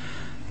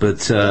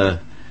 But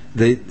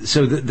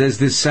there's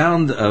this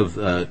sound of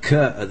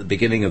Kurt at the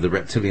beginning of the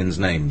reptilians'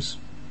 names,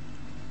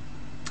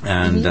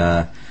 and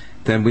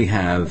then we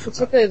have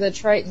particularly the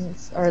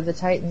Tritons or the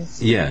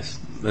Titans. Yes,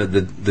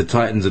 the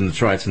Titans and the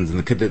Tritons and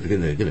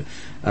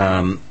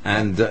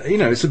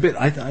it's a bit.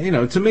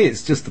 To me,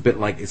 it's just a bit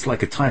like it's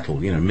like a title,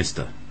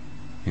 Mister,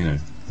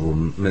 or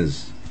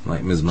Ms.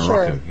 like Ms.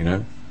 Morocco,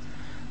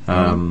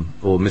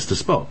 or Mr.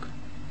 Spock.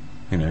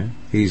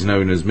 He's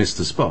known as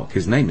Mr. Spock.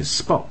 His name is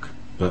Spock,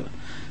 but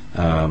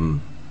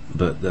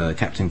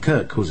Captain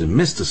Kirk calls him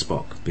Mr.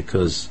 Spock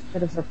because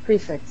bit of a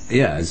prefix.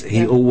 Yeah,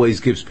 he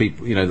always gives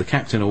people. The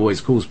captain always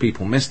calls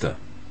people Mister.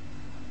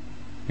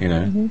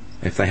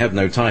 If they have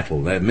no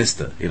title, they're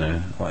Mister.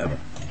 Whatever,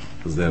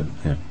 because they're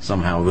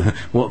somehow.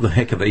 What the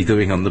heck are they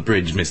doing on the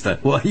bridge, Mister?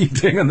 What are you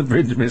doing on the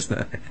bridge,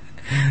 Mister?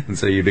 And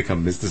so you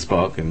become Mr.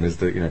 Spock and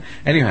Mr.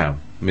 Anyhow,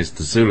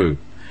 Mr. Zulu.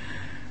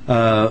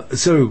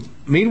 So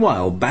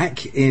meanwhile,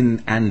 back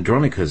in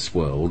Andronicus'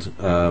 world,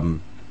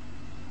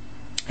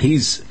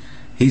 he's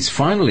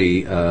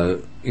finally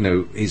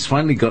he's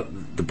finally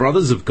got the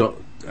brothers have got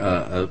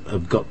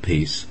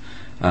peace.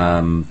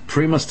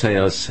 Primus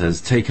Teos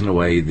has taken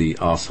away the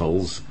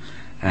arseholes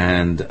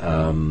and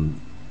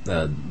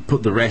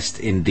put the rest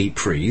in deep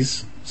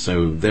freeze,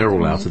 so they're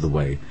all out of the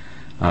way.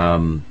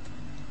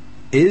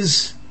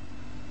 Is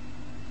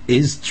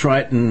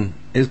Triton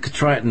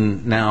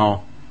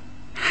now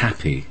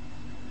happy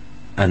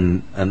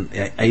and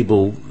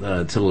able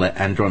to let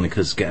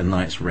Andronicus get a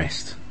night's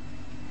rest?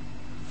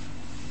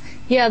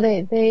 Yeah,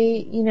 they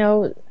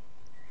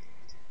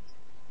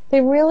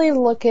really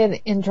look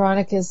at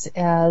Andronicus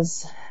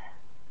as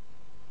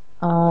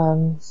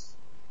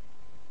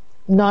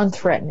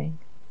non-threatening.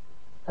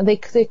 They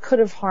could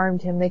have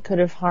harmed him. They could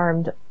have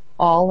harmed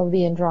all of the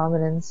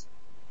Andromedans.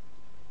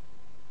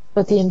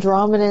 But the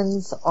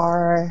Andromedans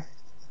are,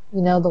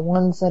 the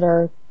ones that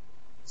are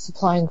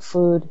supplying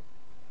food.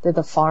 They're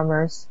the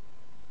farmers.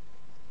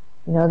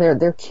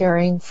 They're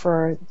caring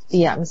for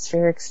the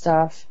atmospheric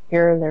stuff.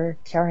 Here they're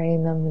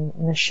carrying them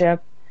in a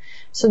ship.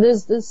 So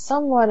there's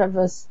somewhat of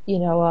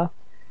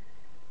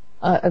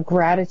a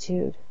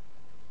gratitude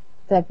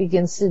that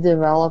begins to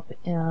develop,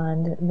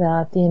 and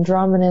that the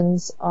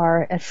Andromedans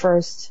are at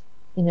first,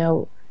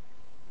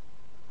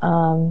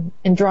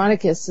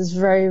 Andronicus is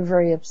very,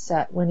 very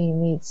upset when he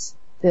meets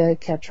the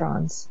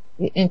Ketrons,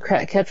 in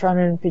Ketron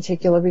in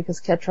particular,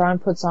 because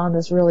Ketron puts on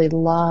this really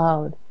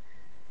loud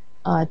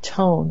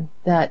tone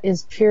that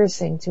is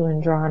piercing to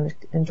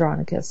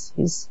Andronicus.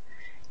 He's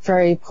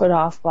very put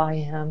off by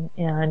him,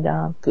 and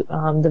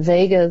the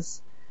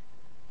Vegas,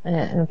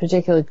 and in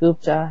particular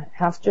Gupta,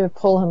 have to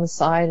pull him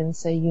aside and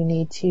say, you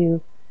need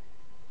to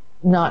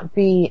not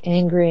be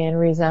angry and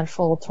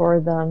resentful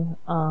toward them,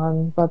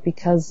 but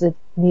because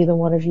neither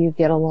one of you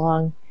get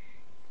along,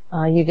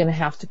 you're going to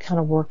have to kind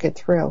of work it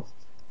through.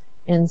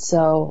 And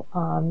so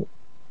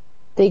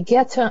they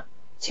get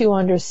to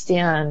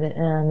understand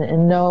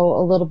and know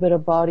a little bit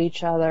about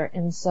each other.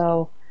 And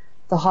so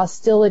the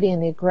hostility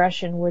and the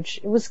aggression, which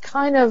it was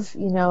kind of,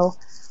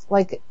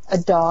 like a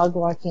dog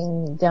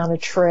walking down a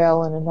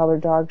trail and another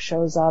dog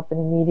shows up and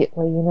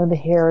immediately, the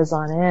hair is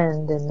on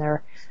end and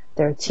their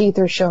teeth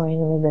are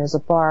showing and then there's a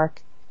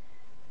bark.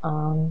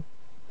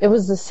 It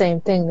was the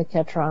same thing. The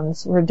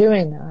Ketrons were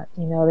doing that.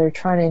 They're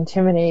trying to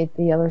intimidate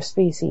the other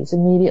species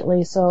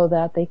immediately so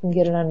that they can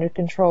get it under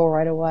control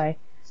right away.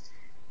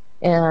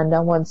 And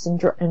once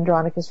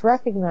Andronicus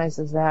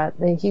recognizes that,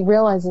 he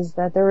realizes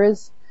that there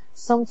is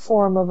some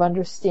form of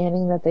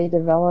understanding that they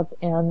develop,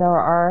 and there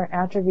are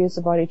attributes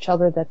about each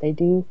other that they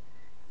do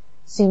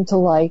seem to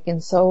like.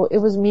 And so it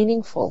was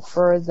meaningful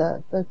for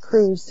the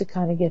crews to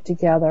kind of get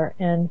together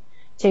and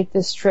take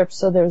this trip,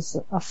 so there's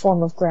a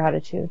form of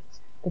gratitude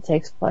that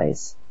takes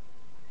place.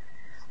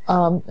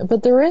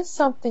 But there is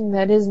something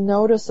that is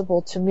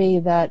noticeable to me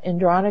that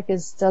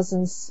Andronicus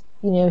doesn't,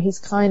 he's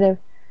kind of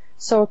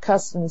so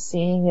accustomed to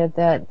seeing it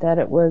that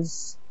it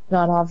was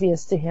not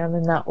obvious to him,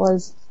 and that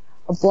was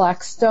a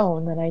black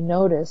stone that I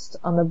noticed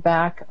on the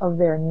back of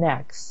their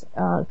necks,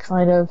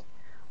 kind of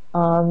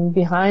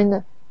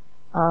behind,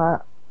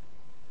 above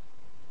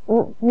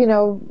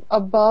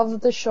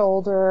the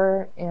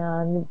shoulder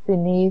and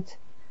beneath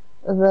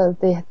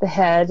the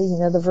head,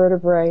 the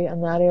vertebrae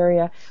in that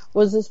area,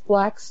 was this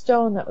black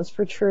stone that was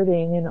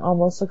protruding and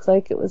almost looked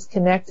like it was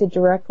connected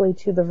directly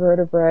to the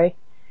vertebrae,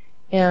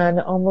 and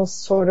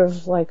almost sort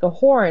of like a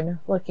horn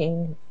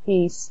looking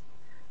piece,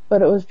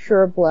 but it was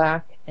pure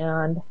black.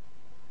 And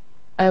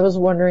I was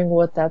wondering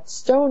what that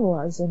stone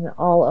was, and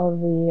all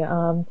of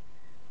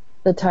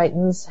the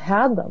Titans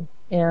had them.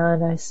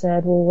 And I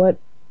said, well,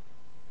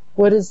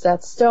 what is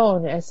that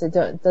stone? I said,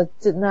 that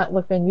did not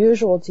look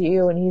unusual to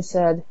you. And he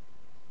said,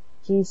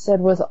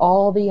 with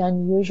all the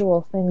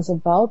unusual things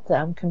about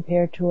them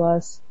compared to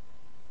us,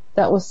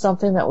 that was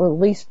something that at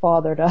least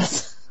bothered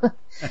us.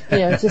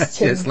 Just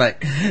to... It's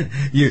like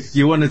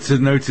you wanted to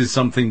notice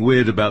something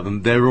weird about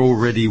them. They're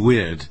already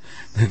weird.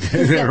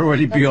 They're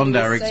already beyond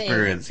our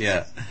experience.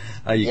 Yeah,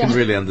 you can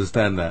really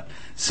understand that.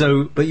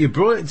 So, but you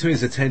brought it to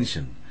his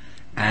attention,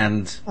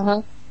 and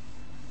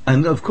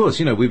and of course,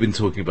 we've been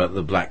talking about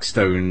the black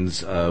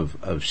stones of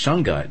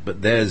Shungite,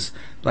 but there's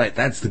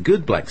that's the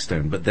good black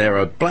stone, but there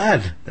are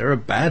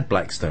bad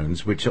black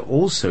stones which are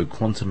also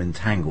quantum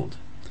entangled,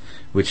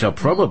 which are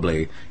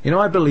probably,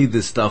 I believe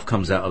this stuff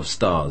comes out of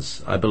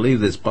stars. I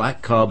believe this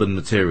black carbon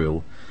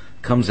material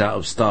comes out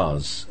of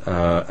stars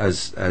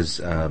as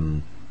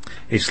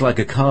it's like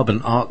a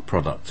carbon arc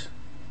product,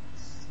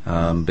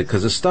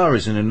 because a star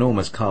is an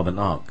enormous carbon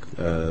arc.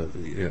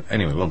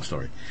 Anyway, long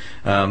story.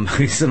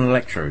 It's an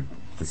electrode.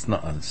 It's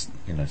not it's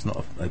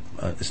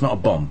not a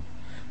bomb.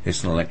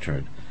 It's an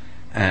electrode,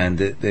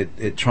 and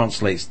it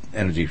translates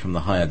energy from the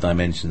higher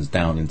dimensions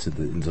down into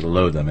the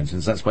lower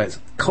dimensions. That's why it's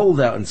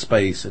cold out in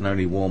space and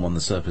only warm on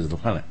the surface of the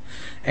planet.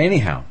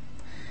 Anyhow.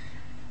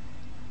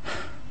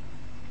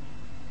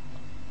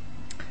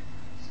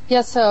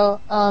 Yeah.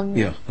 So.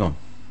 Yeah. Go on.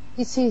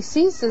 He sees,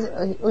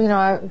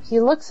 he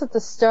looks at the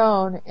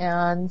stone,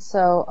 and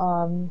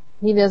so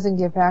he doesn't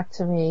get back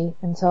to me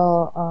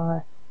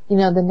until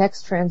the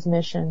next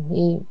transmission.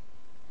 He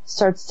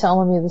starts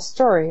telling me the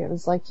story. It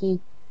was like he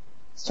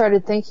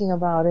started thinking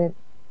about it,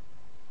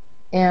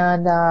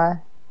 and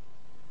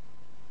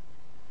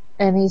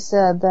he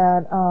said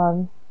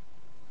that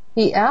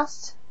he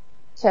asked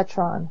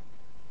Ketron,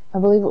 I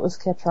believe it was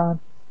Ketron,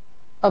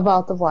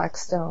 about the black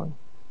stone.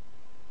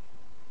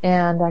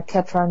 And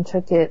Ketron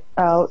took it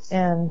out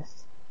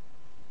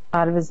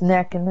of his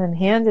neck and then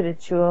handed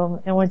it to him,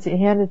 and went to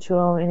hand it to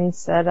him, and he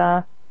said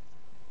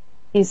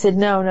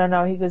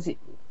no. He goes,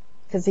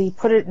 because he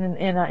put it in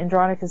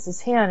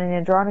Andronicus's hand, and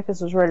Andronicus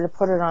was ready to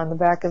put it on the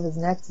back of his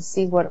neck to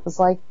see what it was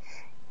like.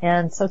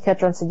 And so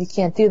Ketron said, you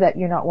can't do that.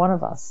 You're not one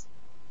of us.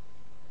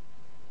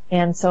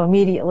 And so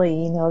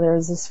immediately, there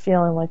was this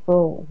feeling like,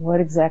 well, what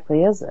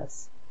exactly is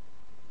this?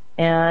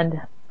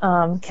 And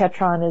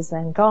Ketron is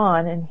then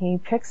gone, and he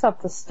picks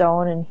up the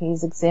stone and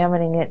he's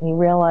examining it, and he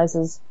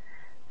realizes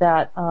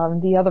that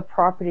the other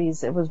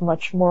properties, it was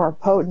much more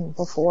potent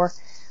before,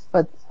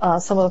 but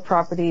some of the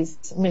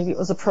properties, maybe it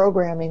was a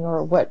programming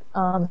or what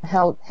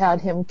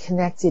had him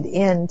connected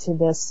into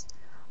this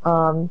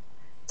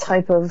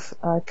type of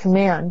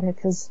command,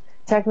 because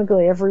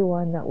technically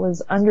everyone that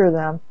was under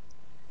them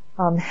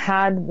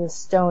had this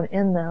stone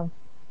in them,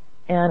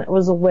 and it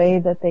was a way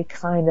that they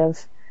kind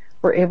of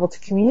were able to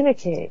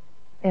communicate.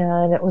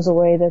 And it was a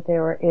way that they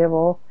were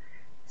able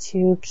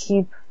to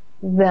keep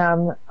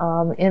them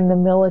in the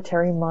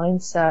military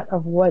mindset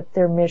of what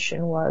their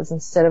mission was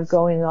instead of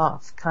going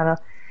off kind of.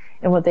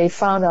 And what they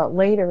found out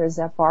later is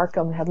that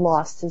Barkham had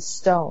lost his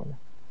stone.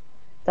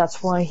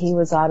 That's why he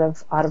was out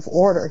of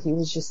order. He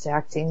was just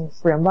acting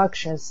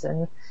rambunctious,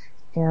 and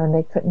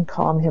they couldn't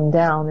calm him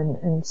down,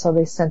 and so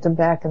they sent him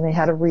back, and they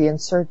had to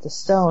reinsert the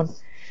stone.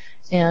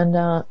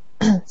 And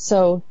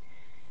so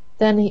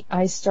then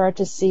I start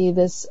to see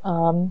this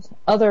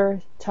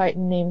other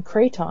Titan named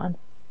Kraton,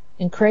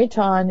 and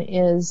Kraton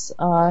is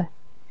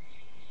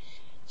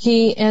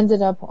he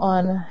ended up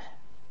on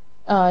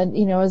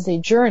as a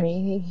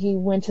journey. He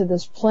went to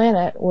this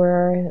planet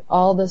where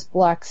all this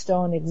black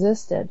stone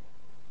existed.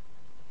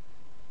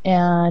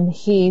 And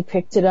he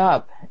picked it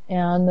up,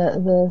 and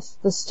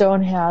the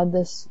stone had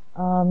this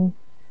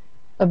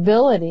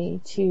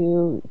ability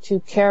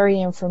to carry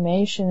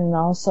information, and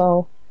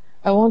also,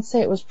 I won't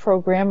say it was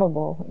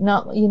programmable.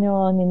 Not,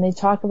 they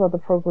talk about the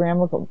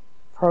programmable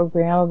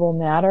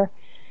matter.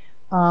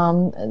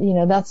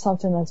 That's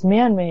something that's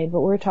man-made,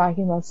 but we're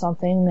talking about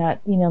something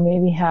that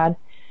maybe had.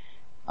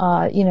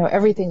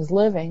 Everything's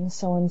living,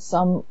 so in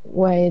some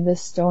way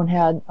this stone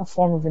had a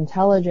form of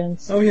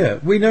intelligence. Oh yeah,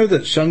 we know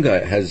that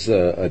Shungite has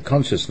a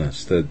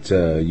consciousness that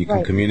you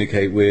can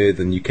communicate with,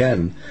 and you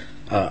can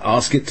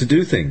ask it to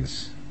do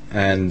things,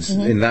 and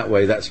in that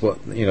way, that's what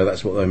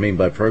I mean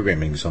by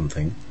programming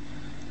something.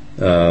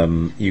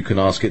 You can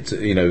ask it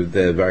to,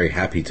 they're very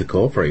happy to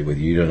cooperate with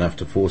you. You don't have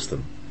to force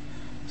them.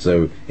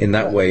 So in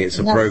that way, it's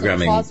a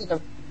programming.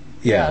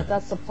 Yeah,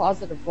 that's the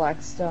positive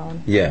black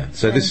stone. Yeah,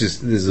 so this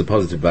is a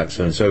positive black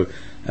stone. So,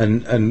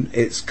 and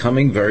it's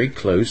coming very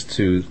close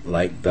to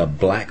like the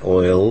black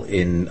oil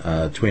in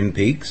Twin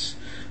Peaks,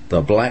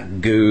 the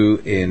black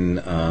goo in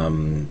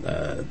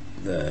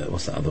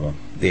what's that other one?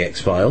 The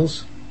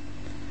X-Files,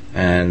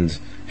 and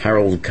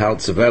Harold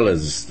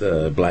Calzavella's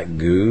black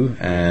goo,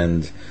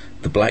 and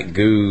the black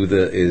goo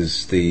that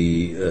is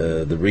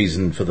the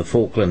reason for the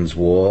Falklands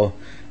War.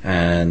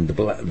 And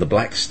the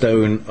black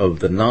stone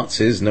of the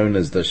Nazis, known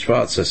as the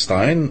Schwarzer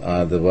Stein,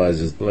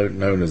 otherwise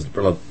known as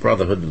the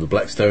Brotherhood of the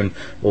Black Stone,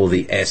 or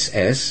the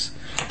SS.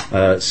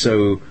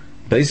 So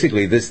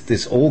basically,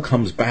 this all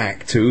comes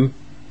back to.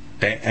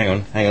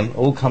 Hang on.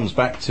 All comes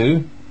back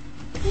to.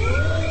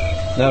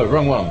 No,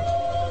 wrong one.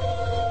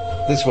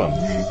 This one.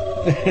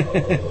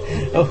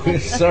 Oh,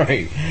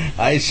 sorry.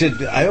 I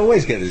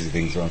always get these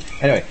things wrong.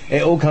 Anyway,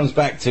 it all comes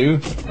back to.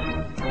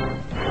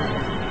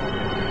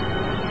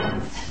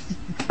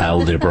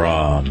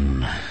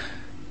 Aldebaran.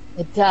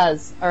 It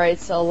does. All right,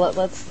 so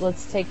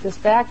let's take this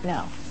back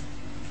now.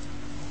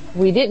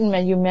 We didn't.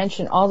 You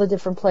mentioned all the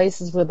different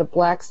places where the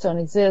black stone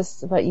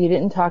exists, but you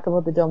didn't talk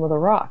about the Dome of the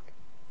Rock.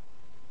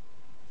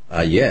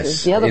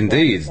 Yes,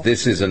 indeed.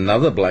 This is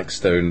another black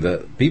stone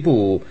that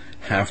people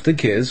have to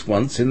kiss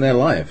once in their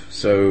life.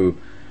 So,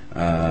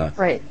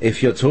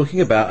 if you're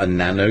talking about a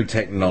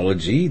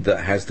nanotechnology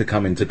that has to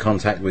come into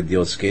contact with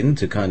your skin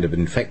to kind of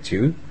infect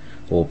you,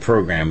 or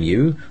program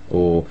you,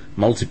 or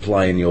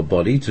multiply in your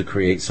body to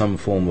create some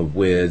form of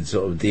weird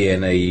sort of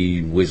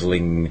DNA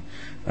whistling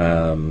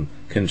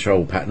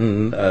control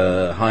pattern,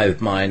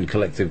 hive mind,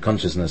 collective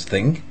consciousness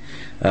thing.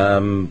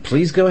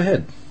 Please go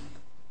ahead.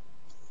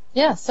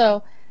 Yeah,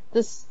 so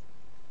this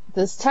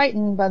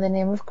Titan by the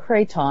name of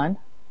Kraton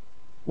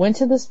went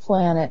to this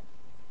planet,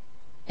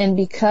 and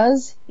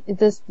because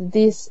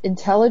this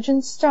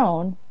intelligent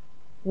stone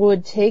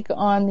would take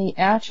on the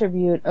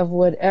attribute of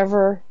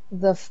whatever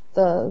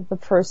the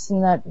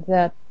person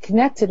that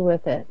connected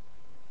with it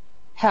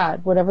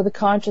had, whatever the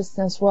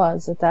consciousness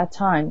was at that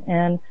time.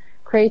 And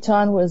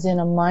Kraton was in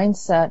a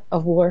mindset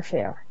of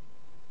warfare.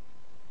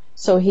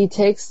 So he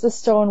takes the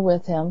stone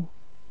with him,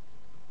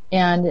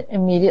 and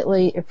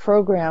immediately it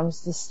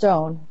programs the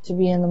stone to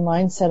be in the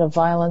mindset of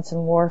violence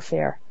and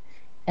warfare,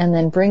 and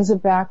then brings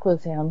it back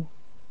with him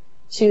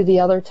to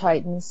the other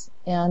Titans,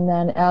 and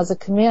then as a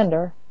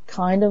commander,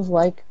 kind of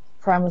like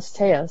Primus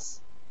Teus.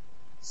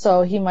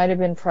 So he might have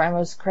been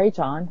Primus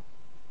Kraton,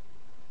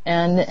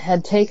 and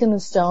had taken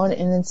the stone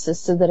and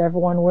insisted that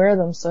everyone wear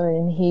them. So,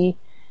 and he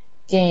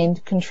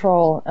gained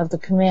control of the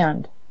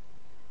command.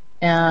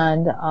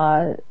 And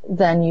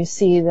then you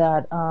see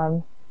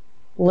that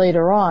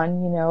later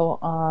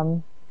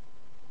on,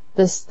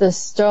 this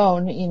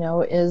stone,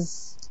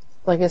 is,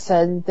 like I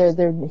said,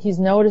 he's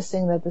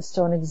noticing that the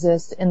stone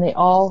exists, and they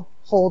all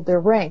hold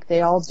their rank.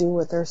 They all do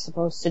what they're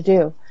supposed to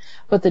do.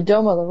 But the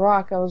Dome of the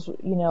Rock,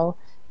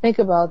 think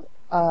about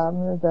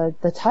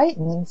the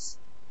Titans,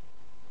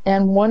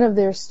 and one of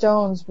their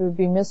stones would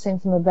be missing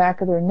from the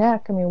back of their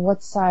neck. I mean,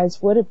 what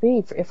size would it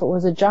be if it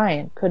was a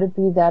giant? Could it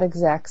be that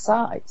exact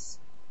size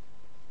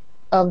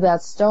of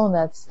that stone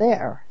that's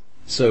there?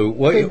 So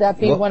could that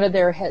be one of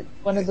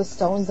the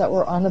stones that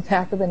were on the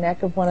back of the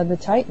neck of one of the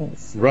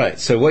Titans? Right.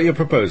 So what you're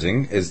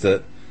proposing is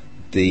that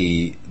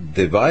the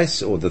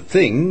device or the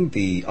thing,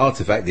 the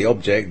artifact, the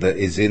object that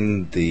is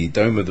in the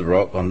Dome of the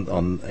Rock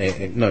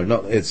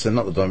it's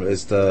not the dome,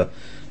 it's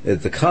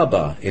the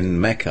Kaaba in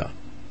Mecca.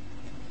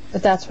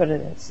 But that's what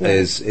it is. Yeah.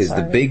 Is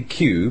the big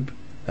cube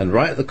And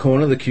right at the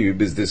corner of the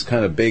cube is this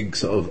kind of big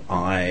sort of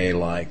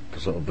eye-like,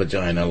 sort of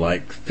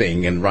vagina-like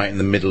thing, and right in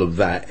the middle of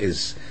that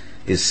is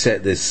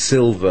set this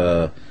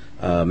silver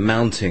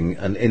mounting,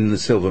 and in the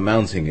silver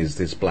mounting is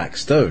this black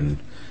stone.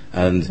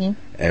 And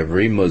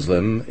every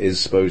Muslim is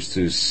supposed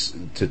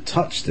to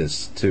touch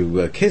this,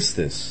 to kiss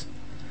this.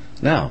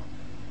 Now,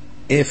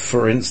 if,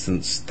 for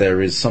instance, there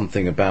is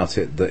something about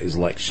it that is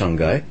like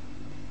shungite,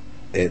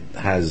 it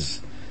has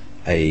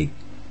a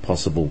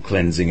possible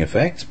cleansing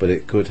effect, but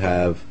it could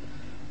have,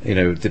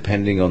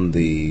 depending on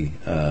the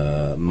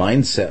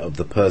mindset of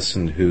the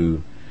person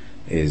who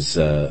is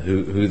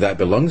who that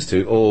belongs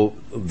to, or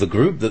the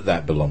group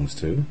that belongs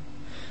to.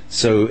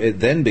 So it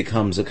then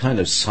becomes a kind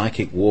of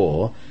psychic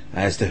war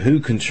as to who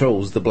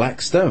controls the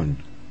black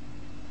stone.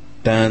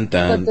 Dun,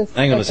 dun.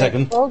 Hang on a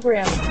second.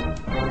 Program.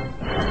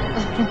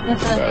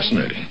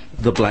 Fascinating.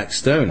 The black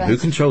stone. Who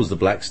controls the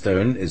black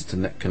stone is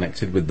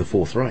connected with the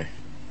Fourth Reich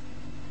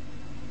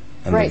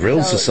and the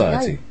Vril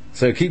Society.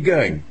 So keep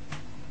going.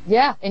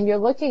 Yeah, and you're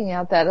looking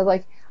at that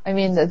like, I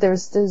mean,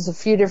 there's a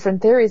few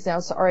different theories now.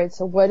 So, all right,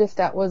 so what if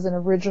that was an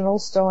original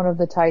stone of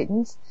the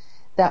Titans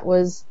that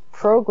was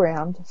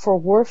programmed for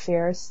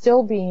warfare,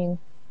 still being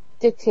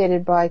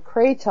dictated by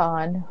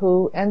Kraton,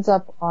 who ends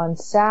up on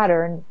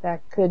Saturn?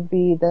 That could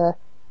be the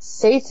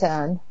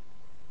Satan,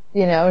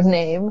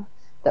 name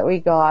that we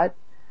got.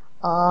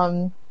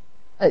 I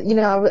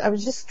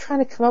was just trying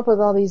to come up with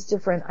all these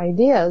different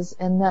ideas,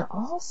 and then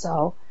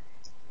also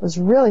it was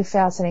really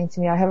fascinating to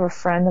me. I have a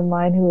friend of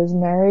mine who was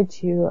married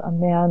to a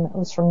man that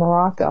was from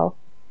Morocco,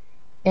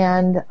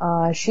 and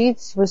she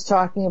was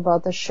talking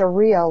about the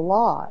Sharia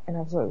law, and I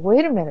was like,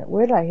 wait a minute,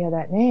 where did I hear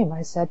that name?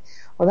 I said,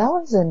 well, that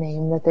was the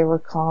name that they were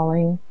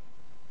calling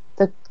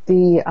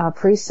the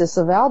priestess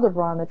of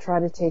Aldebaran that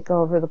tried to take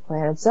over the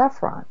planet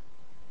Zephyron.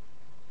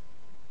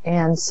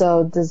 And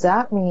so does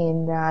that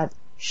mean that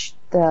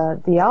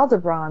the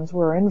Aldebarans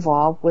were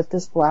involved with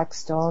this black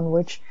stone,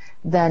 which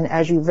then,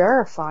 as you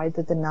verified,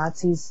 that the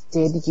Nazis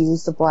did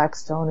use the black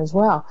stone as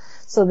well.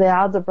 So the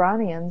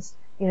Aldebaranians,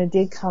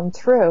 did come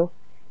through,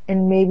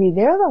 and maybe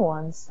they're the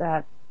ones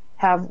that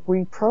have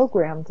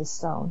reprogrammed the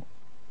stone.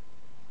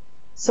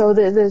 So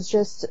there's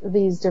just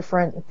these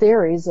different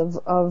theories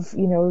of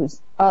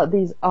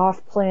these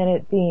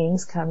off-planet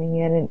beings coming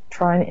in and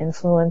trying to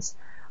influence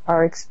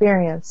our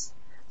experience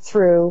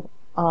through,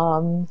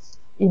 an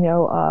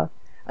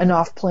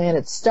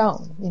off-planet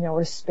stone,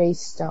 or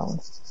space stone,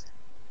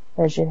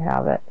 as you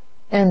have it.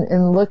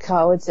 And look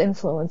how it's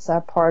influenced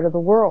that part of the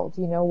world,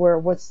 where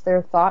what's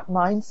their thought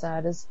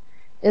mindset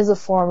is a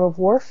form of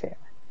warfare,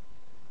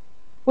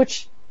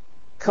 which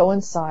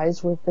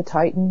coincides with the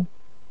Titan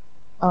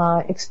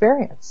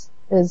experience,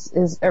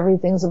 is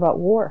everything's about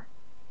war.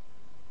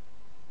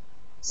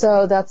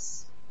 So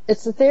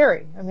it's a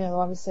theory. I mean,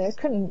 obviously I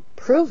couldn't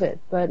prove it,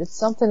 but it's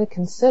something to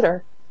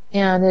consider,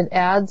 and it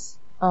adds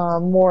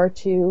more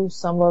to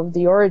some of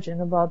the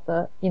origin about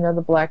the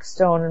black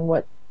stone and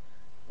what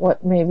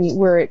maybe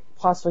where it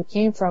possibly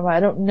came from. I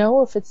don't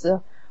know if it's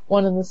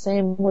one and the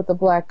same with the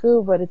black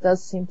goo, but it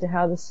does seem to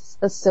have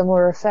a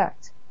similar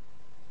effect.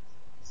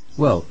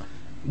 Well,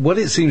 what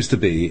it seems to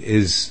be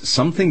is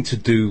something to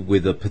do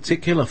with a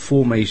particular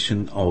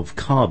formation of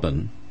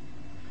carbon,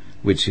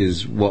 which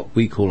is what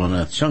we call on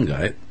Earth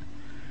shungite,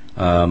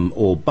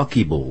 or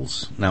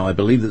buckyballs. Now, I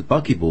believe that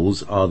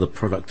buckyballs are the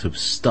product of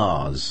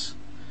stars.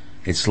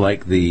 It's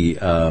like the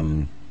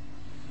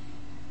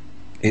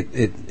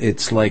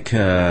it's like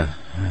the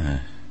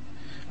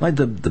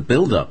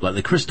build-up, like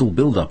the crystal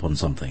build-up on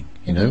something,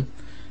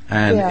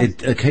 and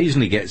it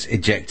occasionally gets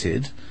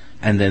ejected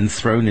and then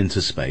thrown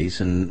into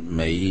space and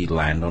may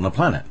land on a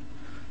planet.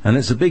 And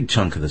it's a big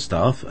chunk of the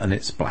stuff, and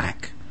it's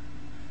black.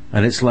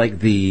 And it's like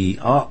the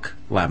arc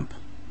lamp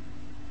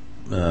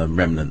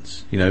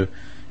remnants,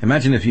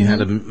 Imagine if you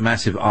had a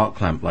massive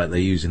arc lamp like they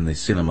use in the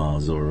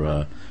cinemas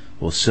or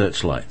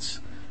searchlights.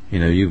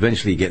 You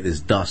eventually get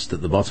this dust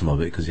at the bottom of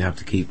it because you have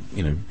to keep,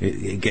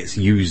 it gets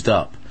used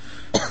up.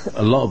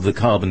 A lot of the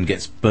carbon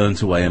gets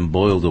burnt away and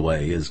boiled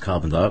away as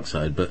carbon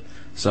dioxide, but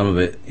some of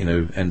it,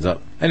 ends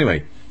up...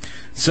 Anyway,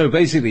 so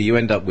basically you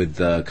end up with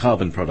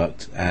carbon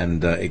product,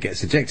 and it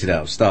gets ejected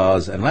out of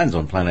stars and lands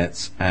on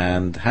planets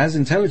and has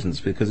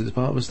intelligence because it's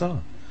part of a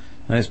star.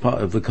 And it's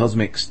part of the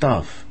cosmic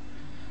stuff.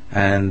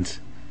 And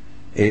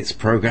it's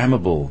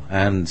programmable.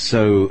 And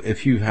so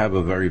if you have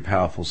a very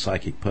powerful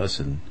psychic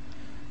person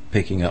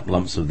picking up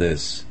lumps of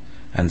this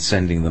and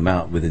sending them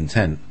out with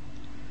intent,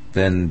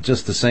 then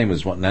just the same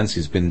as what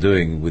Nancy's been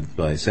doing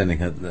by sending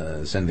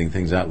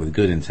things out with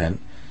good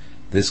intent,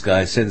 this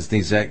guy sends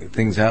these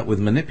things out with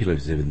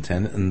manipulative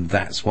intent, and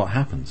that's what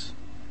happens.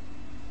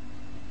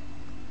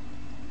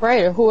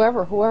 Right, or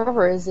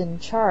whoever is in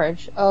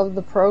charge of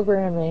the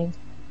programming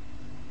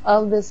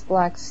of this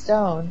black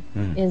stone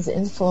is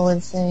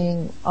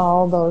influencing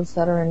all those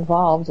that are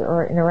involved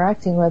or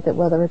interacting with it,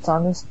 whether it's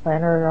on this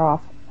planet or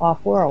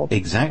off-world.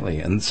 Exactly.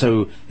 And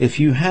so if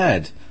you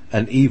had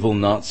an evil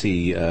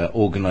Nazi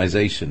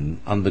organization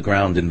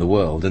underground in the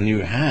world, and you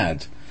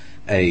had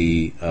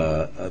a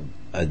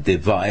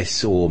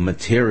device or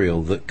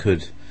material that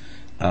could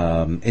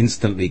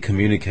instantly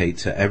communicate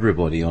to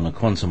everybody on a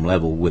quantum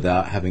level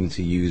without having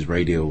to use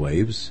radio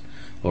waves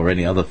or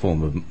any other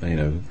form of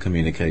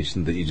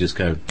communication, that you just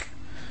go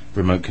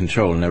remote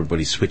control and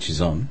everybody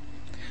switches on.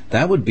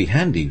 That would be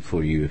handy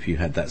for you if you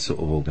had that sort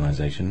of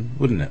organization,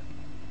 wouldn't it?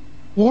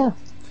 Yeah.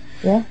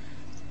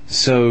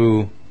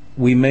 So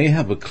we may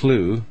have a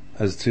clue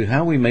as to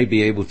how we may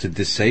be able to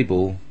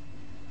disable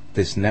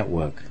this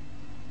network.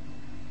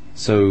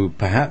 So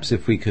perhaps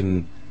if we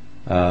can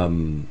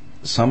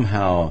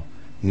somehow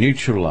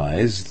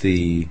neutralize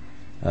the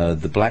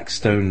black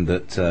stone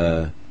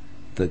that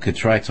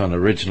Crichton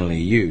originally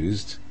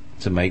used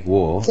to make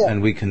war,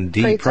 and we can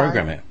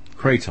deprogram it.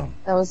 Crichton.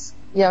 That was,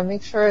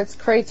 make sure it's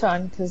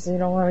Crichton, because you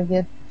don't want to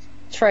get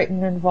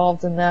Triton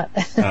involved in that.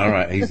 All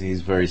right,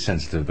 he's very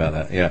sensitive about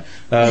that. Yeah.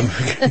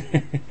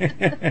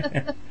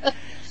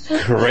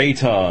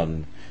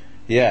 Crichton.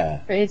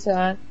 Yeah.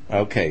 Crichton.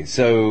 Okay,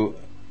 so,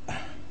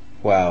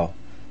 wow.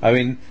 I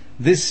mean,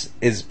 this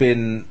has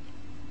been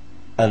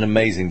an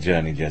amazing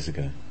journey,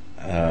 Jessica.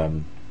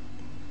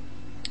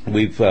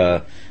 We've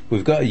got a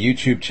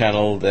YouTube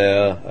channel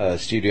there,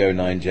 Studio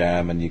 9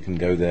 Jam, and you can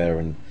go there,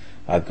 and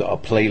I've got a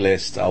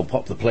playlist. I'll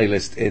pop the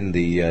playlist in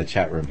the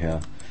chat room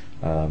here.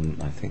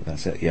 I think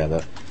that's it.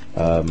 Yeah,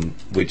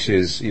 which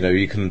is,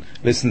 you can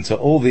listen to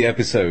all the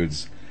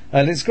episodes,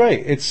 and it's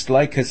great. It's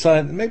like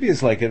maybe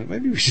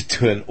we should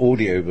do an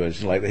audio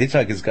version, like the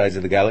Hitchhiker's Guide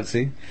to the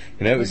Galaxy.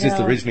 It was just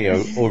originally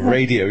a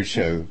radio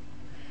show.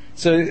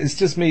 So it's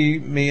just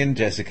me and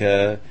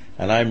Jessica,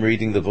 and I'm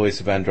reading the voice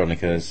of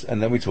Andronicus,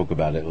 and then we talk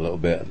about it a little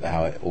bit,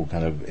 how it all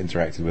kind of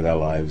interacted with our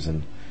lives,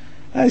 and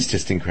it's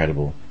just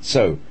incredible.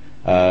 So,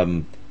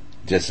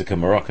 Jessica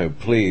Morocco,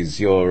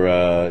 please, your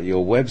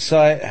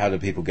website, how do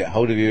people get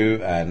hold of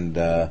you, and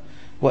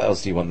what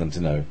else do you want them to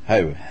know?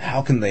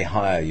 How can they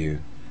hire you?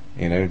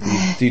 Do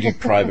you do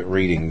private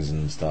readings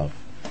and stuff?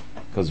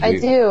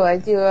 I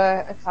do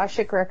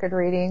Akashic record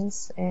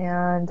readings,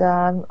 and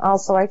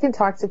also I can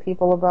talk to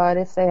people about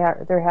if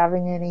they're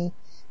having any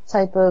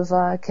type of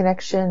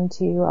connection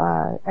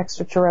to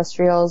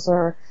extraterrestrials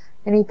or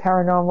any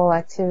paranormal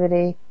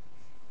activity.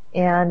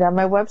 And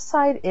my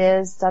website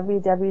is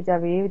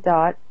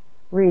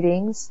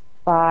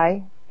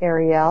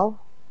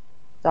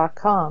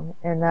www.readingsbyariel.com,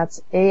 and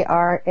that's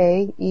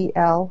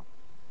ARAEL.com.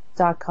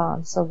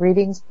 So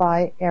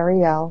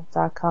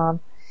readingsbyariel.com.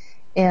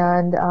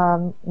 And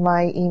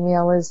my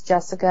email is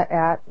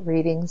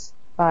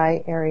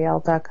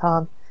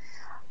jessica@readingsbyariel.com.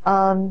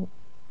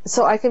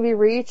 So I can be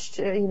reached,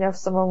 if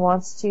someone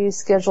wants to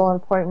schedule an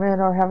appointment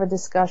or have a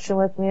discussion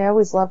with me. I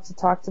always love to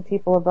talk to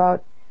people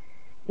about,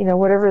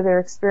 whatever their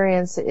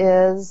experience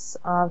is.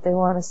 If they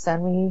want to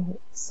send me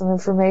some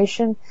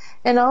information.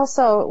 And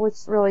also,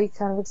 what's really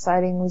kind of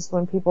exciting is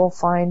when people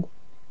find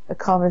a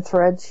common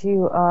thread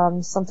to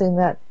something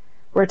that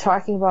we're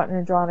talking about in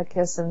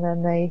Andronicus, and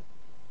then they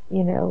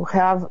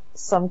have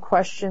some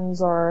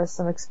questions or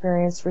some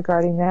experience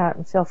regarding that,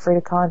 and feel free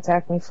to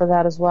contact me for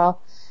that as well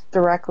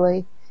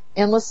directly.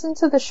 And listen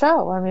to the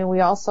show. I mean,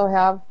 we also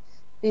have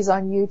these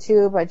on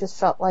YouTube. I just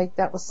felt like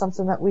that was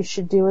something that we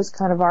should do, is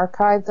kind of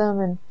archive them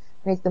and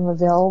make them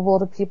available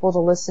to people to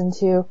listen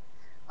to.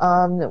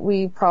 That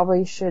we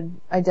probably should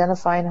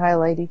identify and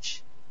highlight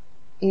each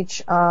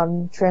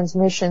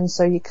transmission,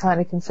 so you kind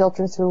of can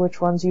filter through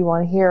which ones you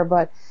want to hear.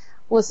 But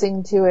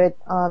listening to it,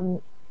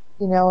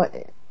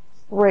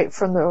 right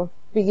from the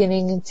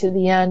beginning to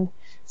the end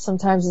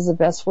sometimes is the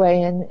best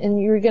way,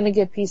 and you're going to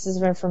get pieces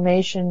of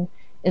information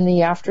in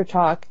the after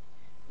talk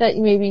that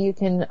maybe you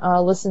can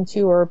listen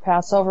to or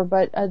pass over,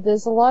 but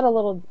there's a lot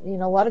of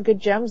a lot of good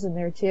gems in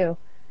there too,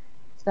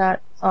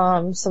 that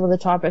some of the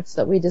topics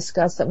that we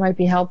discussed that might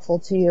be helpful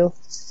to you.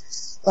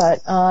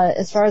 But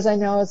as far as I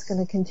know, it's going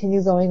to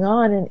continue going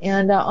on,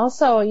 and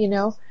also,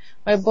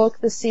 my book,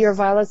 The Sea or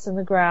Violets in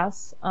the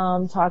Grass,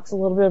 talks a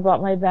little bit about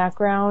my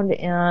background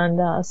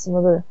and some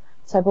of the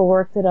type of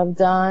work that I've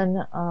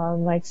done,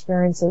 my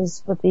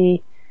experiences with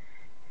the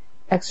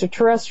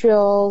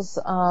extraterrestrials,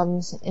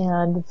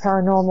 and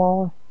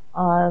paranormal,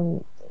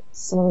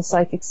 some of the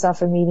psychic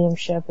stuff and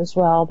mediumship as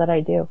well that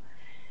I do.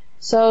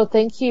 So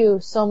thank you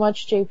so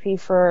much, JP,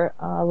 for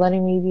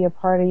letting me be a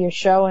part of your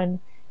show, and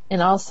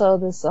also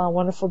this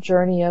wonderful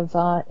journey of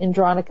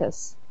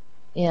Andronicus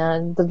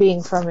and the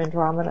being from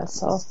Andromeda.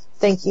 So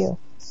thank you.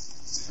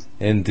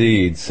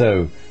 Indeed.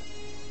 So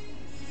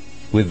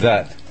with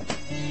that,